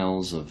 the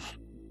smells of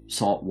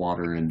salt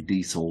water and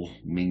diesel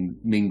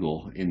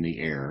mingle in the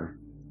air,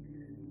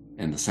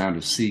 and the sound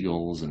of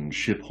seagulls and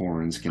ship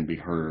horns can be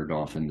heard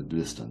off in the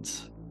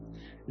distance.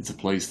 It's a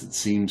place that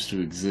seems to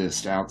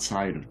exist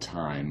outside of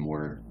time,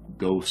 where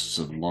ghosts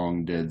of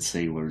long-dead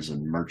sailors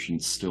and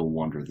merchants still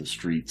wander the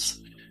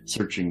streets,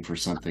 searching for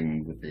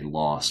something that they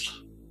lost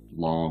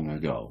long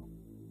ago.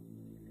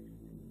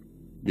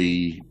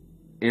 The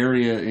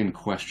area in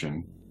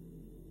question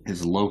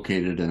is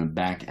located in a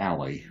back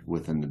alley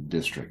within the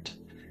district.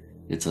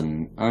 It's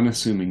an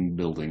unassuming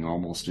building,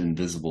 almost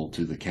invisible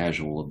to the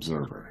casual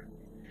observer.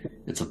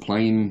 It's a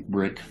plain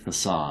brick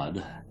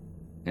facade,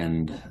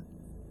 and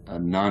a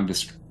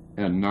nondescript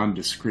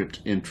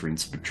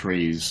entrance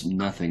betrays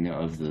nothing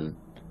of the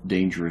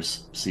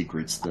dangerous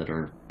secrets that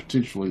are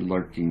potentially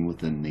lurking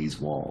within these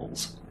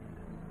walls.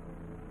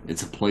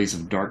 It's a place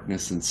of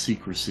darkness and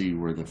secrecy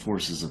where the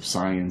forces of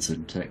science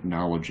and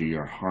technology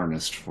are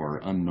harnessed for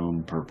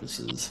unknown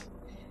purposes.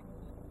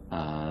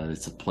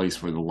 It's a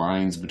place where the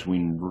lines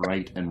between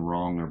right and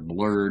wrong are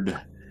blurred,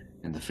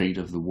 and the fate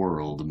of the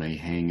world may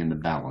hang in the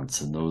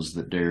balance, and those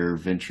that dare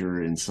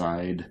venture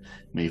inside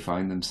may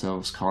find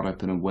themselves caught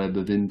up in a web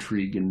of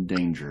intrigue and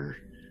danger,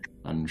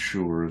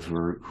 unsure of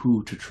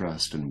who to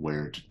trust and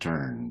where to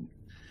turn.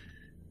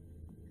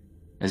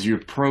 As you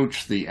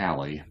approach the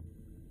alley,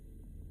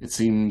 it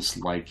seems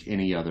like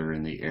any other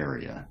in the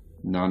area,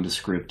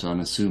 nondescript,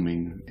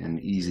 unassuming, and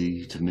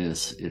easy to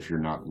miss if you're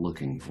not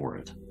looking for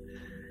it.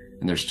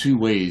 And there's 2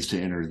 ways to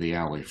enter the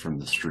alley from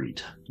the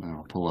street.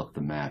 I'll pull up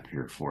the map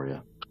here for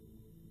you.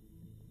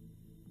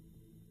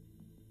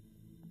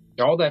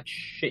 All that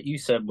shit you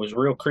said was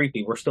real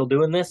creepy. We're still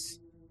doing this?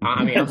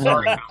 I mean, I'm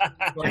sorry.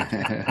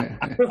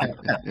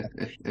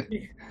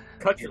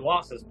 Cut your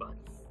losses, bud.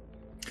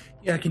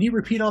 Yeah, can you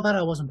repeat all that?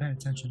 I wasn't paying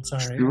attention.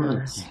 Sorry.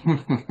 Sure.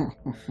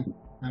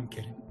 I'm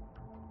kidding.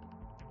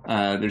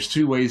 There's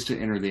 2 ways to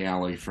enter the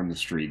alley from the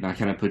street. And I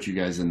kind of put you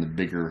guys in the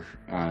bigger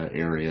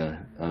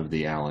area of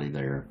the alley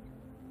there.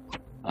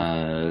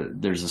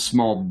 There's a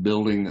small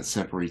building that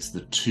separates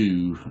the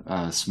 2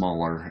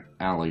 smaller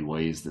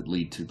alleyways that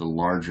lead to the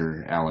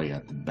larger alley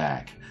at the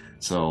back.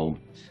 So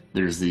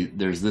there's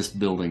this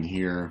building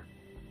here.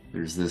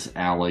 There's this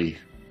alley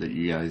that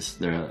you guys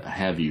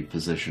have you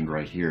positioned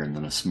right here, and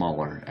then a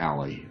smaller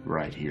alley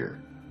right here.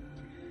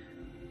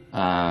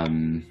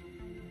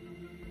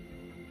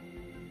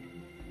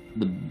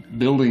 The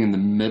building in the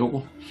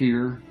middle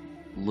here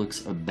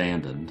looks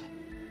abandoned,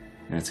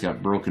 and it's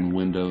got broken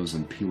windows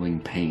and peeling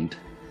paint,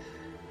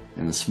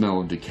 and the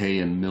smell of decay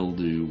and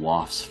mildew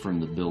wafts from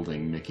the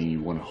building, making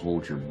you want to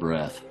hold your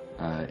breath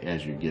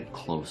as you get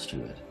close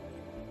to it.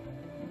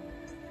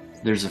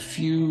 There's a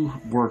few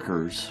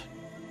workers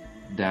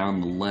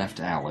down the left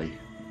alley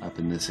up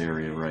in this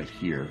area right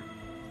here,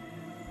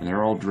 and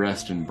they're all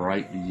dressed in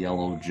bright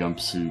yellow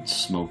jumpsuits,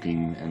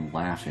 smoking and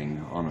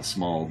laughing on a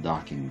small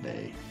docking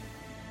bay.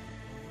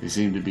 They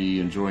seem to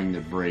be enjoying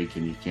their break,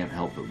 and you can't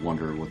help but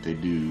wonder what they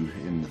do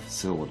in the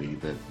facility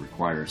that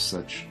requires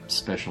such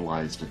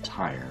specialized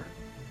attire.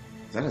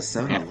 Is that a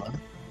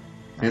 7-Eleven?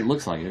 It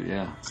looks like it,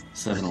 yeah.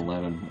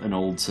 7-Eleven, an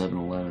old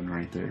 7-Eleven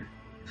right there.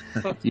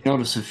 You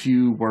notice a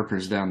few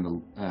workers down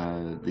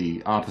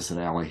the opposite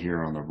alley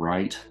here on the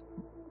right.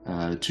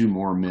 2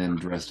 more men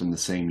dressed in the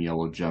same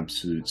yellow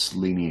jumpsuits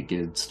leaning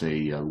against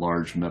a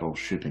large metal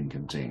shipping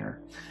container.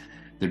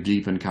 They're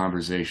deep in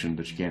conversation,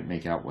 but you can't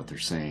make out what they're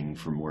saying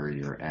from where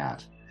you're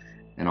at.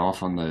 And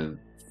off on the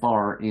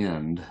far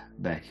end,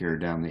 back here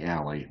down the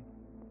alley,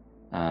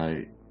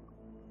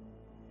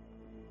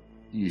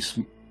 you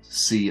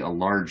see a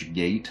large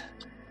gate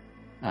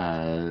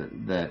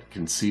that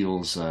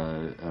conceals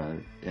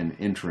an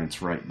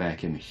entrance right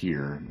back in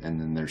here. And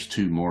then there's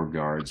 2 more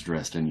guards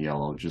dressed in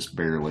yellow, just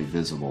barely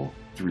visible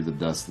through the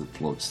dust that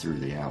floats through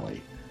the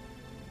alley.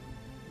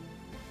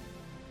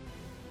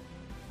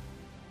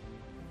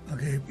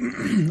 Okay,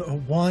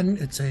 one,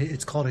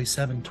 it's called a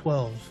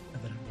 712,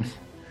 evidently.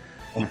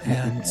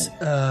 And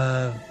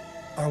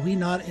are we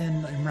not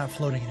in? We're not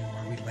floating anymore.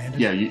 Are we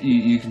landed? Yeah,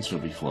 you can still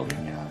be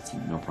floating. Yeah, it's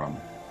no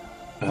problem.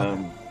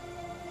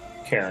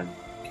 Karen,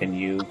 did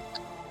you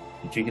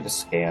get a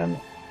scan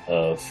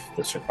of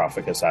the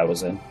sarcophagus I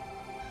was in?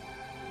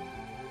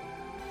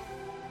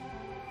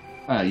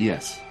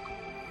 Yes.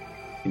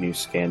 Can you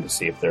scan to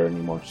see if there are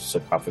any more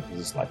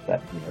sarcophaguses like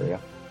that in the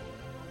area?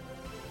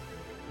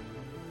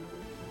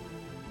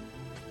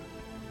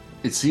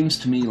 It seems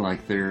to me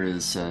like there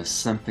is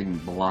something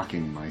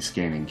blocking my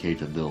scanning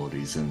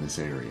capabilities in this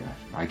area.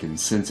 I can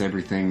sense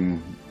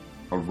everything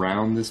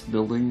around this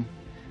building,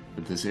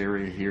 but this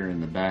area here in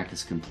the back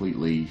is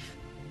completely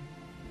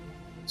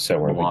So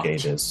where the blocked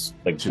gate is,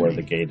 like to where me.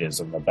 the gate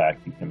is in the back,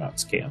 you cannot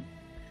scan.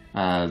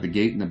 The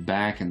gate in the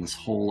back and this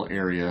whole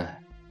area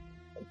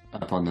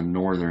up on the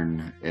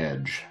northern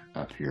edge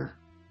up here.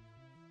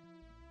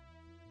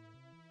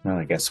 Well,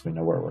 I guess we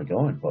know where we're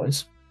going,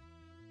 boys.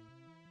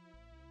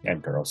 And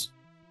girls.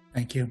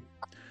 Thank you.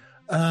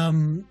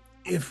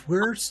 If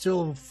we're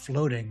still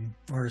floating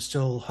or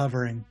still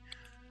hovering,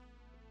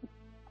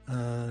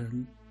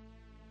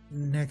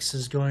 Nyx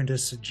is going to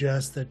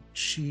suggest that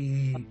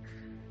she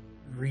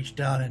reach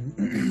down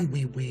and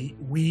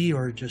we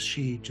or just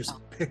she just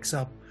picks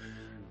up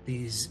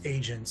these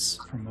agents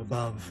from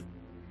above,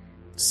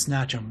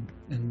 snatch them,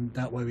 and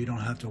that way we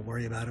don't have to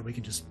worry about it. We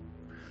can just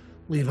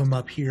leave them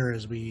up here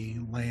as we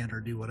land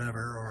or do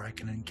whatever, or I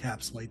can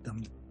encapsulate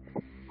them.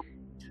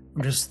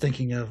 I'm just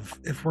thinking of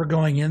if we're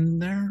going in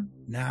there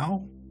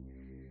now.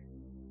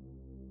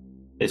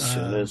 As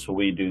soon as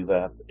we do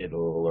that,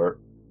 it'll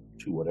alert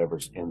to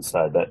whatever's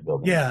inside that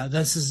building. Yeah,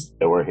 this is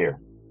that we're here.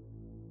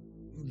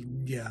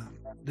 Yeah,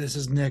 this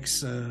is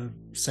Nick's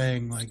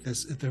saying like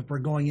this. If we're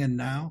going in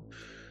now,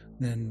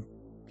 then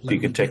You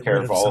can take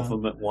care of all of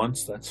them at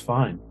once. That's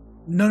fine.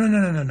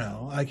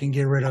 No. I can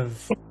get rid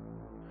of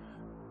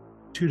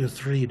 2 to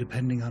 3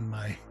 depending on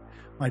my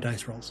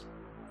dice rolls.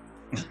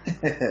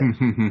 I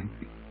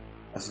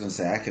was going to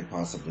say I could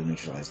possibly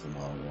neutralize them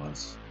all at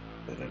once,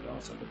 but it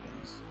also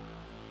depends.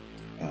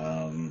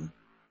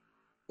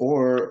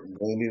 Or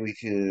maybe we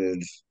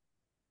could.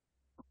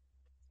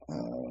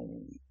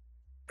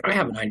 I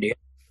have an idea.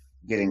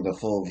 Getting the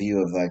full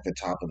view of like the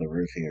top of the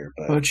roof here,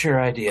 but What's your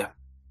idea?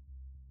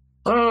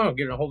 Oh,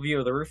 getting a whole view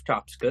of the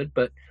rooftop's good,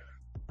 but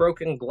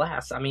broken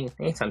glass. I mean,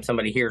 anytime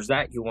somebody hears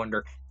that, you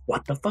wonder,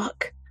 what the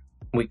fuck?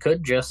 We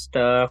could just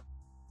cause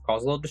a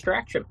little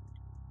distraction.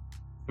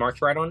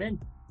 March right on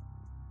in.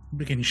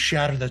 We can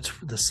shatter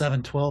the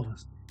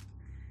 712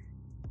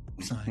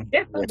 sign.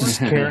 Yeah. Does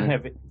Karen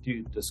have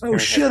Oh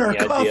shit! Our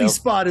coffee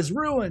spot is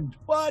ruined.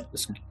 What?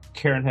 Does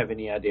Karen have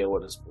any idea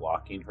what is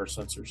blocking her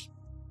sensors?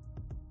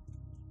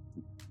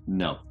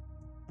 No.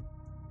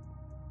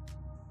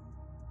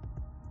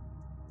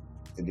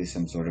 could be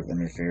some sort of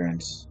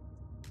interference.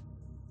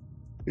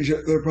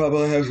 They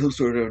probably have some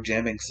sort of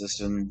jamming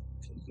system.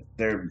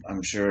 They're,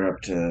 I'm sure,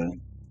 up to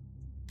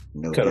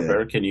no good.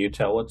 Cutter, can you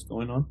tell what's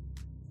going on?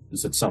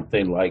 Is it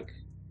something like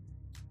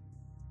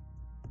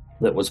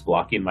that was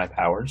blocking my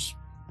powers?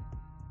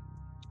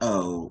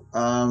 Oh,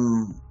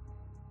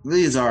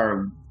 these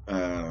are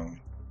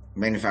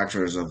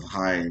manufacturers of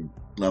high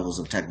levels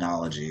of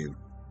technology.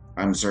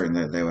 I'm certain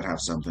that they would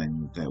have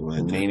something that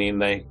would... Meaning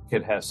they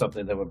could have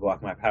something that would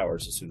block my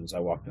powers as soon as I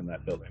walked in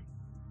that building.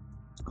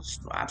 It's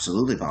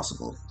absolutely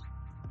possible.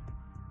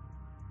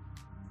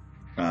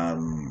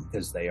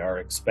 Because they are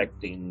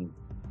expecting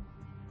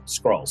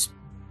scrolls.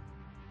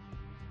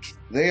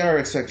 They are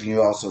expecting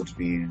you also to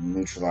be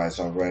neutralized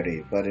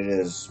already, but it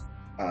is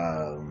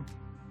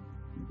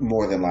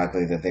more than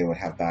likely that they would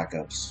have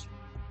backups.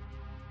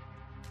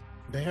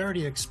 They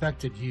already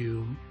expected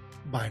you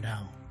by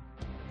now.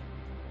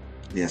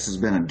 Yes, it's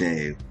been a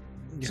day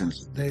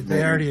since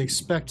they already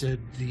expected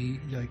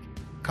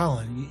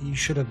Colin, you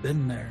should have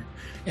been there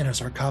in a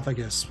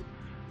sarcophagus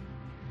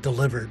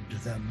delivered to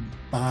them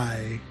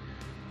by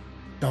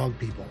dog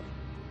people.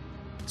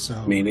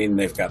 So meaning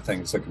they've got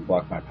things that can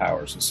block my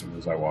powers as soon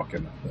as I walk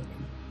in that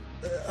building.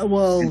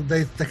 Well,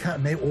 they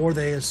kind of or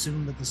they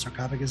assume that the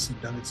sarcophagus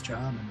had done its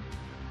job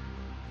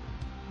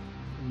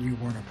and you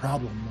weren't a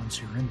problem once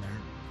you're in there.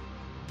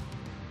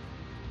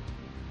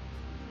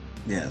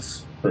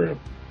 Yes. True.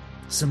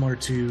 Similar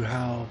to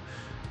how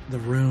the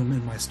room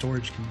in my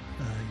storage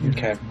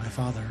unit for my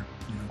father.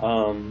 You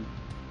know.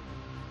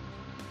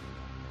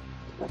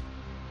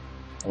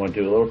 I want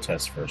to do a little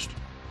test first.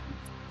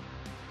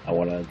 I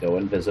want to go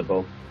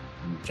invisible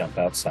and jump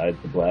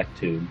outside the black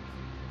tube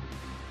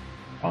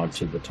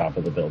onto the top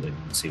of the building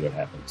and see what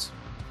happens.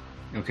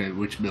 Okay,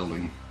 which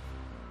building?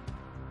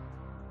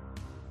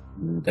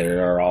 They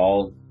are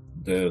all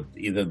either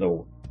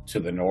to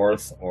the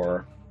north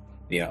or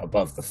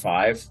above the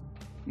 5.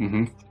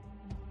 Mm-hmm.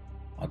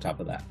 On top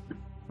of that.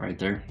 Right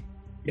there?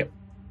 Yep.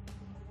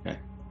 Okay.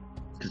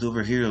 Because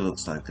over here it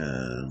looks like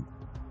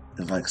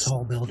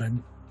tall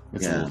building.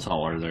 It's a little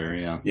taller there,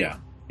 yeah.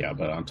 Yeah,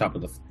 but on top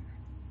of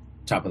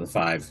the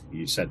 5,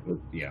 you said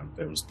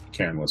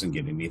Karen wasn't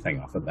getting anything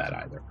off of that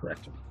either,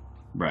 correct?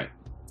 Right.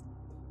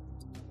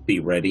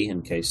 Be ready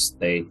in case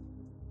they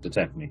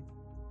detect me.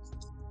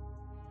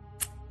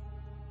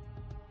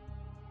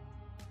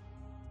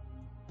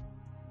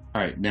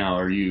 All right, now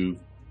are you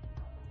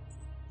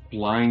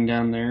flying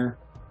down there?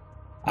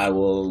 I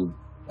will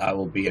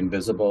be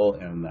invisible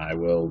and I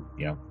will,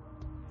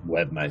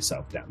 web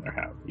myself down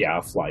there. Yeah,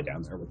 I'll fly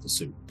down there with the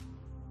suit.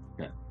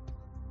 Okay.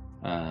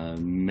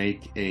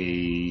 Make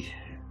a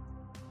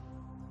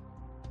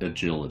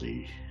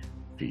agility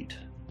feat.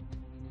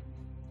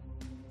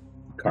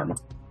 Karma.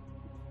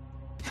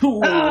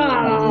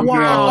 Oh,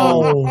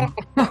 wow!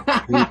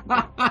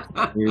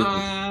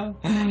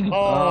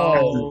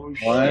 Oh,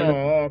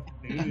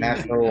 shit.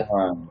 Natural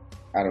 1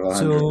 out of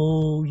 100.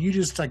 So you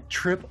just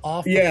trip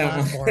off the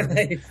platform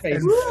and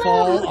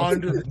fall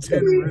onto the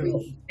tin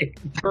roof.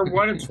 For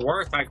what it's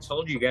worth, I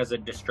told you guys a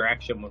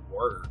distraction would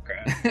work.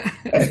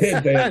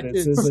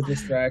 This is a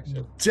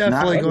distraction.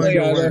 Definitely going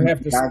to work.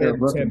 Have to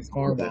spend 10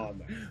 karma on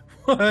that.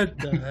 What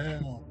the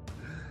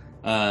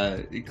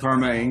hell?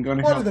 Karma ain't going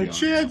to help. help. What are the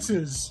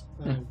chances?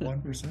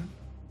 1%.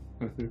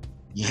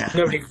 Yeah.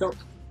 No, he still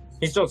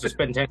has to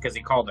spend 10 because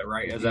he called it,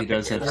 right? He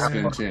does have to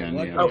spend 10,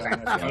 yeah.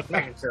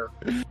 Okay. Sure.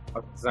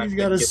 He's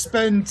got to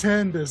spend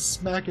 10 to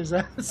smack his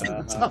ass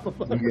at the top of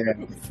the roof.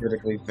 Yeah,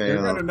 critically fail.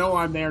 You're going to know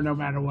I'm there no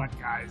matter what,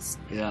 guys.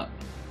 Yeah.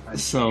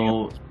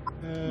 So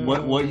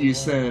what you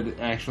said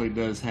actually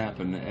does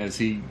happen. As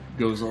he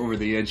goes over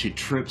the edge, he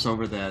trips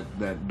over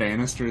that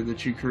banister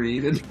that you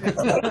created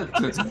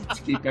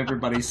to keep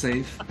everybody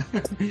safe.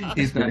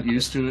 He's not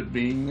used to it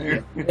being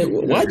there.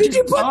 Why did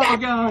you put that?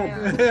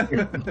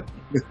 God!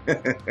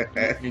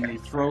 And you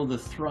throw the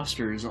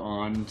thrusters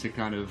on to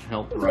kind of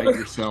help right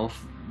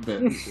yourself,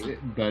 but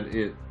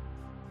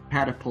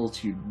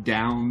catapults you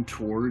down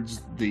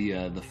towards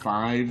the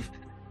 5.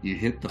 You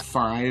hit the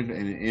 5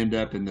 and end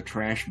up in the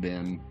trash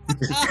bin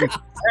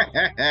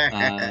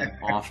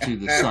off to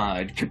the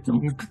side.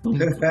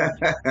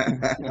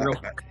 Real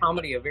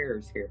comedy of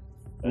errors here.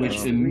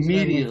 Which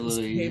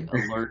immediately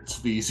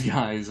alerts these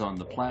guys on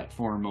the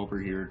platform over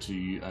here to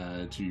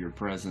your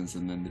presence,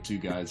 and then the 2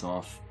 guys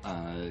off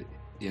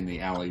in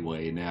the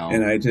alleyway now.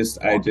 And I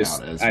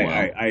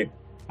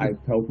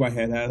poke my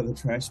head out of the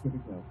trash bin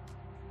and go,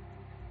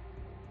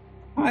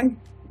 "Hi,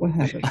 what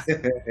happened?"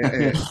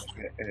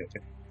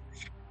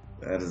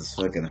 That is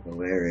fucking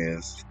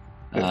hilarious.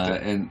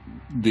 And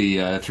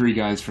the 3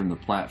 guys from the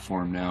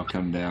platform now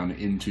come down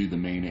into the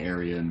main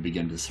area and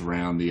begin to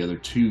surround the other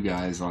 2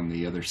 guys on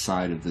the other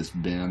side of this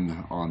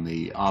bin on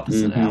the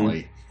opposite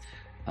alley.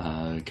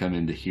 Come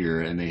into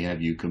here, and they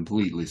have you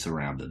completely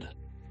surrounded.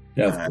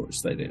 Yeah, of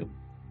course they do.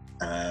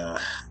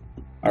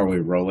 Are we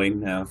rolling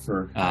now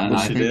for initiative?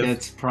 I think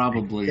that's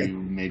probably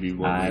maybe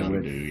what we're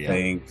going to do. Yeah. I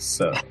think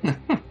so.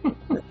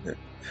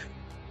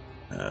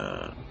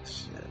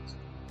 Shit.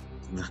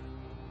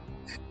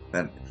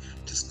 That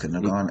just couldn't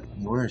have gone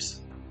any worse.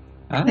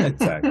 I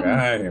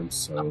am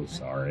so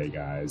sorry,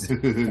 guys.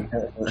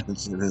 That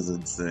shit is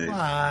insane.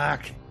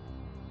 Fuck.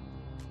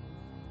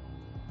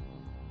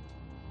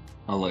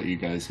 I'll let you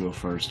guys go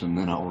first, and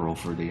then I'll roll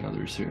for the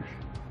others here.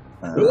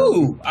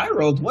 Ooh, I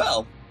rolled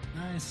well.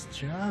 Nice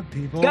job,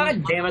 people.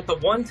 God damn it! The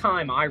one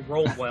time I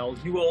rolled well,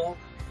 you all.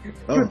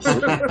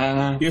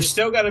 Oh, You're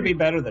still got to be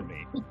better than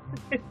me.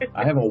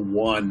 I have a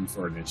 1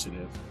 for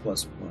initiative,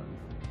 +1.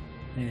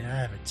 Yeah, I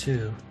have a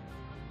 2.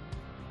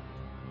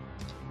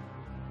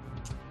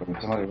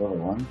 somebody roll a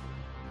 1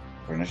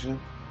 for initiative?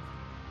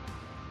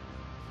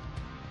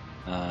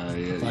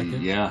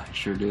 Yeah,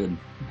 sure did.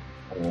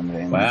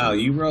 Wow,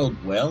 you rolled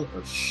well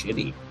or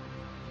shitty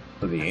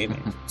for the aim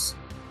agents.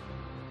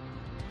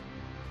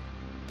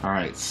 All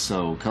right,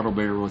 so Cuddle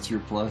Bear, what's your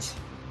plus?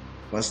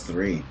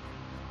 +3.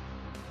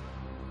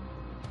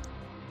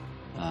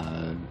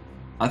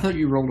 I thought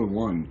you rolled a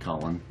 1,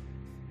 Colin.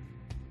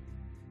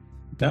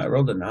 No, I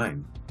rolled a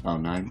 9. Oh,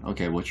 9.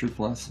 Okay, what's your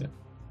plus? Yeah.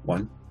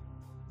 1.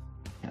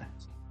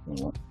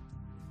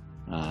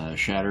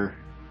 Shatter.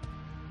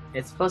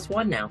 It's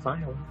 +1 now,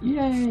 finally.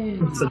 Yay!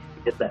 So you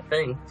did that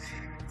thing.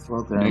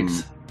 Well done.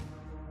 Thanks.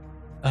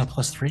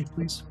 +3,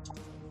 please.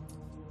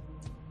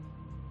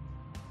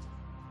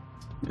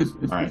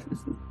 All right.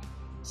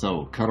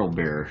 So, Cuddle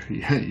Bear,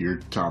 you're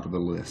top of the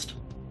list.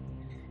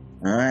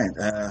 All right.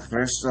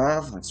 First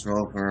off, let's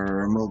roll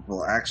for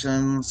multiple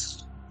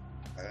actions.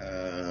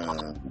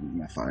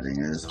 My fighting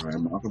is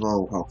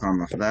remarkable. We'll call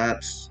karma for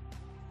that.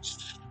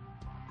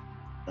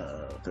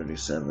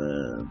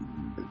 37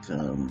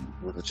 become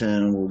with a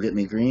 10 will get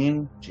me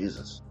green.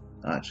 Jesus.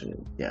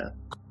 Actually, yeah.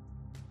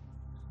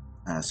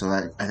 So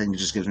that I think it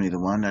just gives me the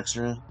 1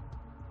 extra.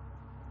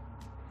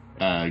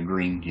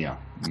 Green, yeah.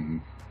 Mm-hmm.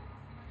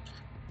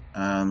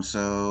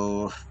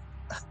 So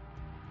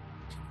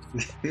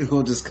he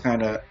will just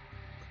kind of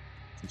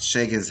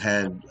shake his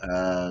head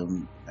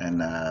and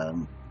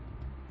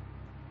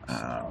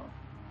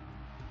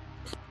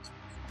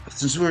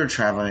since we were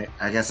traveling,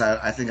 I guess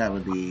I think I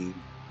would be.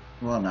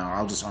 Well, no,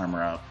 I'll just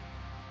armor up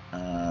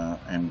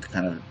and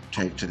kind of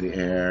take to the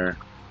air.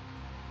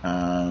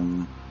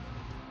 I'm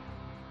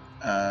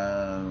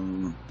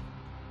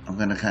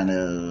gonna kind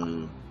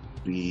of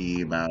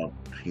be about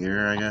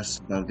here, I guess,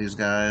 above these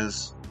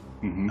guys.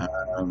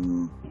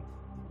 Mm-hmm.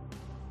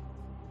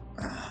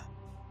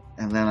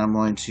 And then I'm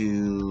going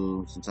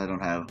to, since I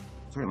don't have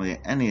certainly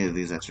any of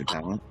these extra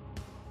talent,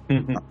 I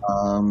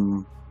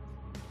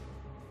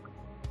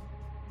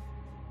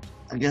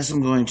guess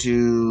I'm going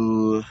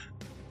to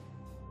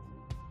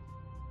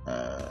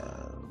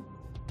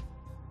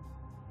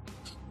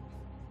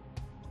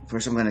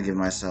first I'm going to give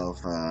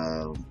myself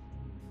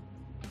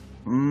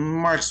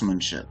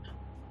marksmanship.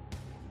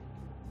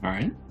 All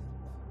right.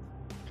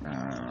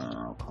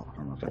 I'll call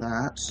him for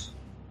that.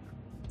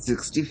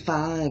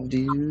 65,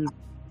 dude.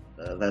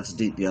 That's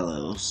deep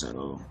yellow,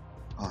 so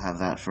I'll have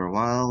that for a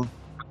while.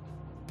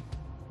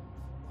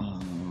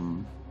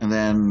 And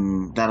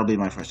then that'll be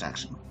my first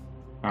action.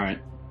 All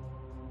right.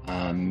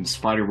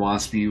 Spider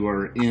Wasp, you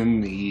are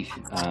in the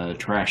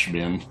trash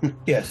bin.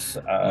 Yes.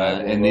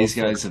 And these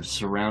guys have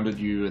surrounded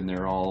you, and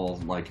they're all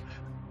like,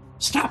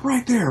 "Stop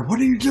right there! What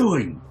are you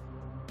doing?"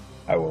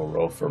 I will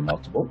roll for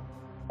multiple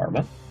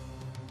karma.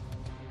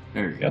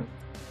 There you go.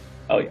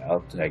 Oh yeah,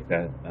 I'll take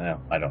that.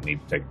 I don't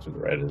need to take it to the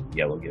red. The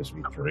yellow gives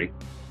me 3.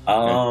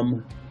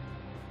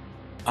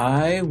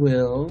 I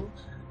will.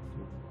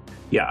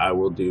 Yeah, I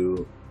will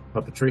do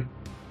puppetry,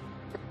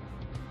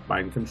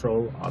 mind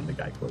control on the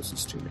guy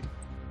closest to me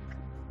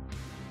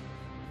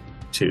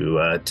to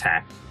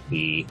attack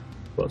the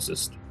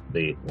closest,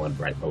 the one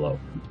right below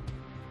him.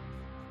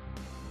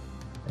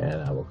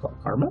 And I will call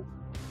karma.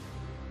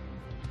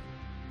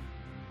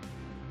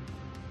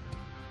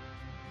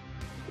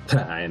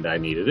 And I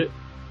needed it.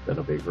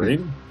 That'll be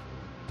green.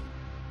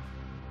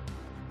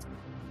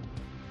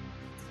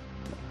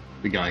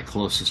 The guy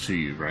closest to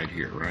you right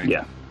here, right?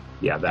 Yeah.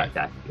 Yeah, that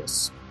guy,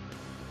 yes.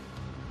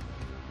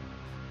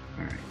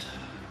 All right.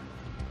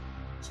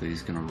 So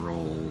he's gonna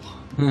roll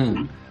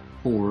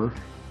 4.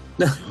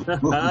 He got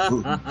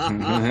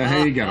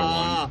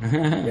a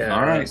 1. Yes.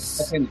 All right.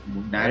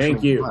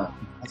 Thank you.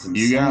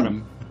 You got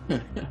him.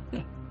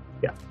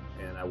 Yeah.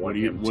 And I want What do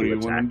you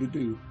want him to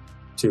do?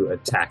 To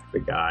attack the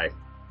guy.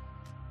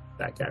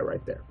 That guy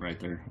right there. Right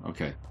there.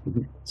 Okay.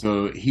 Mhm.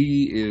 So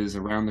he is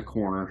around the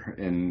corner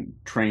and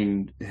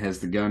has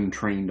the gun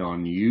trained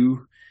on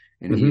you,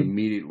 and he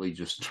immediately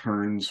just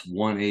turns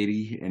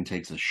 180 and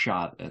takes a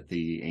shot at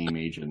the AIM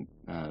agent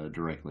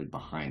directly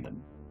behind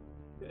him.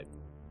 Good.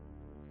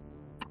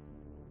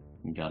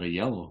 You got a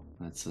yellow.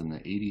 That's an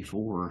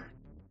 84.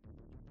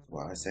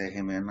 Well, I say,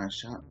 hey man, nice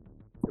shot.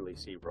 At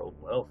least he rolled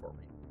well for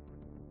me.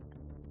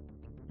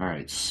 All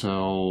right,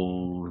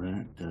 so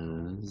that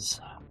does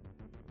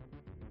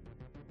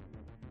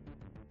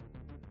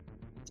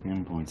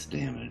 10 points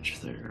damage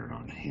there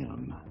on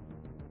him.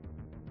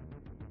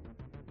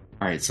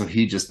 All right, so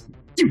he just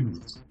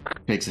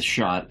takes a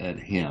shot at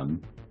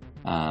him,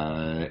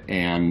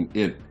 and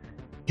it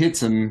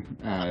hits him.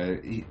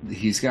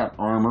 He's got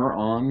armor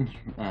on,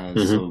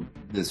 so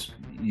this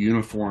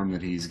uniform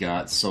that he's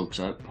got soaks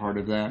up part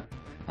of that,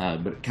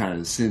 but it kind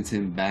of sends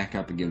him back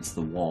up against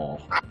the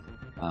wall.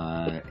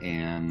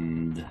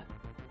 And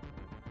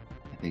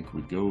I think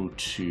we go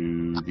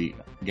to the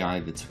guy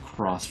that's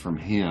across from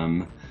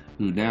him,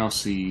 who now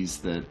sees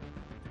that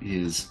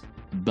his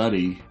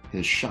buddy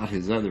has shot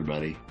his other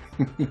buddy.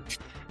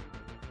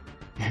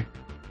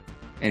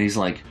 And he's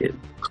like,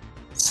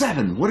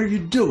 7, what are you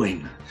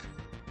doing?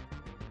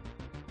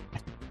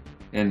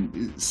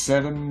 And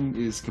 7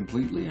 is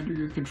completely under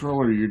your control,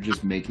 or you're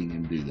just making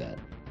him do that?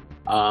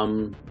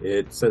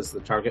 It says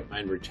the target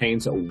mind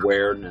retains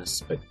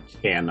awareness but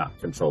cannot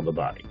control the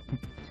body.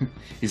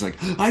 He's like,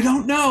 I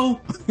don't know!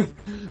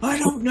 I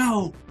don't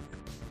know!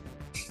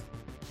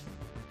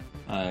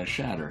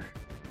 Shatter.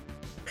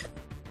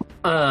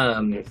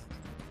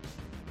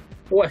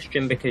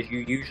 Question, because you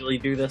usually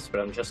do this,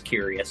 but I'm just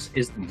curious.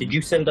 Did you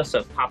send us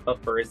a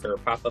pop-up, or is there a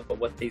pop-up of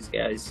what these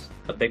guys,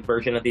 a big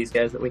version of these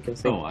guys that we can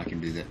see? Oh, I can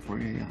do that for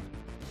you, yeah.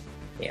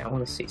 Yeah, I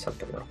want to see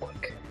something real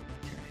quick.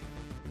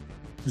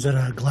 Is that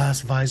a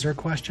glass visor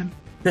question?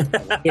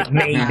 It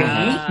may be.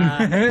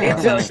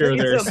 I'm sure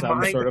there's some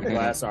mind, sort of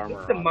glass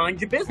armor It's a on.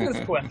 mind your business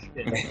question.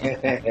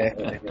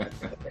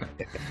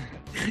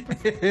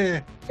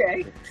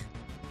 Okay.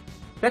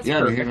 That's Yeah,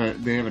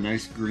 perfect. they have a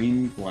nice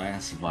green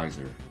glass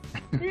visor.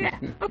 Yeah.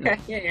 Okay.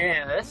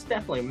 Yeah. That's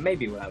definitely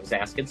maybe what I was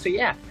asking. So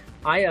yeah,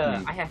 I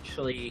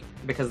actually,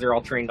 because they're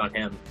all trained on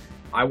him,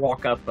 I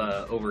walk up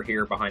over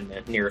here behind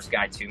the nearest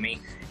guy to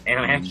me, and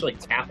I actually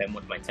tap him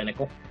with my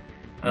tentacle.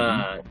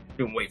 And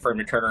wait for him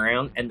to turn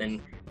around, and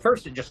then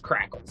first it just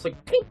crackles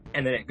like ping,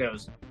 and then it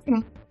goes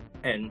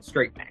and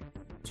straight back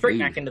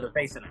into the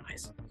face and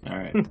eyes. All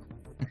right.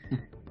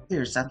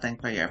 Here's something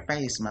for your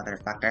face,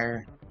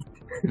 motherfucker.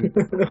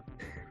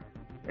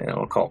 And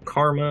I'll call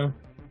Karma.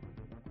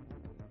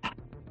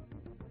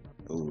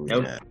 Ooh,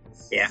 Nope.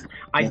 yes. Yeah,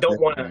 I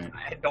don't want Right. to.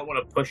 I don't want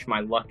to push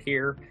my luck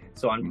here.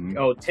 So I'm.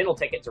 Oh, 10 will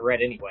take it to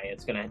red anyway.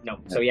 It's gonna no.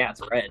 So yeah,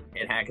 it's red.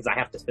 It because I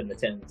have to spend the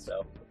 10.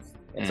 So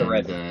it's a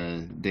red.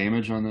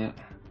 Damage on that?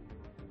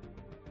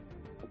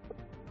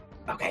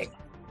 Okay.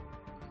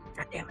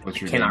 God damn it.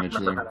 What's your I cannot damage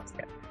remember there? how that's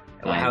going.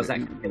 How's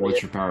that?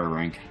 What's your power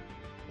rank?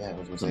 Yeah, it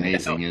was It's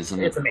amazing, isn't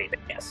it? It's amazing.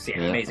 Yes.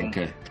 Yeah. Amazing.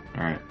 Okay.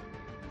 All right.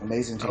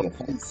 amazing to the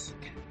face.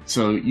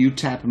 So you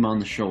tap him on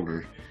the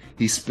shoulder.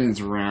 He spins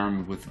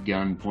around with the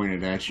gun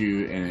pointed at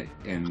you,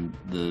 and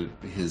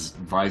his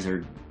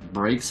visor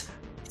breaks,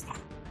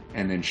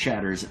 and then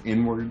shatters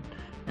inward,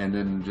 and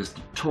then just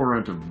a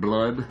torrent of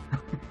blood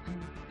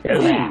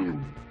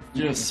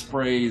just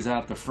sprays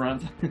out the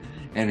front,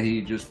 and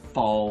he just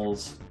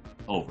falls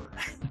over.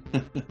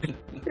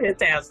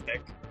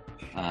 Fantastic.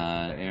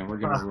 And we're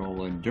gonna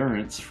roll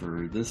endurance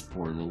for this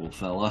poor little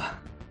fella.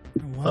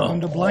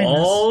 Welcome to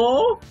blindness.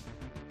 Oh,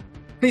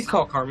 Please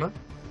call Karma.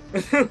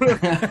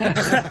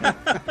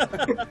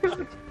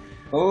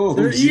 Oh,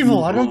 They're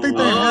evil. I don't think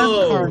they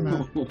have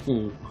karma.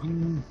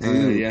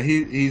 Yeah,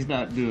 he's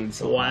not doing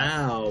so.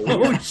 wow.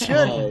 Oh, shit.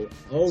 All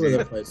over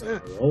the place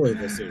already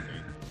this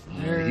evening.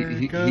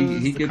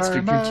 He gets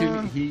to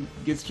continue. He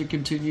gets to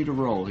continue to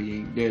roll. He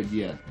ain't dead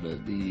yet, but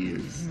he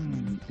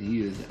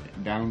is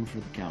down for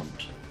the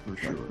count for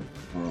sure.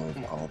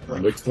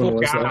 Which one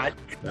was God.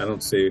 that? I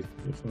don't see.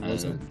 Which one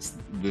was it? It's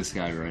this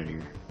guy right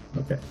here.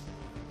 Okay.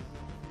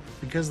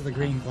 Because of the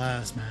green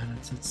glass, man.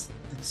 It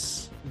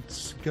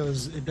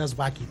does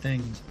wacky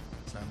things.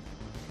 So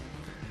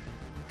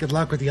good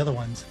luck with the other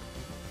ones.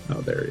 Oh,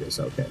 there he is.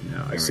 Okay,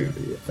 now I There we see go.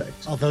 the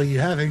effect. Although you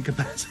have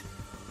incapacity.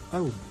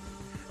 Oh,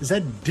 is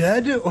that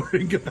dead or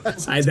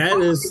incapacity?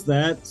 That's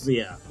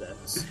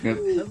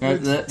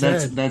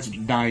That's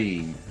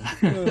dying.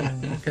 Oh,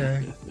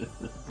 okay.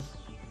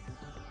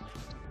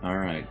 All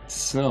right,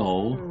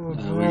 so we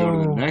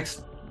go to the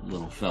next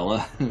little fella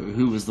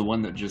who was the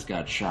one that just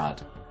got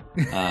shot,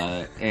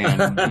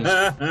 and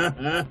just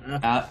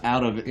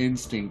out of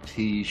instinct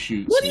he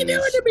shoots. What are you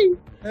doing to me?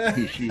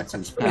 He shoots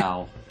his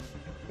pal.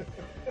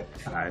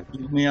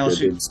 Give me, I'll Good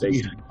shoot.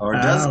 instinct. Or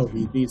does Oh,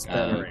 he beats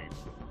better aim.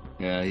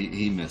 Yeah,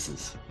 he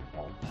misses.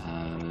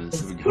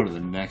 So we go to the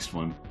next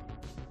one,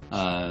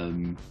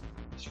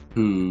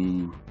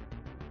 who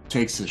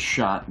takes a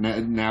shot.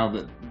 Now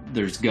that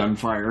there's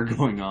gunfire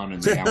going on in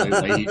the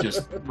alleyway, he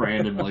just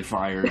randomly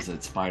fires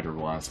at Spider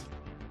Wasp.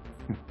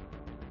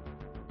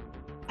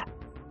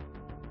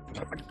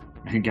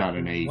 He got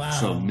an 8,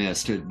 so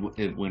missed.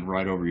 It went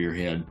right over your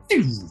head.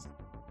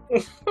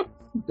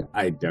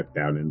 I ducked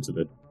down into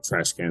the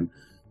trash can.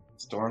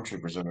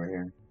 Stormtroopers over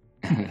here.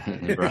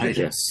 Right?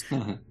 Yes.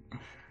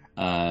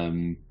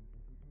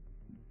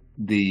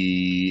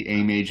 The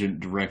aim agent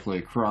directly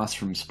across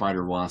from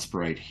Spider Wasp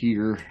right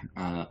here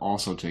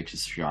also takes a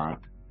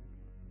shot.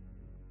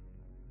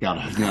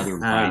 Got another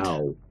bite.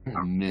 Ow.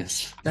 A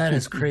miss. That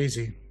is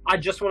crazy. I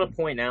just want to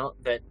point out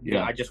that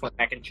Yeah. I just went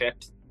back and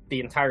checked. The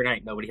entire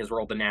night, nobody has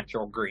rolled a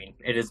natural green.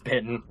 It has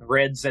been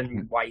reds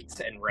and whites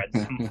and reds.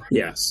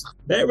 Yes.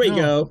 There we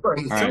Oh. go.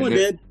 Someone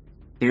did.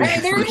 Hey,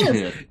 there it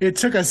is! It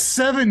took a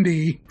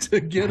 70 to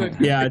get a.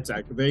 Yeah,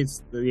 exactly.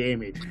 The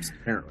aim agents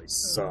apparently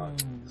suck.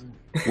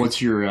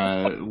 What's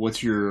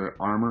your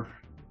armor?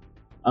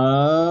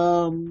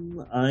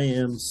 I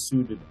am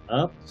suited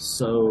up,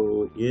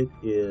 so it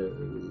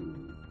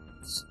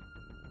is.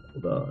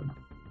 Hold on.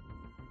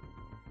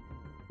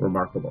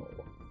 Remarkable.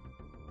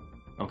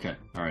 Okay,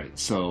 all right.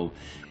 So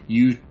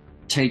you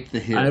take the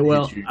hit.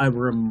 I'm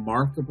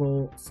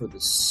remarkable for the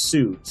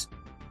suit,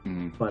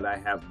 Mhm. but I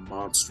have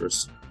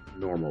monstrous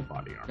normal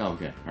body armor. Oh,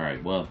 okay, all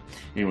right. Well,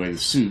 anyway, the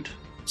suit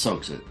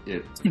soaks it.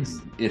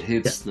 It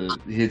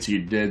hits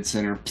you dead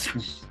center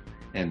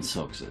and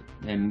soaks it.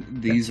 And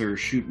these are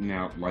shooting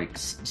out like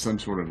some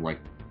sort of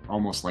like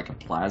almost like a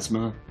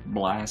plasma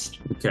blast.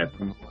 Okay.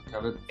 From the look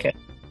of it. Okay.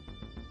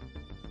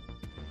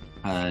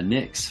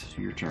 Nyx,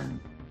 your turn.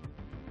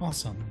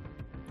 Awesome.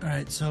 All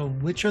right. So,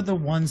 which are the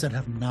ones that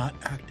have not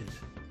acted?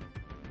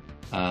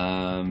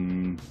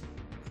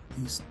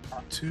 These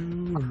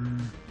two, or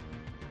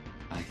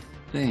I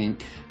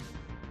think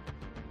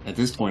at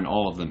this point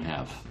all of them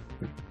have.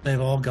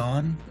 they've all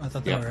gone? I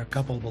thought there Yeah. were a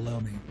couple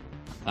below me.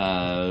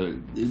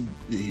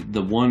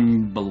 The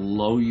one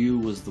below you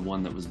was the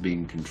one that was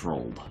being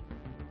controlled.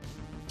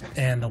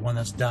 And the one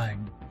that's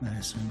dying, I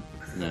assume.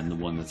 And then the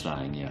one that's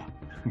dying, yeah.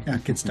 Yeah,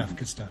 good stuff.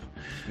 Good stuff.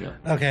 Yeah.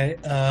 Okay.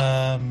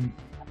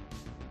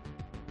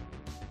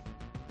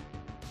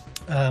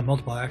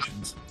 Multiple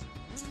actions.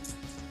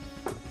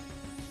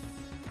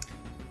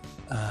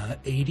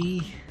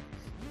 80,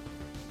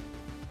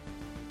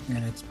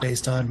 and it's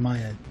based on my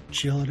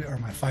agility or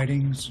my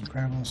fighting. It's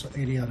incredible. So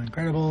 80 on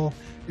incredible.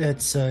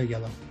 It's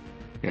yellow.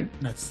 Good.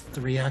 That's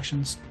 3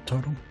 actions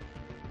total.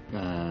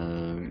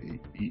 And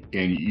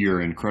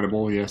you're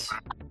incredible, yes?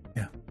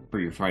 Yeah. For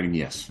your fighting,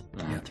 yes.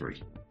 Yeah.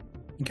 3.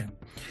 Okay.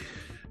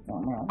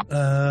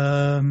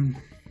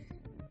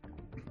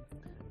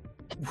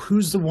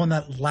 Who's the one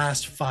that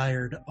last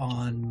fired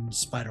on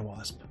Spider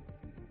Wasp?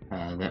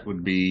 That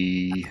would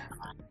be,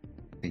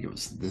 I think it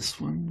was this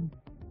one.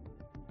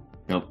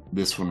 Nope,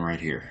 this one right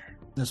here.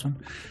 This one?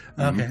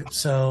 Mhm. Okay,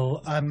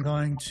 so I'm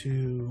going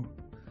to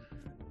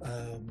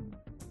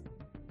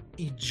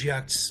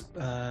eject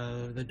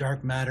the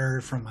dark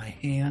matter from my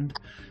hand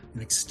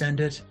and extend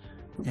it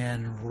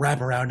and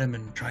wrap around him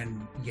and try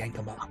and yank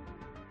him up.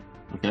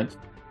 Okay.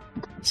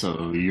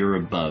 So you're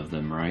above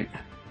them, right?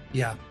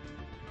 Yeah,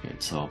 Okay,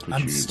 so I'll put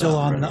I'm you still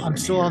about on. right over I'm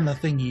still here. on the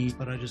thingy,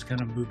 but I just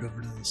kind of moved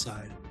over to the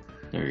side.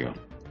 There you go.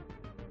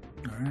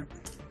 All right.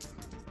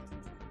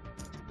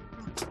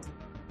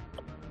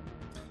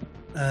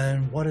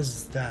 And what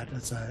is that?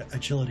 That's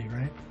agility,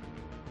 right?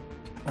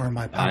 Or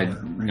my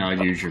power? I'd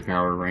use your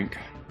power rank.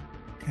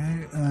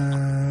 Okay.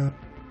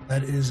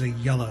 That is a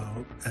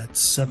yellow at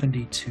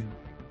 72.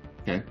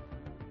 Okay.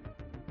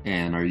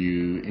 And are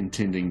you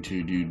intending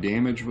to do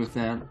damage with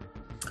that?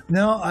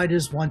 No, I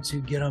just want to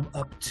get him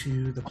up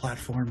to the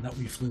platform that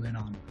we flew in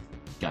on.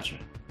 Gotcha.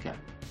 Okay.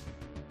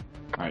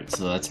 All right,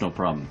 so that's no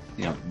problem.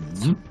 Yeah,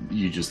 zoop,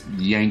 you just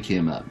yank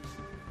him up,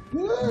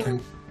 Okay.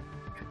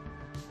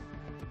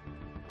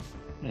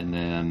 and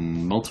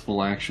then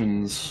multiple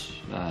actions.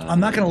 I'm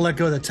not going to let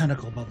go of the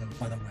tentacle, by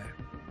the way.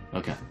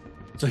 Okay.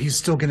 So he's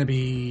still going to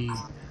be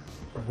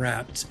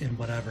wrapped in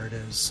whatever it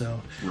is. So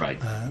Right.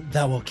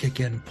 that will kick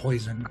in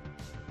poison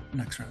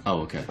next round. Oh,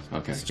 okay.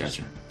 Okay, It's just-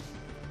 gotcha.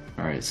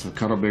 All right, so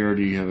Cuddle Bear,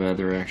 do you have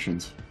other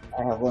actions?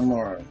 I have one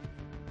more.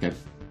 Okay.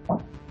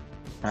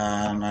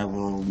 I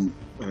will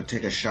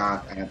take a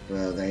shot at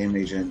the aim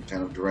agent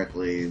kind of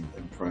directly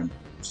in front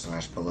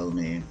 / below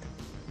me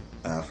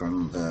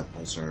from the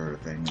pulsar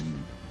thing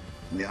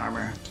in the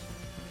armor.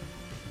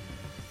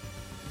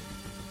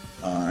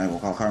 I will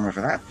call karma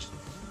for that.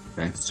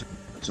 Okay. It's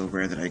so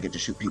rare that I get to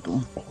shoot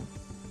people.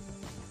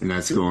 And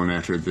that's going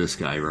after this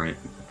guy, right?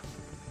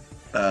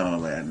 Oh,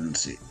 wait, I didn't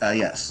see.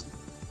 Yes.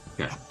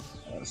 Okay.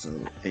 So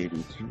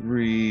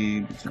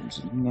 83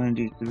 becomes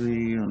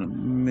 93 on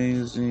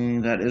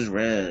amazing. That is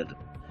red.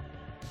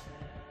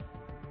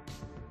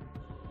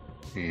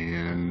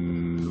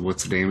 And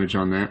what's the damage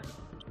on that?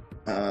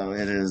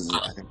 It is,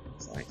 I think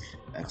it's like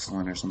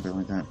excellent or something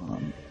like that. Hold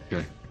on.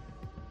 Okay.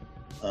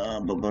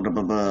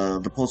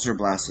 The pulsar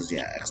blast is,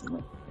 yeah,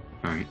 excellent.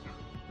 Alright.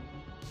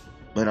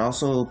 But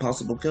also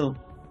possible kill.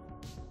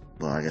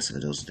 Well, I guess if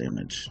it does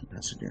damage,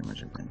 that's the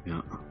damage, I think.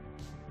 Yeah.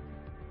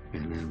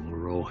 And then we'll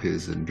roll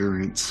his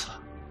endurance.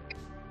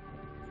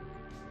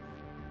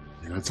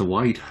 That's a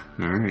white.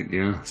 Alright,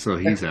 yeah. So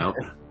he's out.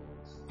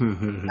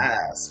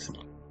 Fast.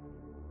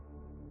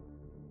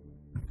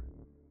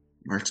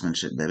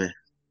 Marksmanship, baby.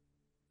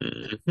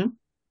 Mm-hmm.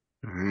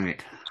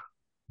 Alright.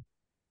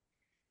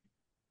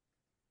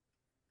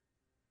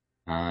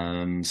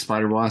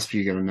 Spider Wasp,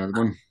 you got another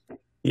one?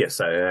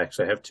 Yes, I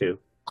actually have two.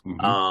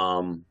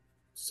 Mm-hmm.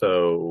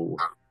 So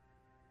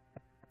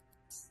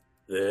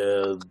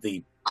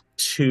the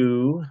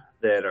two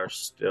that are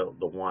still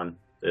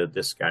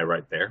this guy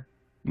right there.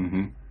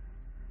 Mm-hmm.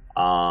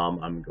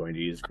 I'm going to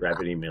use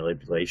gravity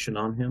manipulation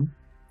on him,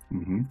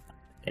 Mm-hmm.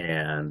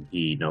 and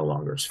he no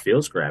longer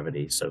feels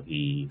gravity, so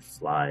he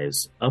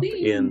flies up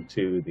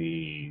into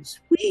the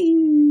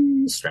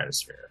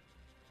stratosphere.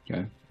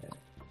 Okay. And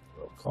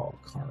we'll call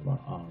karma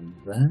on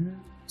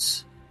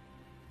that.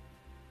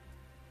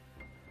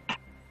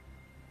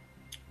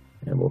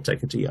 And we'll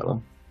take it to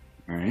yellow.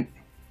 All right.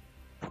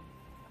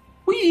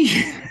 Whee!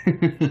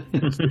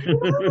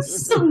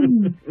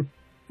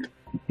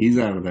 He's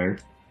out of there.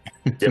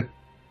 Yep.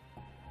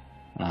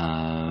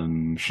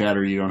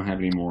 Shatter, you don't have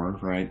any more,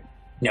 right?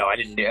 No, I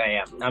didn't do.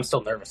 I'm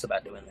still nervous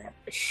about doing that.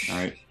 All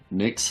right.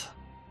 Nyx?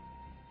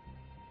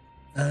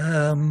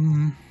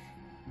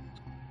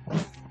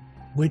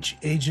 Which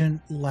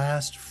agent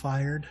last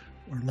fired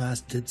or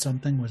last did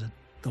something? Was it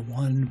the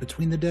one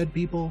between the dead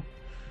people,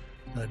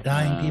 the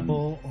dying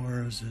people,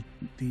 or is it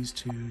these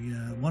two?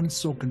 Yeah, one's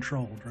still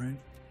controlled, right?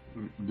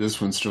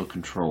 This one's still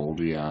controlled,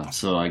 yeah.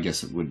 So I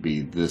guess it would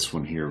be this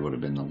one here would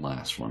have been the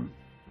last one.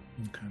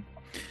 Okay.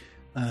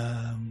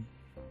 Can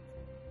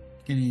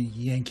you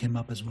yank him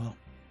up as well?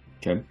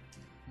 Okay.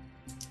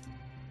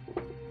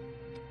 Well,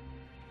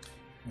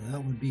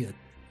 that would be a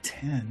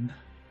 10.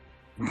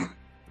 All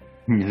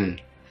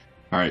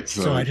right,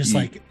 So I just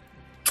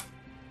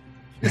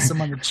kiss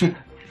him on the cheek.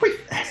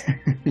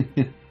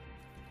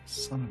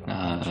 Son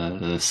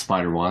of a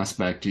Spider Wasp,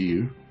 back to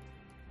you.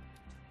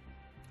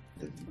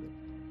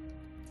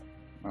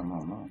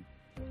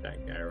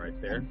 That guy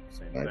right there,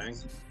 same thing.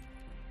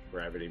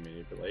 Gravity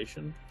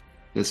manipulation.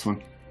 This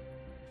one.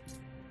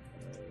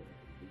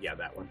 Yeah,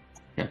 that one.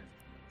 Yeah.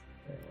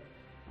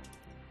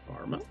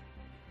 Karma. Ooh,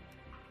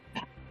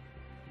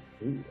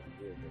 I'm good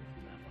with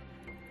that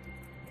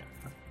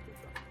one.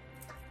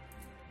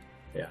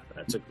 Yeah,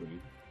 that's a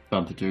green.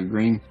 Bump it to a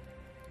green.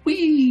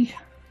 Whee!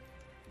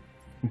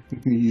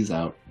 He's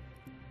out.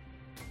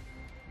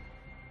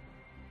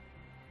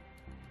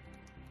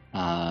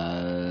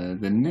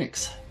 The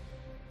Nyx.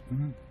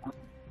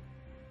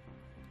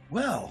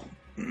 Well,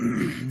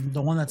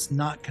 the one that's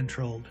not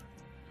controlled,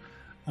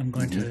 I'm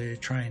going to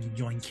try and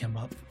yoink him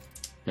up.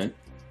 Okay.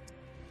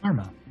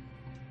 Karma.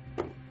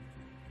 Of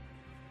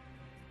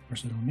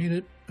course, I don't need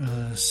it.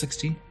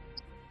 60.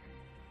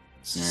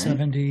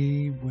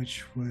 70,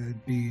 which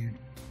would be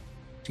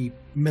deep,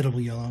 middle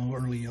yellow,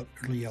 early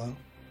yellow.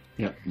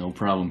 Yep, no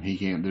problem. He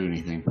can't do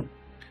anything.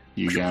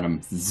 You got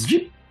him.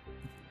 Zip.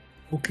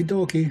 Okie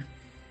dokie.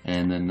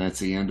 And then that's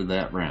the end of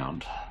that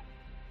round.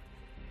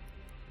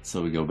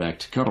 So we go back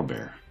to Cuddle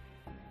Bear.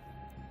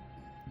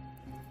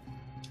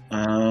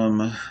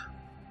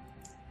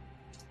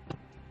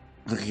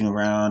 Looking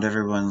around,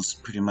 everyone's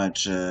pretty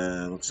much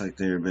looks like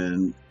they've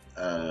been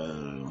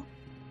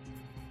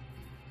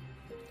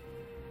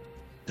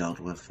dealt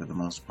with for the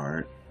most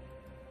part.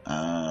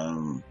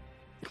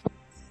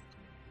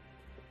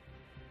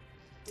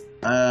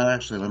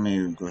 Actually, let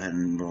me go ahead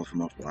and roll for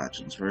multiple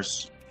actions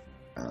first.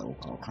 We'll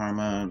call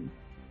Karma.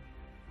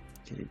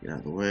 Get out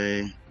of the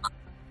way.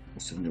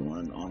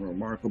 71 on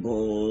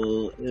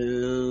Remarkable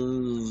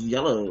is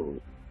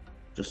yellow.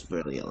 Just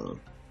barely yellow.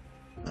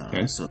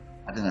 Okay. So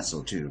I think that's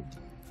still 2.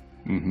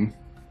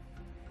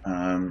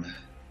 Mm-hmm.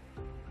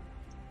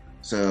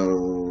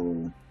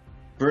 So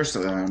first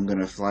I'm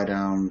gonna fly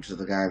down to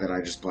the guy that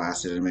I just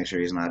blasted and make sure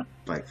he's not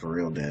for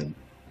real dead.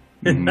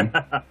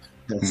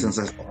 Mm-hmm. Since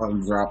I saw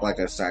him drop like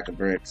a sack of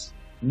bricks.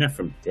 Not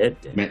from dead,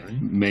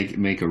 right?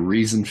 Make a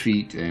reason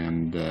feat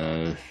and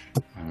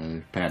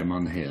pat him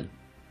on the head.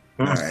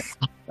 All right.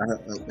 I'll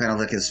kind of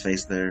lick his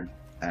face there,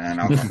 and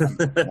I'll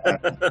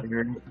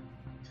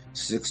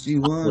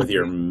 61 with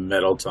your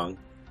metal tongue.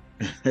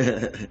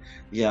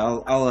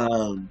 Yeah,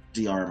 I'll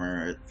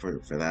de-armor for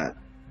that.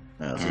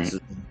 Since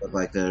it doesn't look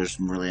like there's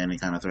really any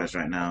kind of threats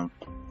right now.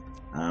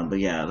 But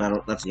yeah,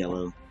 that's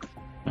yellow.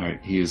 All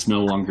right, he is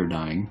no longer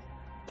dying.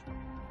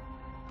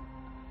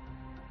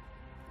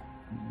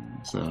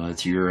 So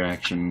that's your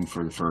action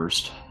for the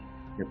first.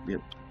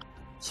 Yep.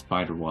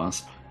 Spider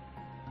Wasp.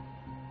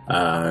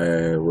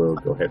 I will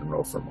go ahead and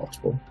roll for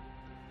multiple.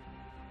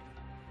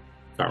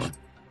 Karma.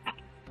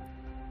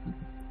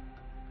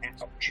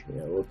 Ouch.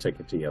 Yeah, we'll take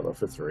it to yellow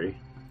for 3.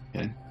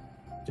 Okay.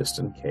 Just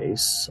in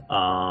case.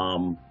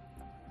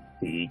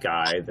 The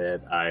guy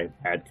that I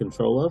had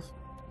control of?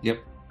 Yep.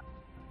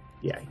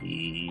 Yeah,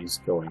 he's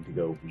going to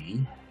go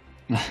wee.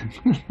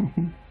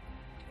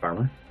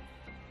 Farmer.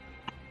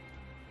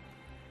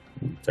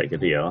 Take a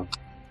deal.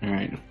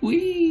 Alright.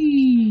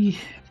 Whee!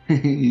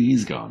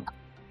 He's gone.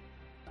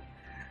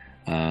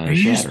 Are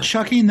you just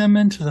chucking them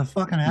into the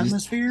fucking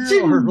atmosphere?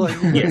 Or like,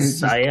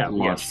 Yes, I am.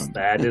 Launch Yes, them.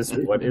 that is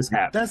what is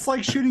happening. that's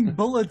like shooting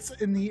bullets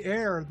in the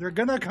air. They're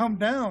gonna come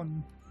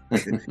down.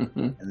 And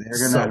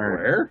they're gonna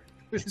hurt.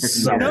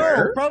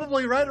 Somewhere. No,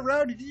 probably right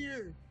around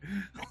here.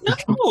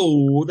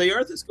 No, the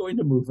Earth is going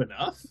to move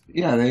enough.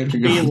 Yeah, they have to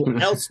Be go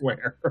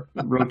elsewhere.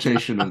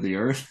 rotation of the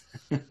Earth.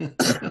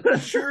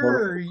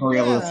 Sure,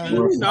 Coriolis yeah. Do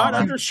you not You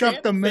understand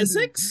chuck them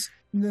physics?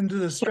 into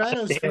the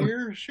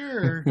stratosphere.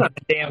 Sure. It's not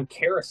a damn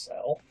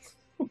carousel.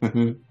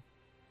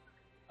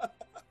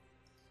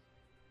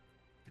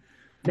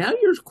 Now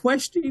you're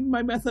questioning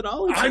my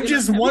methodology. I'm and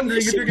just having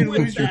wondering if issue you're going to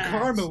with lose your that.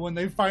 karma when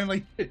they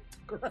finally hit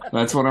the ground.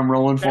 That's what I'm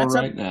rolling for That's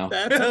right now.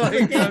 That's a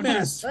Like, game I'm master.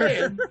 just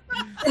saying.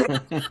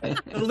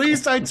 At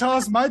least I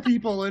tossed my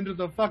people into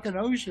the fucking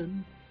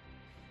ocean.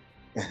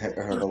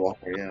 or the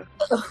water, yeah.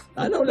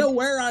 I don't know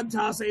where I'm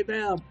tossing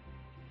them.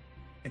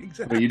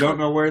 Exactly. Well, you don't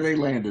know where they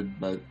landed,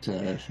 but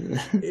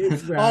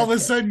Exactly. All of a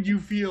sudden, you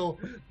feel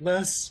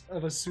less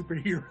of a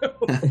superhero.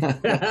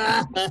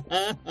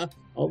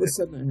 All of a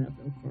sudden, I have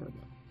no karma.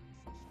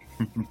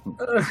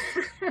 all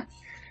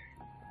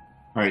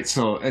right.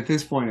 So at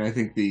this point, I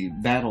think the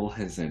battle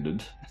has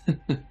ended.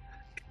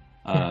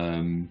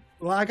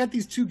 Well, I got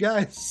these two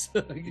guys.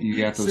 You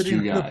got those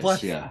sitting two on the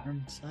guys, yeah.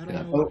 platforms. I don't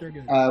Yeah. know what they're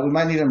gonna. We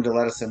might need them to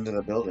let us into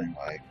the building,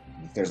 like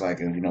if there's like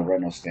a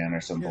retinal scan or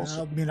some Yeah, bullshit.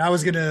 I mean, I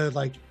was gonna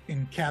like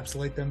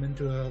encapsulate them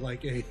into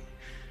a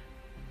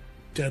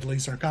deadly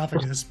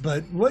sarcophagus,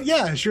 but well,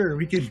 yeah, sure,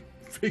 we could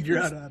figure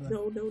out how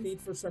to. No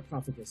need for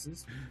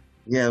sarcophaguses.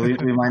 Yeah, we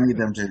might need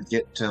them to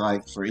get to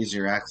like for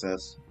easier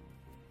access.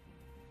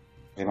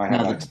 They might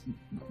have Now, like,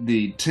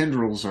 the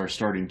tendrils are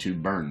starting to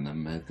burn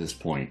them at this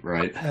point,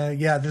 right?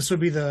 Yeah, this would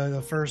be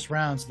the first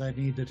round, so I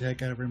need to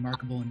take a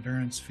remarkable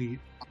endurance feat.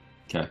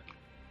 Okay.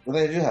 well,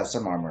 they do have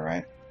some armor,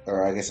 right?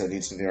 Or I guess it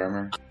needs to be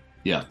armor.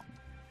 Yeah.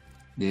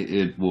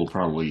 It will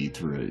probably eat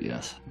through it,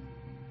 yes.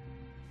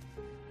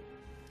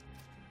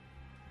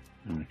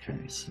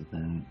 Okay, so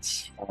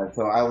that's...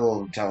 So I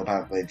will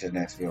telepathically to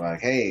next be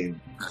like, hey,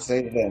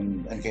 save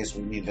them in case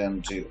we need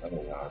them to. Oh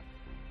god.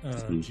 Oh,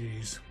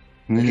 jeez.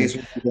 In case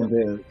we need them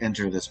to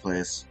enter this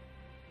place.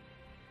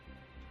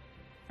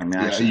 I mean,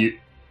 Yeah, actually.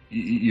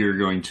 you're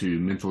going to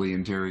mentally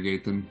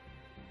interrogate them?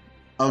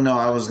 Oh no,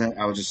 I was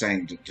just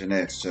saying to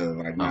Nix to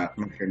like not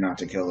make sure not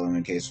to kill them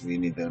in case we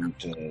need them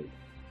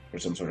for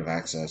some sort of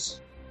access.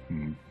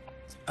 Hmm.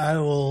 I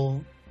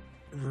will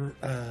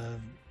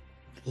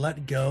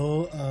let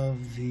go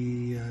of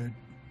the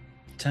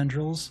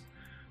tendrils,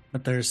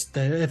 but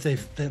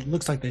it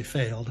looks like they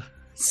failed.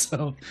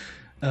 So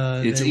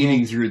It's they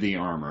eating will- through the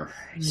armor,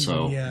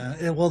 so... yeah.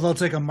 They'll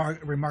take a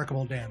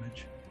remarkable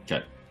damage.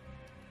 Okay.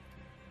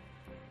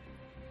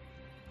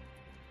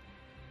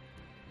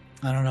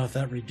 I don't know if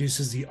that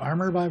reduces the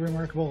armor by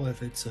remarkable,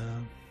 if it's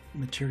a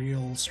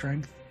material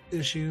strength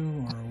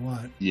issue or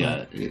what.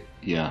 Yeah,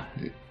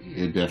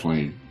 it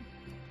definitely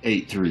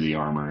ate through the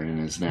armor and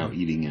is now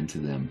eating into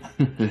them.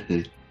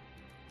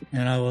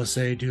 And I will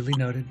say, duly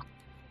noted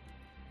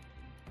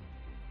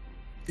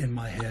in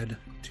my head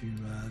to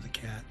the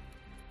cat.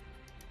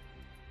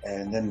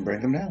 And then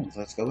bring them down.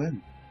 Let's go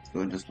in. Let's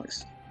go into this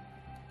place.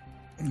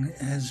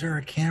 Is there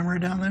a camera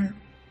down there,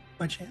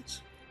 by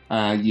chance?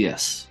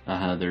 Yes.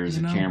 There's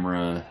You a know?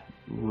 camera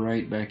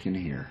right back in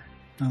here.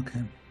 Okay.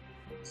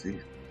 Let's see.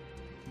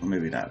 Well,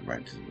 maybe not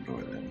right to the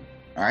door then.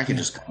 Or I could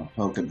just kind of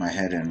poke my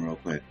head in real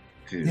quick,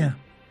 too. Yeah.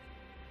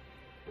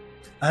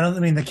 I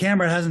mean, the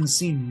camera hasn't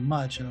seen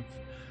much of.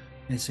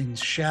 It's seen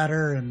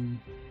shatter, and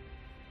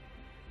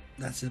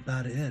that's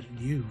about it.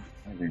 You.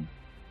 I mean,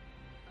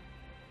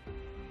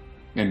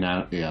 And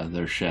now, yeah,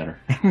 there's Shatter.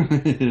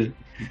 It's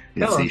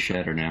Hello. the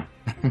Shatter now.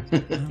 Oh,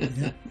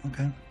 yeah.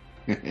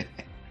 Okay.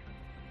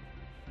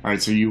 All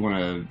right, so you want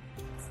to...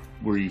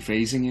 Were you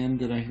phasing in?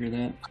 Did I hear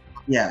that?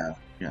 yeah,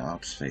 I'll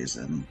just phase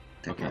in.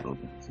 Take Okay. a little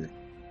bit. See.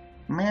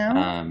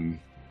 Meow.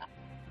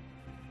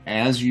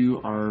 As you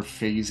are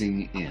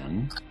phasing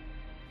in,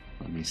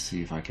 let me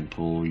see if I can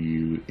pull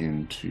you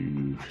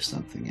into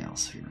something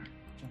else here.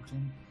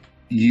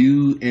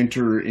 You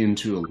enter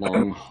into a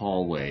long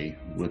hallway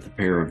with a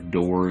pair of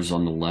doors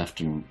on the left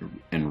and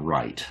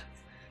right.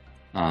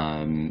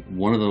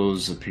 One of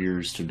those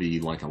appears to be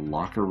like a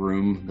locker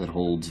room that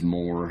holds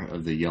more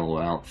of the yellow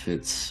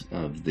outfits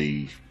of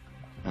the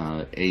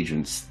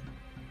agents,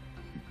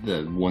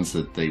 the ones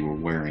that they were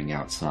wearing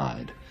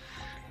outside.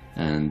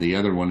 And the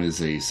other one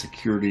is a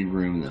security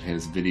room that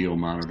has video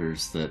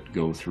monitors that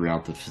go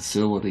throughout the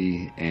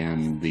facility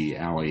and the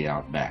alley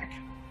out back.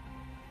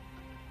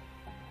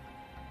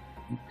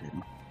 Okay.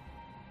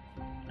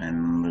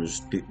 And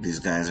these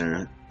guys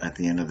are at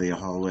the end of the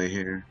hallway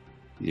here.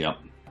 Yep.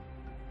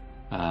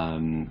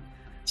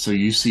 So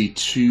you see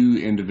two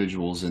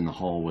individuals in the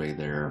hallway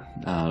there.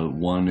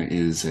 One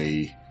is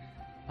a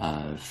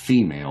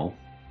female.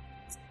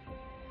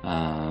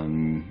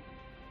 Let's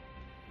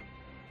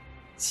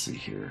see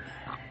here.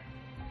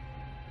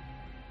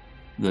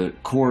 The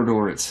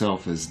corridor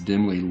itself is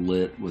dimly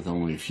lit with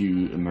only a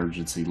few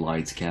emergency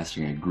lights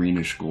casting a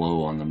greenish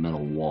glow on the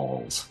metal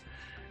walls.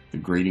 The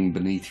grating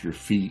beneath your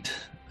feet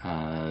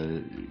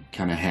kind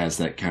of has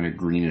that kind of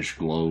greenish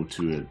glow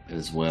to it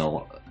as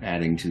well,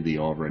 adding to the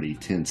already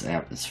tense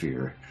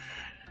atmosphere.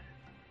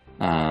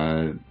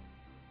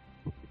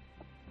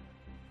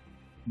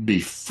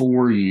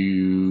 Before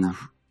you,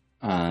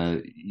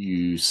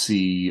 you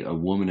see a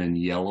woman in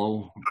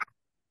yellow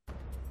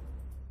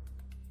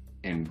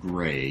and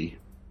gray,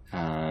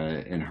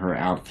 and her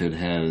outfit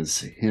has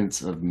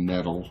hints of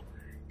metal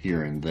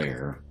here and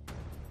there.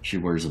 She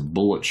wears a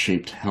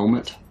bullet-shaped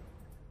helmet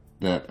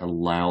that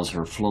allows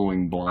her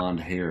flowing blonde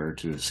hair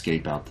to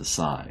escape out the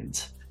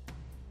sides.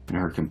 And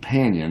her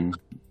companion,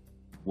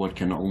 what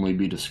can only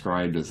be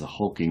described as a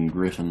hulking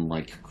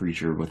griffin-like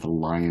creature with a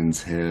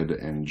lion's head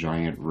and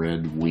giant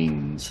red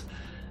wings,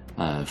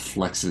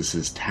 flexes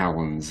his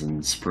talons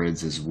and spreads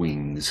his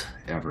wings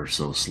ever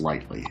so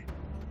slightly.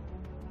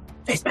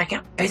 Face back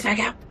out! Face back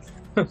out!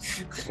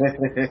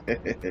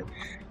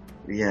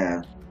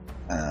 Yeah.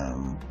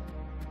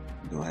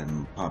 Go ahead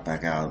and pop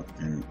back out.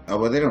 And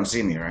well, they don't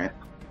see me, right?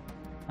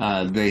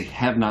 They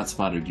have not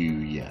spotted you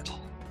yet.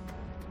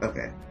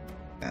 Okay.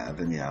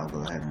 Then yeah, I'll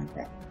go ahead and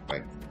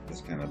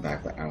just kind of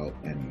back out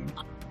and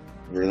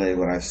relay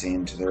what I've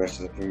seen to the rest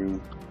of the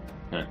crew.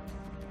 Okay.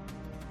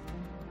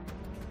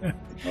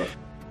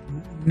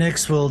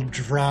 Nyx will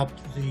drop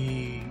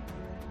the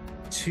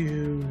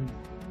 2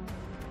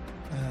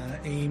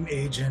 AIM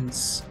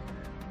agents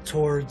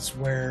towards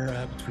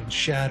where between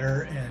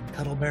Shatter and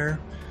Cuddlebear,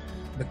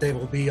 but they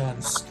will be on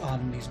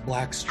these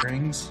black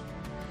strings,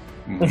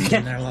 and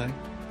they're like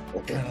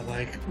kind of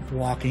like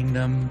walking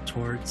them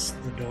towards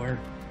the door.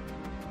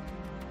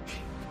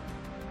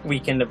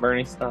 Weekend at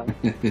Bernie's style.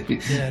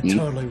 Yeah,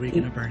 totally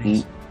Weekend at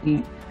Bernie's.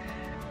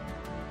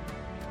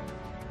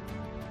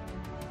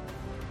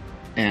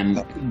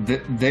 And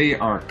they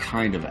are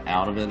kind of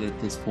out of it at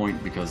this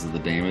point because of the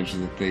damage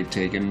that they've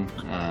taken.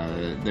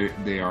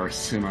 They are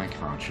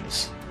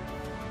semi-conscious.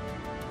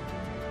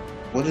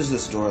 What is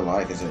this door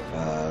like? Is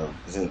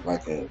it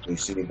like we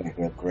see like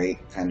a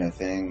grate kind of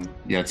thing?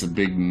 Yeah, it's a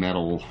big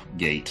metal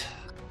gate.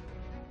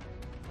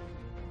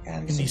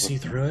 And Can you see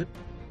through it?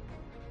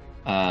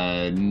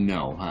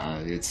 No,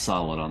 it's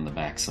solid on the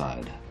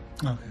backside.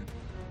 Okay.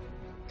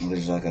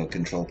 There's like a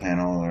control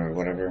panel or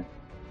whatever.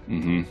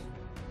 Mm-hmm.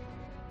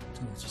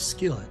 So it's a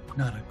skillet,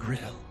 not a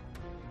grill.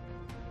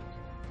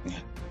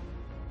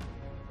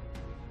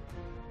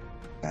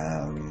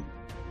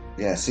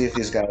 Yeah, see if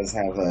these guys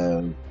have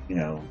a,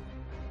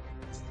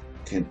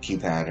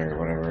 keypad or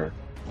whatever.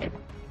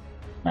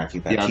 Not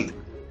keypad. Yeah,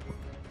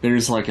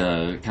 there's like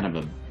a kind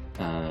of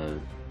a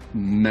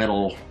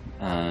metal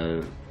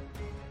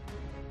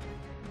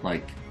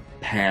like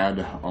pad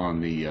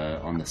on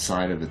the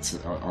side of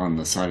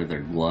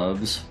their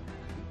gloves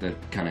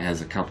that kind of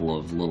has a couple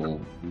of little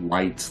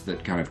lights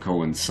that kind of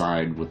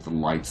coincide with the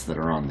lights that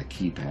are on the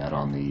keypad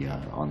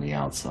on the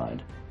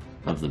outside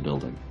of the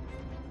building.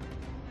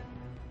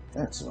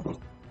 Excellent.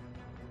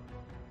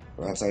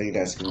 Well, that's how you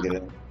guys can get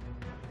in.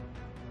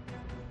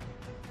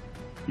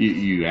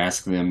 You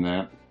ask them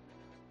that?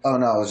 Oh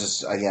no, I was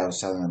just I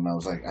was telling them, I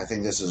was like, I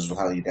think this is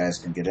how you guys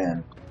can get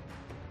in.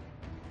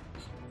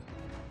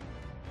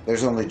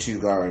 There's only 2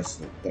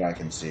 guards that I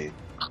can see.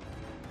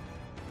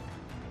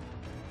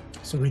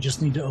 So we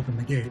just need to open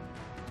the gate.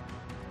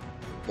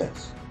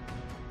 Yes.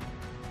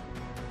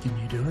 Can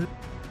you do it?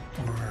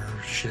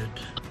 Or should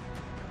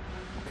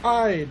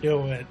I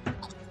do it?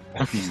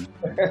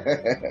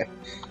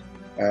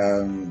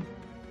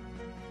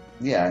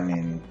 Yeah, I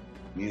mean,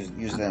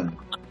 use them.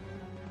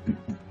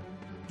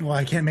 Well,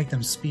 I can't make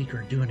them speak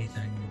or do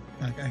anything.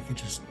 I could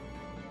just...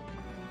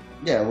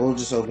 Yeah, we'll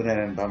just open it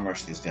and bum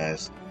rush these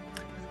guys.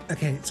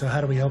 Okay, so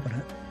how do we open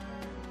it?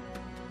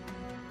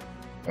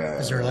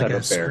 Is there like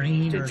a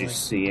screen? Did you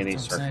see any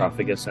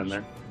sarcophagus in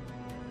there?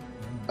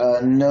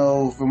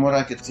 No, from what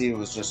I could see, it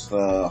was just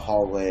the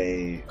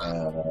hallway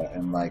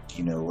and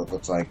what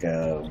looks like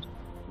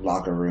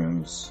locker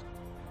rooms.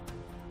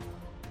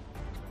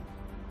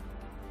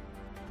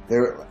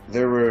 There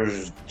were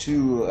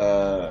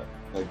 2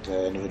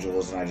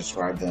 individuals, and I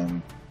described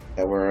them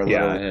that were a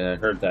little... Yeah, I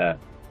heard that.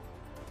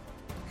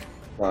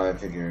 Well, I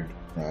figured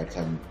I'd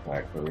come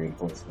back for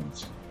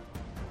reinforcements.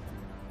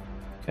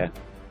 Okay.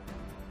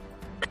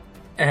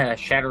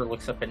 Shatter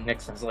looks up at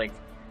Nyx and is like,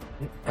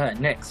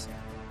 Nyx,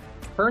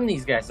 turn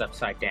these guys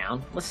upside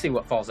down. Let's see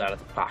what falls out of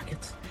the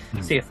pockets.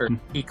 See if there's a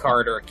key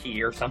card or a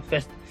key or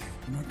something.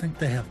 I don't think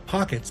they have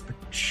pockets, but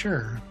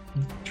sure.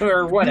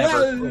 Or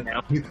whatever.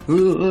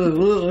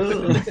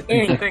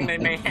 Anything they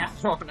may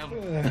have on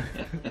them.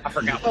 I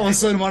forgot. All of a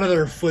sudden, one of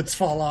their foots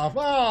fall off.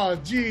 Oh,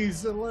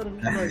 jeez. Let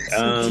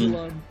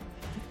them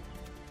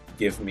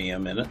Give me a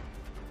minute.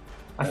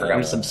 I forgot.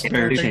 There's some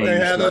spare change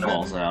that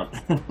falls out.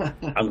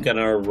 I'm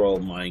gonna roll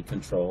mind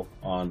control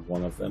on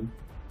one of them.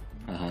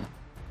 Uh-huh.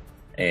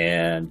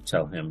 and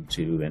tell him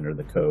to enter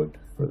the code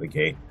for the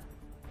gate.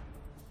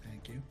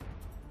 Thank you.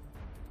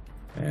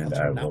 And I'll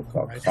I turn that will one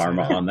call right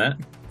karma side up. on that.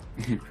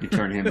 You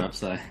turn him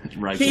upside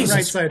right. Jesus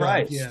Right side up.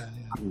 Christ. Yeah.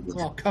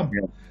 Oh,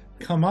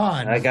 come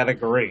on. I got a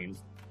green.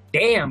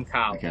 Damn,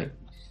 Kyle. Okay.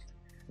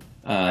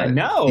 I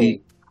know.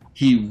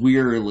 He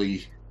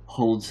wearily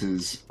holds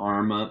his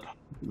arm up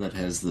that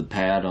has the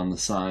pad on the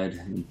side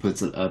and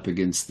puts it up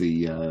against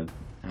the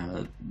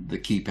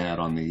keypad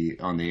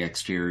on the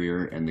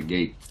exterior, and the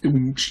gate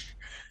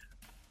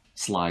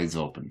slides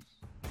open.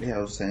 Yeah,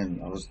 I was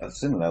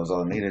assuming that was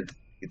all I needed.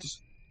 You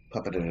just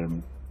puppeted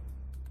him.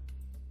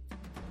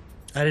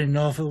 I didn't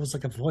know if it was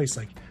like a voice,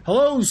 like,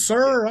 "Hello,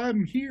 sir,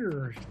 I'm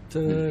here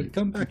to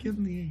come back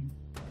in the."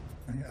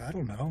 I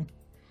don't know.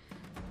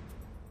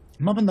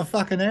 I'm up in the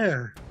fucking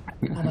air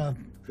on a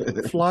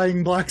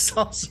flying black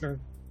saucer.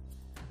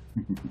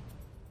 I'm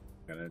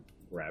gonna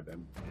grab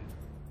him and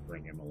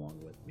bring him along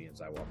with me as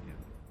I walk in.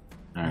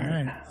 All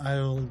right,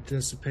 I'll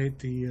dissipate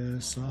the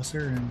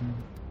saucer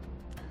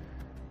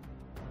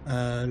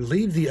and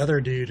leave the other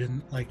dude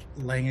and like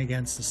laying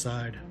against the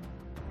side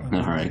of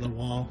All right. the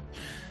wall,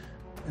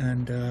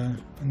 and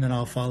then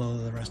I'll follow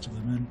the rest of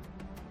them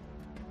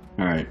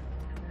All right.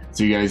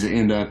 So you guys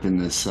end up in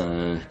this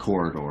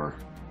corridor,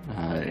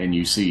 and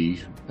you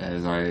see,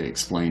 as I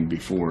explained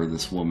before,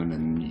 this woman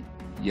in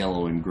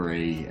yellow and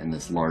gray and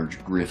this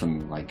large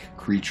griffin-like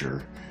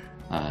creature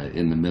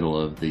in the middle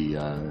of the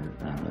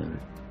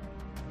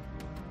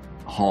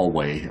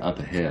hallway up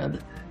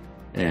ahead.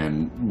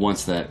 And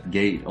once that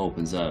gate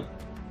opens up,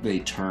 they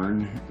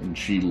turn, and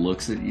she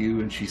looks at you,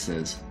 and she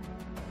says,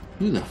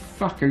 "Who the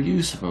fuck are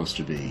you supposed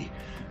to be?"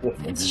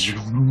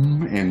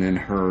 And then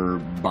her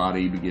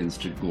body begins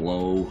to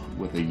glow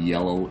with a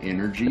yellow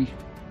energy.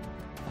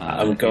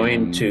 I'm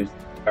going to...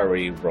 Are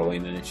we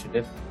rolling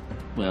initiative?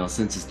 Well,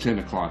 since it's 10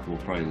 o'clock, we'll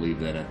probably leave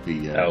that at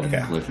the Okay.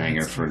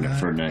 cliffhanger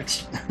for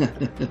next.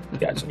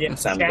 Gotcha. Yeah,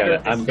 So Shadow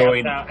I'm just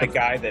going... shouts out- The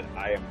guy that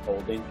I am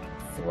holding,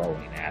 I'm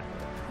throwing at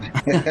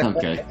her.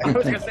 Okay. I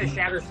was going to say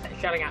Shatter's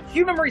shouting out,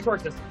 human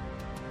resources.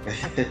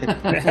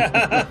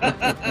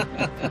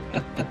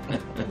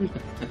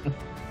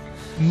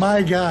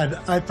 My God,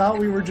 I thought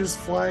we were just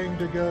flying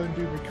to go and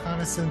do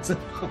reconnaissance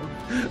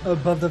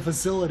above the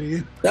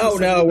facility.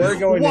 No, we're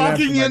going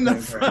walking in the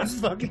after front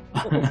fucking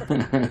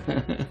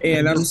door.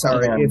 And I'm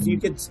sorry, if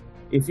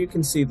you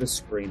can see the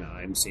screen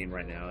I'm seeing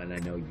right now, and I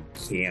know you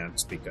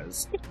can't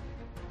because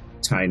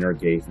Tyner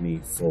gave me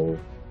full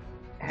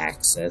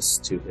access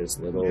to his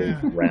little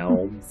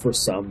realm for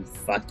some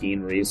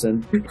fucking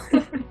reason.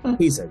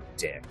 He's a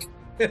dick.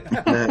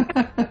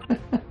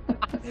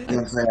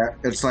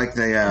 It's like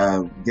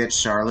the Get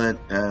Charlotte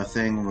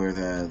thing where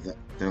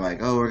they're like,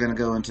 oh, we're gonna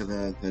go into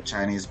the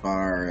Chinese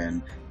bar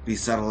and be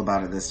subtle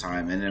about it this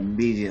time, and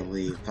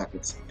immediately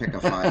fucking pick a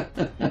fight.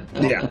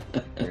 Yeah,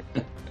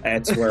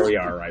 that's where we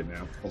are right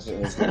now.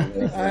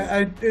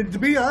 To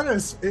be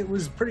honest, it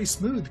was pretty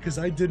smooth because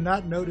I did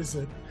not notice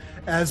it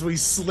as we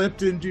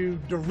slipped into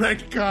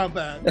direct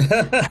combat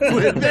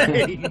with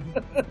Bane.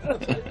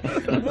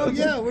 Well,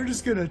 yeah, we're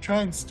just gonna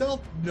try and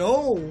stealth.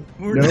 No,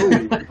 we're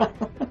not.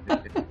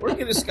 We're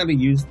just gonna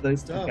use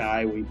this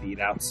guy we beat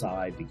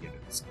outside to get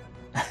inside.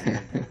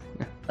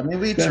 I mean,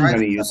 we I'm tried gonna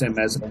to use him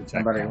as a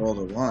somebody projectile.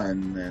 rolled a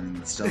 1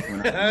 and stealth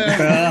went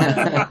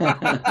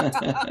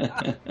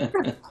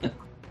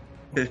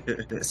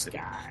This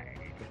guy.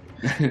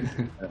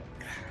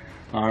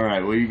 All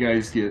right. Well, you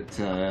guys get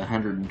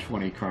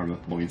 120 karma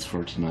points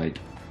for tonight.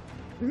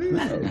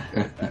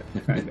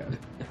 Kind of.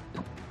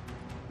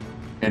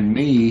 And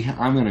me,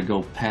 I'm gonna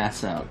go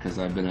pass out because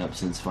I've been up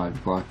since 5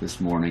 o'clock this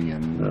morning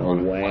and Oh,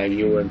 wow,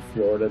 you were in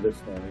Florida this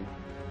morning.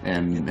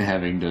 and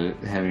having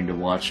to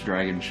watch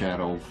Dragon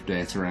Shadow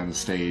dance around the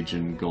stage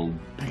in gold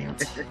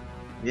pants.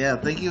 Yeah,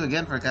 thank you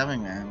again for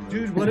coming, man.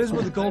 Dude, what is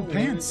with the gold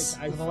pants?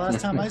 The last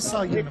time I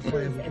saw you in a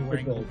play, you were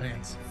wearing gold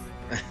pants.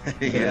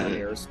 Yeah,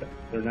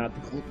 They're not.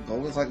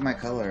 gold is like my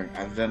color.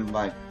 I've done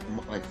like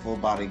full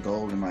body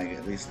gold in like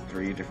at least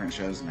 3 different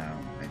shows now.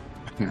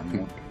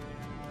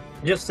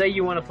 Just say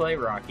you want to play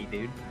Rocky,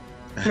 dude.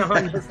 No,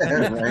 I'm just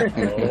Right.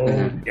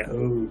 Oh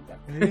no!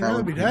 Hey,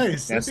 that'd be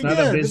nice. That's That'd be not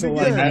a good. visual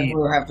That'd be I good. need.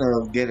 We'll have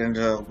to get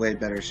into way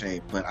better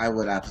shape, but I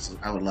would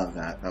love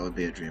that. That would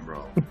be a dream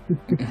role.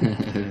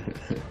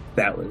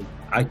 That was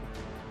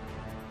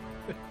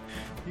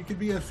You could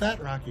be a fat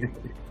Rocky.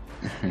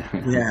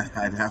 Yeah,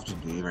 I'd have to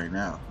be right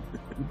now.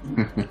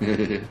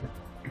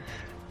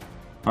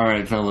 All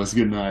right, fellas.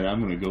 Good night. I'm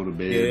gonna go to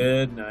bed.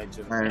 good night,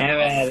 Jim. Right. Have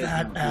at it.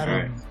 Fat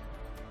Adam.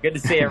 Good to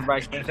see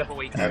everybody. Stay a couple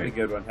weeks. Have a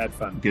good one. Had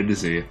fun. Good to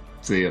see you.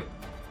 See you.